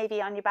some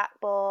ivy on your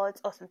backboards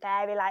or some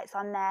fairy lights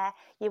on there,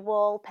 your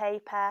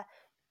wallpaper.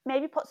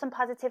 Maybe put some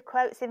positive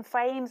quotes in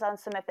frames on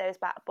some of those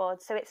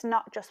backboards so it's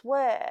not just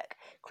work.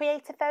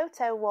 Create a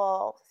photo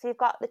wall. So you've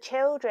got the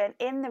children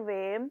in the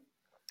room.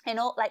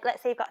 Like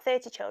let's say you've got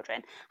 30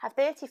 children, have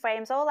 30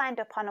 frames all lined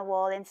up on a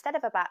wall instead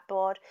of a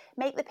backboard,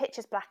 make the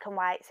pictures black and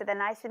white so they're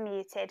nice and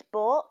muted,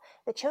 but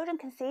the children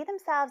can see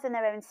themselves in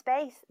their own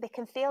space, they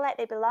can feel like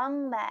they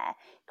belong there,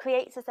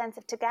 creates a sense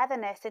of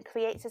togetherness and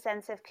creates a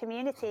sense of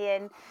community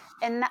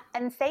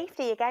and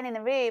safety again in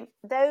the room.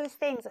 Those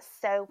things are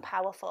so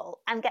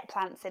powerful. And get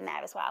plants in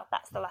there as well.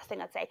 That's the last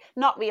thing I'd say.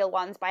 Not real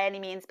ones by any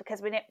means because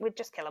we'd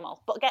just kill them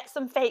all, but get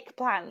some fake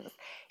plants.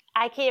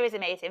 IKEA is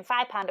amazing.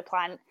 £5 a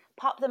plant.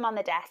 Pop them on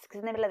the desks,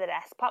 in the middle of the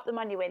desk. Pop them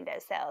on your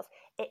windowsills.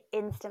 It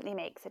instantly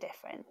makes a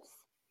difference.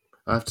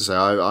 I have to say,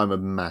 I'm a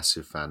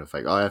massive fan of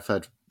fake. I have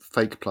had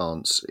fake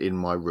plants in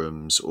my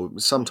rooms, or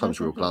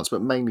sometimes real plants,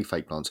 but mainly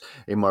fake plants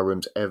in my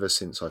rooms ever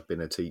since I've been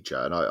a teacher.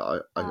 And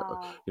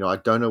I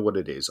don't know what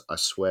it is. I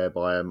swear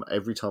by them.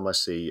 Every time I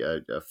see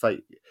a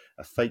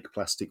fake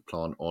plastic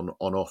plant on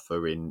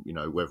offer in,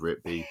 whether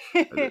it be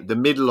the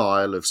middle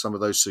aisle of some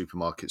of those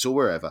supermarkets or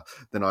wherever,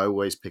 then I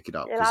always pick it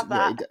up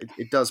because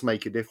it does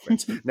make a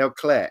difference. Now,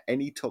 Claire,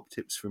 any top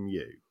tips from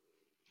you?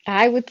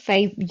 I would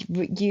say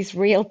use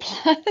real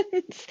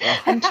plants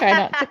and try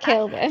not to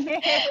kill them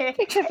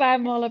because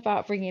I'm all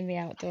about bringing the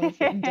outdoors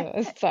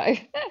indoors. So,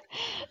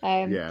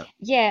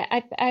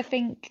 I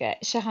think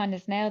Shahan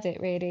has nailed it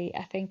really.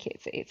 I think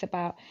it's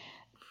about,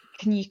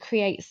 can you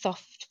create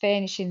soft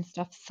furnishing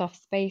stuff,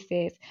 soft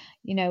spaces?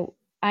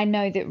 I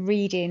know that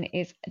reading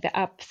is the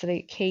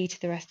absolute key to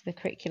the rest of the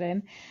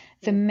curriculum.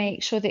 So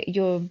make sure that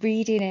your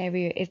reading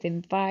area is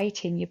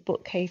inviting. Your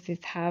bookcases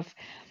have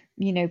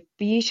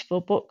beautiful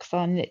books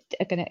on that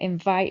are going to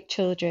invite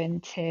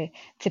children to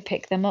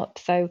pick them up.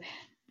 So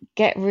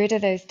get rid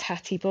of those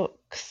tatty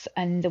books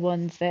and the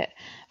ones that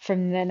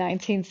from the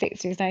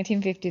 1960s,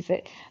 1950s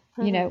that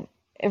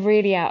are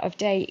really out of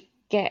date.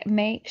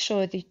 Make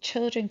sure the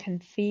children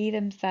can see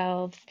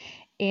themselves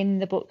in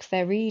the books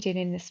they're reading,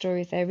 in the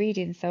stories they're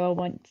reading. So I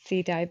want to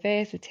see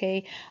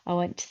diversity, I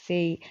want to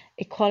see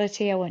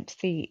equality, I want to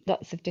see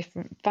lots of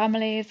different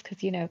families, because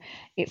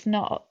it's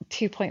not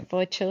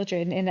 2.4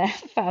 children in a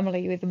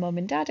family with a mum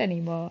and dad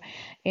anymore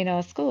in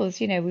our schools.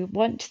 We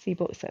want to see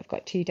books that have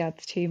got 2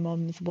 dads, 2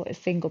 mums,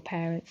 single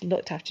parents,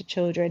 looked after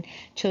children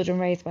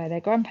raised by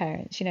their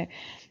grandparents.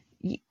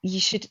 We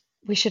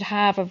should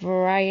have a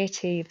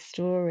variety of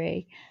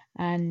story,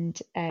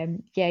 and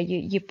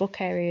your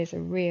book areas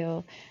are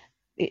real.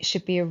 It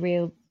should be a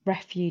real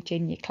refuge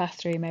in your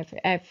classroom.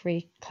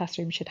 Every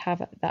classroom should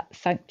have that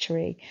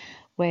sanctuary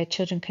where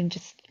children can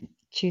just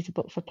choose a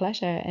book for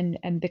pleasure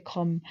and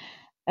become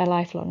a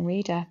lifelong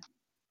reader.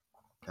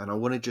 And I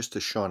wanted just to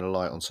shine a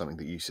light on something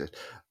that you said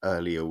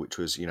earlier, which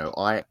was,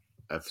 I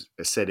have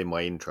said in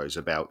my intros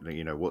about,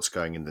 what's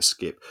going in the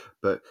skip,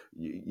 but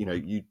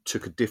you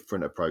took a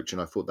different approach,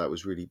 and I thought that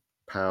was really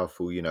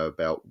powerful,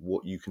 about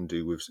what you can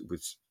do with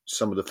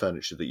some of the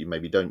furniture that you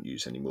maybe don't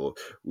use anymore.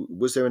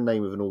 Was there a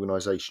name of an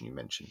organisation you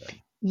mentioned then?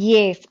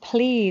 Yes,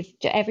 please,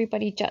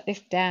 everybody jot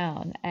this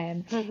down.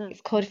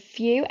 It's called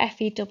FEW,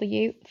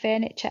 FEW,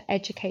 Furniture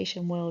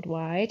Education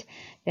Worldwide.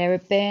 They're a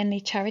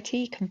Burnley charity.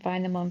 You can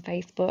find them on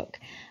Facebook.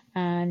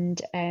 And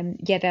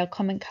they'll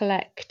come and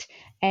collect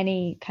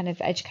any kind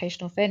of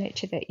educational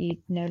furniture that you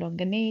no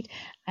longer need.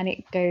 And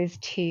it goes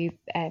to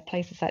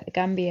places like the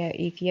Gambia,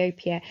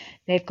 Ethiopia.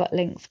 They've got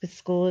links with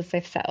schools.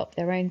 They've set up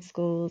their own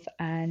schools.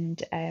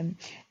 And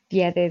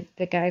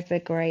the guys are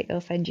great. They'll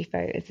send you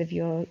photos of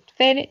your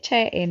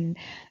furniture in,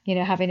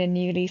 having a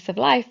new lease of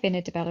life in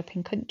a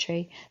developing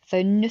country.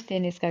 So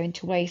nothing is going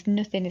to waste.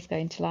 Nothing is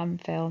going to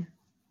landfill.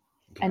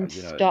 And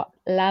stop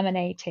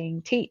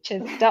laminating.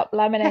 Teachers, stop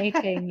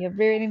laminating. You're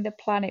ruining the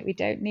planet. We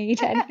don't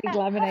need anything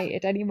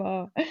laminated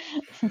anymore.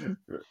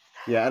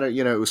 Yeah, and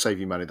it will save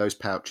you money. Those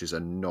pouches are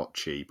not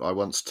cheap. I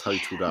once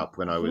totaled up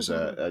when I was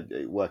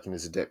working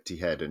as a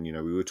deputy head, and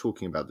we were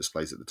talking about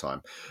displays at the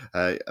time,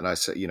 and I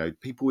said,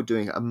 people were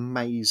doing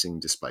amazing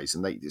displays,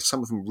 and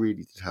some of them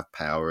really did have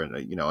power, and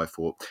I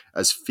thought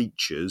as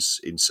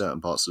features in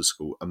certain parts of the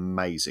school,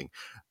 amazing,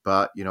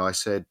 but I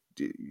said,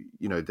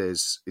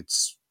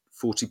 it's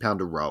 £40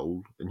 a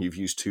roll, and you've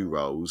used 2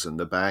 rolls, and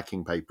the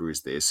backing paper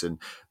is this, and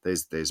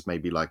there's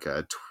maybe like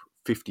a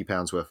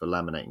 £50 worth of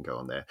laminating go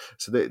on there.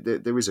 So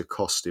there is a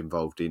cost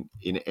involved in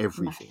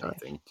everything. Massive. I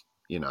think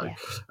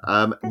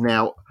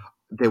now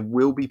there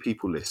will be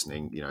people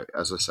listening.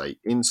 As I say,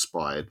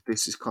 inspired.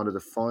 This is kind of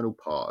the final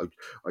part.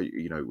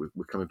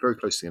 We're coming very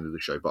close to the end of the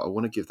show, but I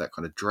want to give that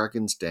kind of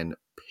Dragon's Den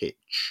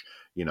pitch.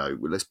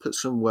 Let's put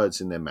some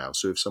words in their mouth.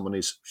 So if someone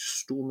is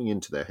storming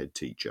into their head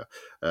teacher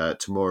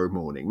tomorrow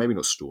morning, maybe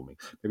not storming,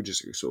 maybe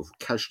just sort of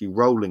casually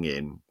rolling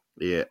in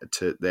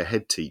to their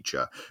head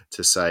teacher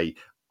to say,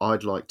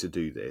 I'd like to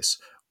do this.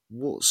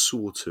 What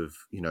sort of,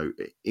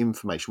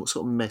 information, what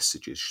sort of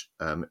messages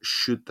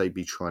should they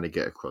be trying to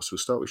get across? We'll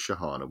start with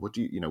Shahana.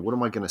 What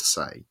am I going to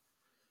say?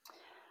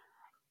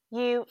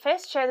 You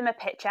first show them a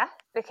picture,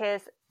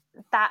 because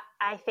that,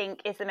 I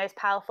think, is the most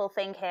powerful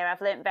thing here. I've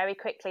learned very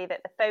quickly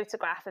that the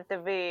photograph of the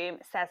room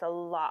says a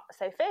lot.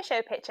 So first show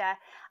a picture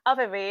of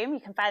a room. You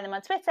can find them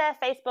on Twitter,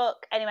 Facebook,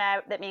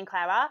 anywhere that me and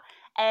Claire are.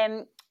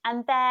 And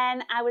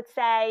then I would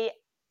say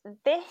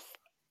this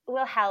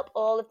will help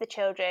all of the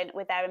children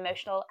with their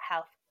emotional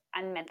health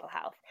and mental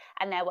health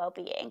and their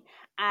well-being.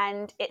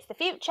 And it's the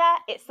future.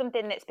 It's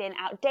something that's been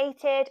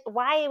outdated.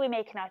 Why are we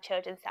making our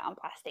children sit on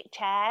plastic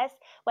chairs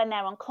when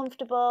they're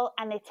uncomfortable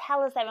and they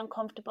tell us they're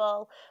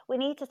uncomfortable? We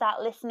need to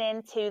start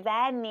listening to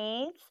their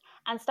needs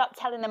and stop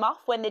telling them off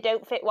when they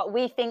don't fit what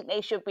we think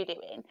they should be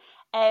doing.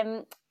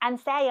 And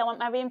say, I want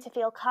my room to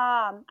feel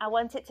calm. I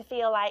want it to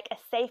feel like a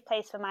safe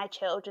place for my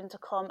children to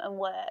come and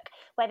work,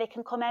 where they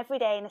can come every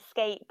day and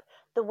escape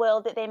the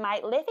world that they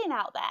might live in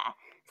out there.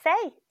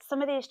 Say,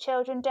 some of these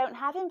children don't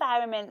have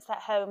environments at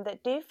home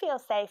that do feel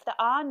safe, that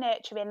are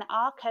nurturing, that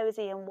are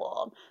cosy and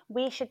warm.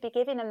 We should be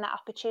giving them that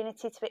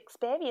opportunity to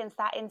experience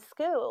that in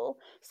school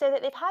so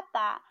that they've had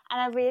that.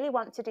 And I really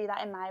want to do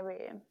that in my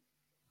room.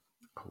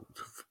 Oh,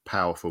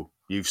 powerful.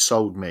 You've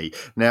sold me.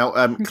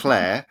 Now,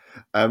 Claire,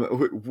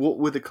 what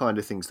were the kind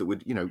of things that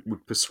would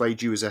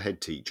persuade you as a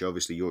head teacher?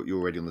 Obviously, you're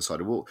already on the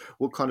side of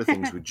what kind of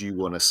things would you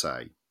want to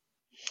say?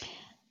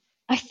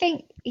 I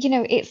think,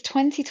 it's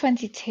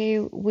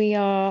 2022.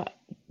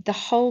 The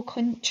whole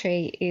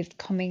country is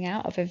coming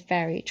out of a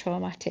very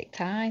traumatic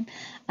time,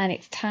 and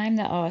it's time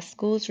that our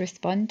schools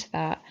respond to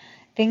that.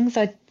 Things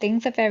are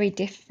very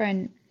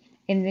different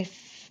in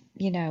this,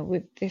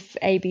 with this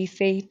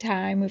ABC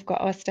time. We've got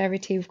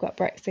austerity, we've got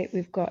Brexit,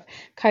 we've got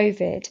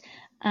COVID,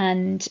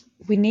 and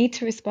we need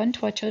to respond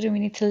to our children. We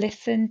need to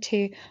listen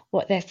to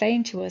what they're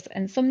saying to us,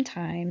 and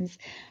sometimes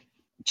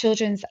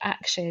children's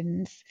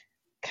actions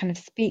kind of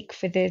speak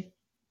for the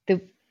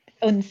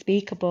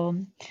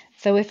unspeakable.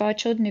 So if our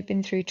children have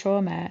been through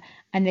trauma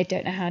and they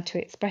don't know how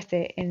to express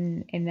it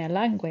in their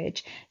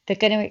language, they're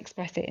going to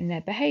express it in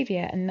their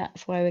behaviour, and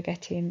that's why we're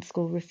getting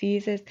school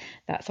refusers.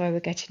 That's why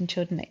we're getting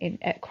children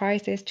at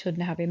crisis,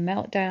 children having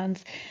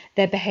meltdowns.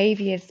 Their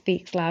behaviour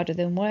speaks louder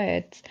than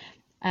words,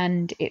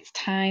 and it's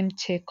time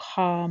to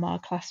calm our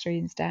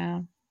classrooms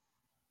down.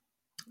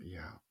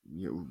 Yeah.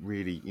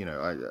 Really,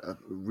 a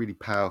really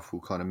powerful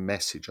kind of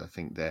message, I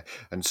think, there.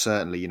 And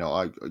certainly,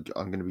 I'm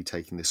going to be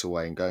taking this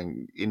away and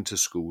going into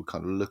school,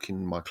 kind of looking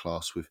in my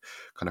class with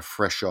kind of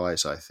fresh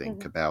eyes, I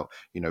think, about,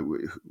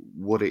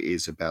 what it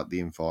is about the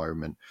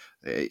environment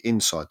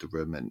inside the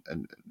room,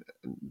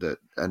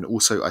 and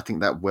also I think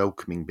that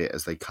welcoming bit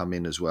as they come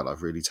in as well,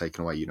 I've really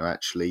taken away,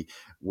 actually,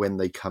 when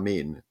they come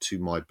in to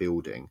my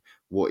building,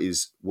 what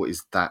is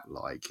that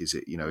like? Is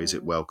it, is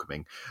it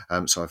welcoming?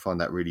 So I find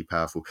that really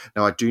powerful.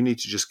 Now, I do need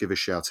to just give a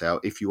shout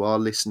out. If you are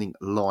listening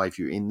live,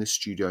 you're in the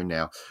studio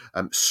now,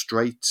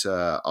 straight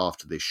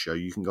after this show,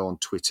 you can go on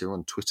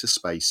Twitter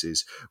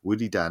Spaces.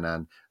 Woody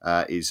Danan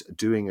is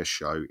doing a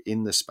show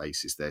in the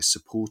Spaces there,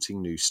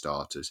 supporting new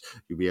starters.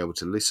 You'll be able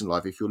to listen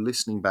live. If you're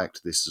listening back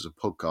to this as a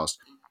podcast,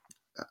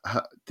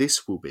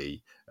 this will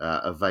be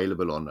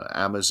available on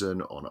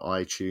Amazon, on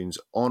iTunes,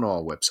 on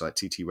our website,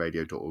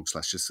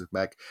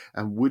 ttradio.org/listenback,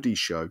 and Woody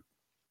Show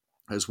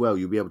as well.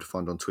 You'll be able to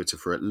find on Twitter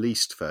for at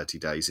least 30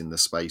 days in the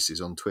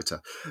spaces on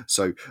Twitter.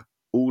 So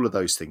all of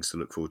those things to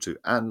look forward to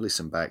and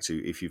listen back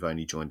to if you've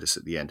only joined us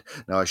at the end.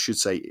 Now, I should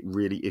say,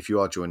 really, if you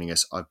are joining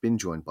us, I've been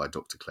joined by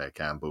Dr. Claire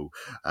Campbell,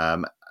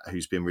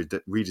 who's been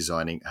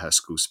redesigning her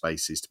school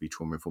spaces to be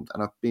trauma-informed.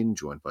 And I've been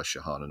joined by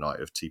Shahana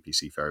Knight of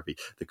TPC Therapy,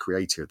 the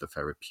creator of the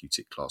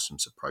Therapeutic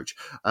Classrooms approach.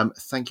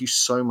 Thank you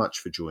so much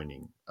for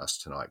joining us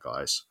tonight,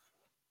 guys.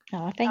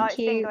 Oh, thank you. It's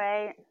been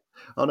great.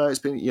 Oh no, it's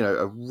been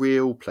a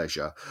real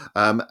pleasure,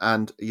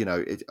 and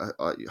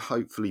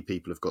hopefully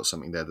people have got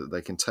something there that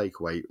they can take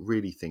away,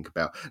 really think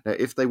about. Now,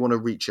 if they want to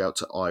reach out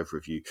to either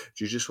of you,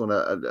 do you just want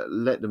to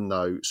let them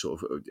know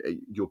sort of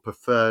your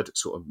preferred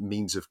sort of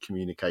means of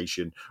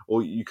communication,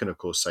 or you can of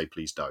course say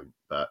please don't.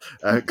 But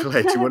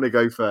Claire, do you want to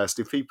go first?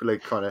 If people are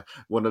kind of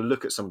want to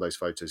look at some of those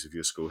photos of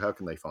your school, how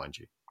can they find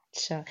you?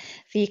 Sure.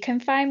 So you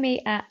can find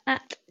me at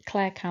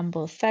Claire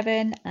Campbell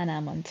 7, and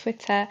I'm on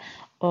Twitter,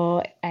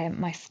 or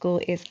my school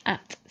is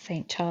at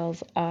St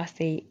Charles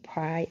RC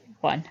Pry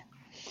 1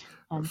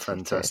 on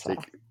Fantastic.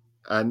 Twitter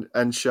as well.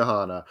 And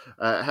Shahana,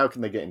 how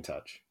can they get in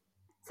touch?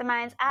 So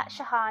mine's at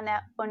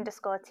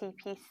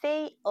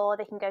Shahana_TPC, or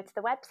they can go to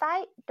the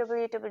website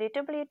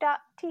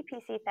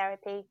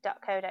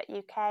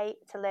www.tpctherapy.co.uk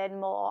to learn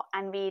more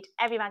and read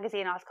every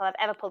magazine article I've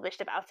ever published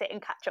about it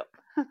and catch up.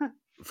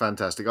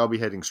 Fantastic. I'll be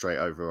heading straight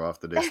over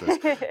after this,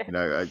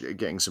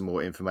 getting some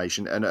more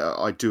information. And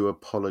I do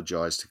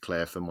apologise to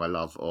Claire for my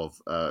love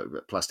of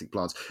plastic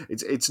plants.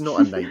 It's not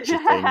a nature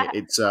thing.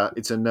 It's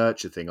a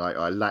nurture thing.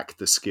 I lack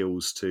the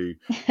skills to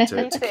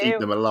keep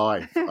them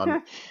alive,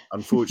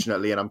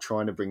 unfortunately. And I'm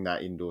trying to bring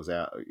that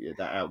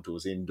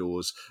outdoors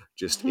indoors,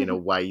 just in a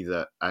way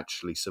that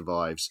actually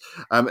survives.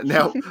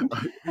 Now,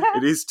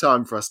 it is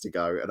time for us to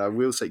go, and I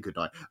will say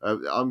goodnight.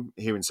 I'm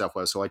here in South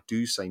Wales, so I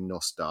do say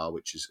Nos Da,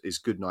 which is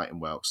good night in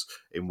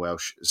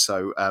Welsh.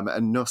 So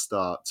and Nos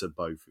Da to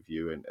both of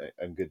you, and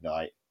good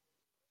night.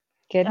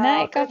 Good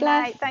night. God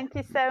bless. Night. Thank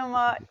you so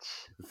much.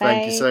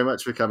 Thank you so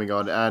much for coming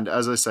on. And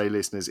as I say,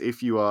 listeners,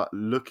 if you are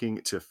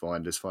looking to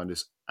find us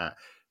at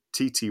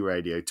TT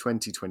Radio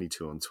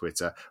 2022 on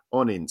Twitter,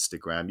 on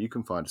Instagram. You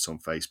can find us on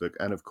Facebook,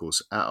 and of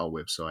course at our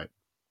website,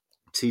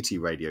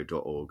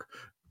 ttradio.org.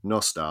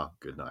 Nos Da,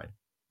 good night.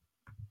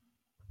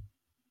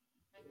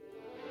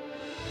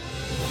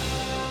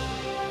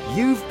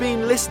 You've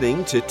been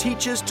listening to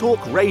Teachers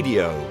Talk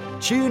Radio.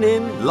 Tune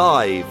in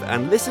live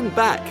and listen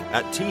back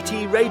at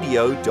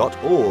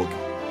ttradio.org.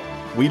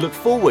 We look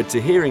forward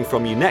to hearing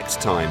from you next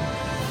time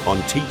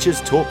on Teachers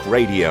Talk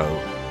Radio.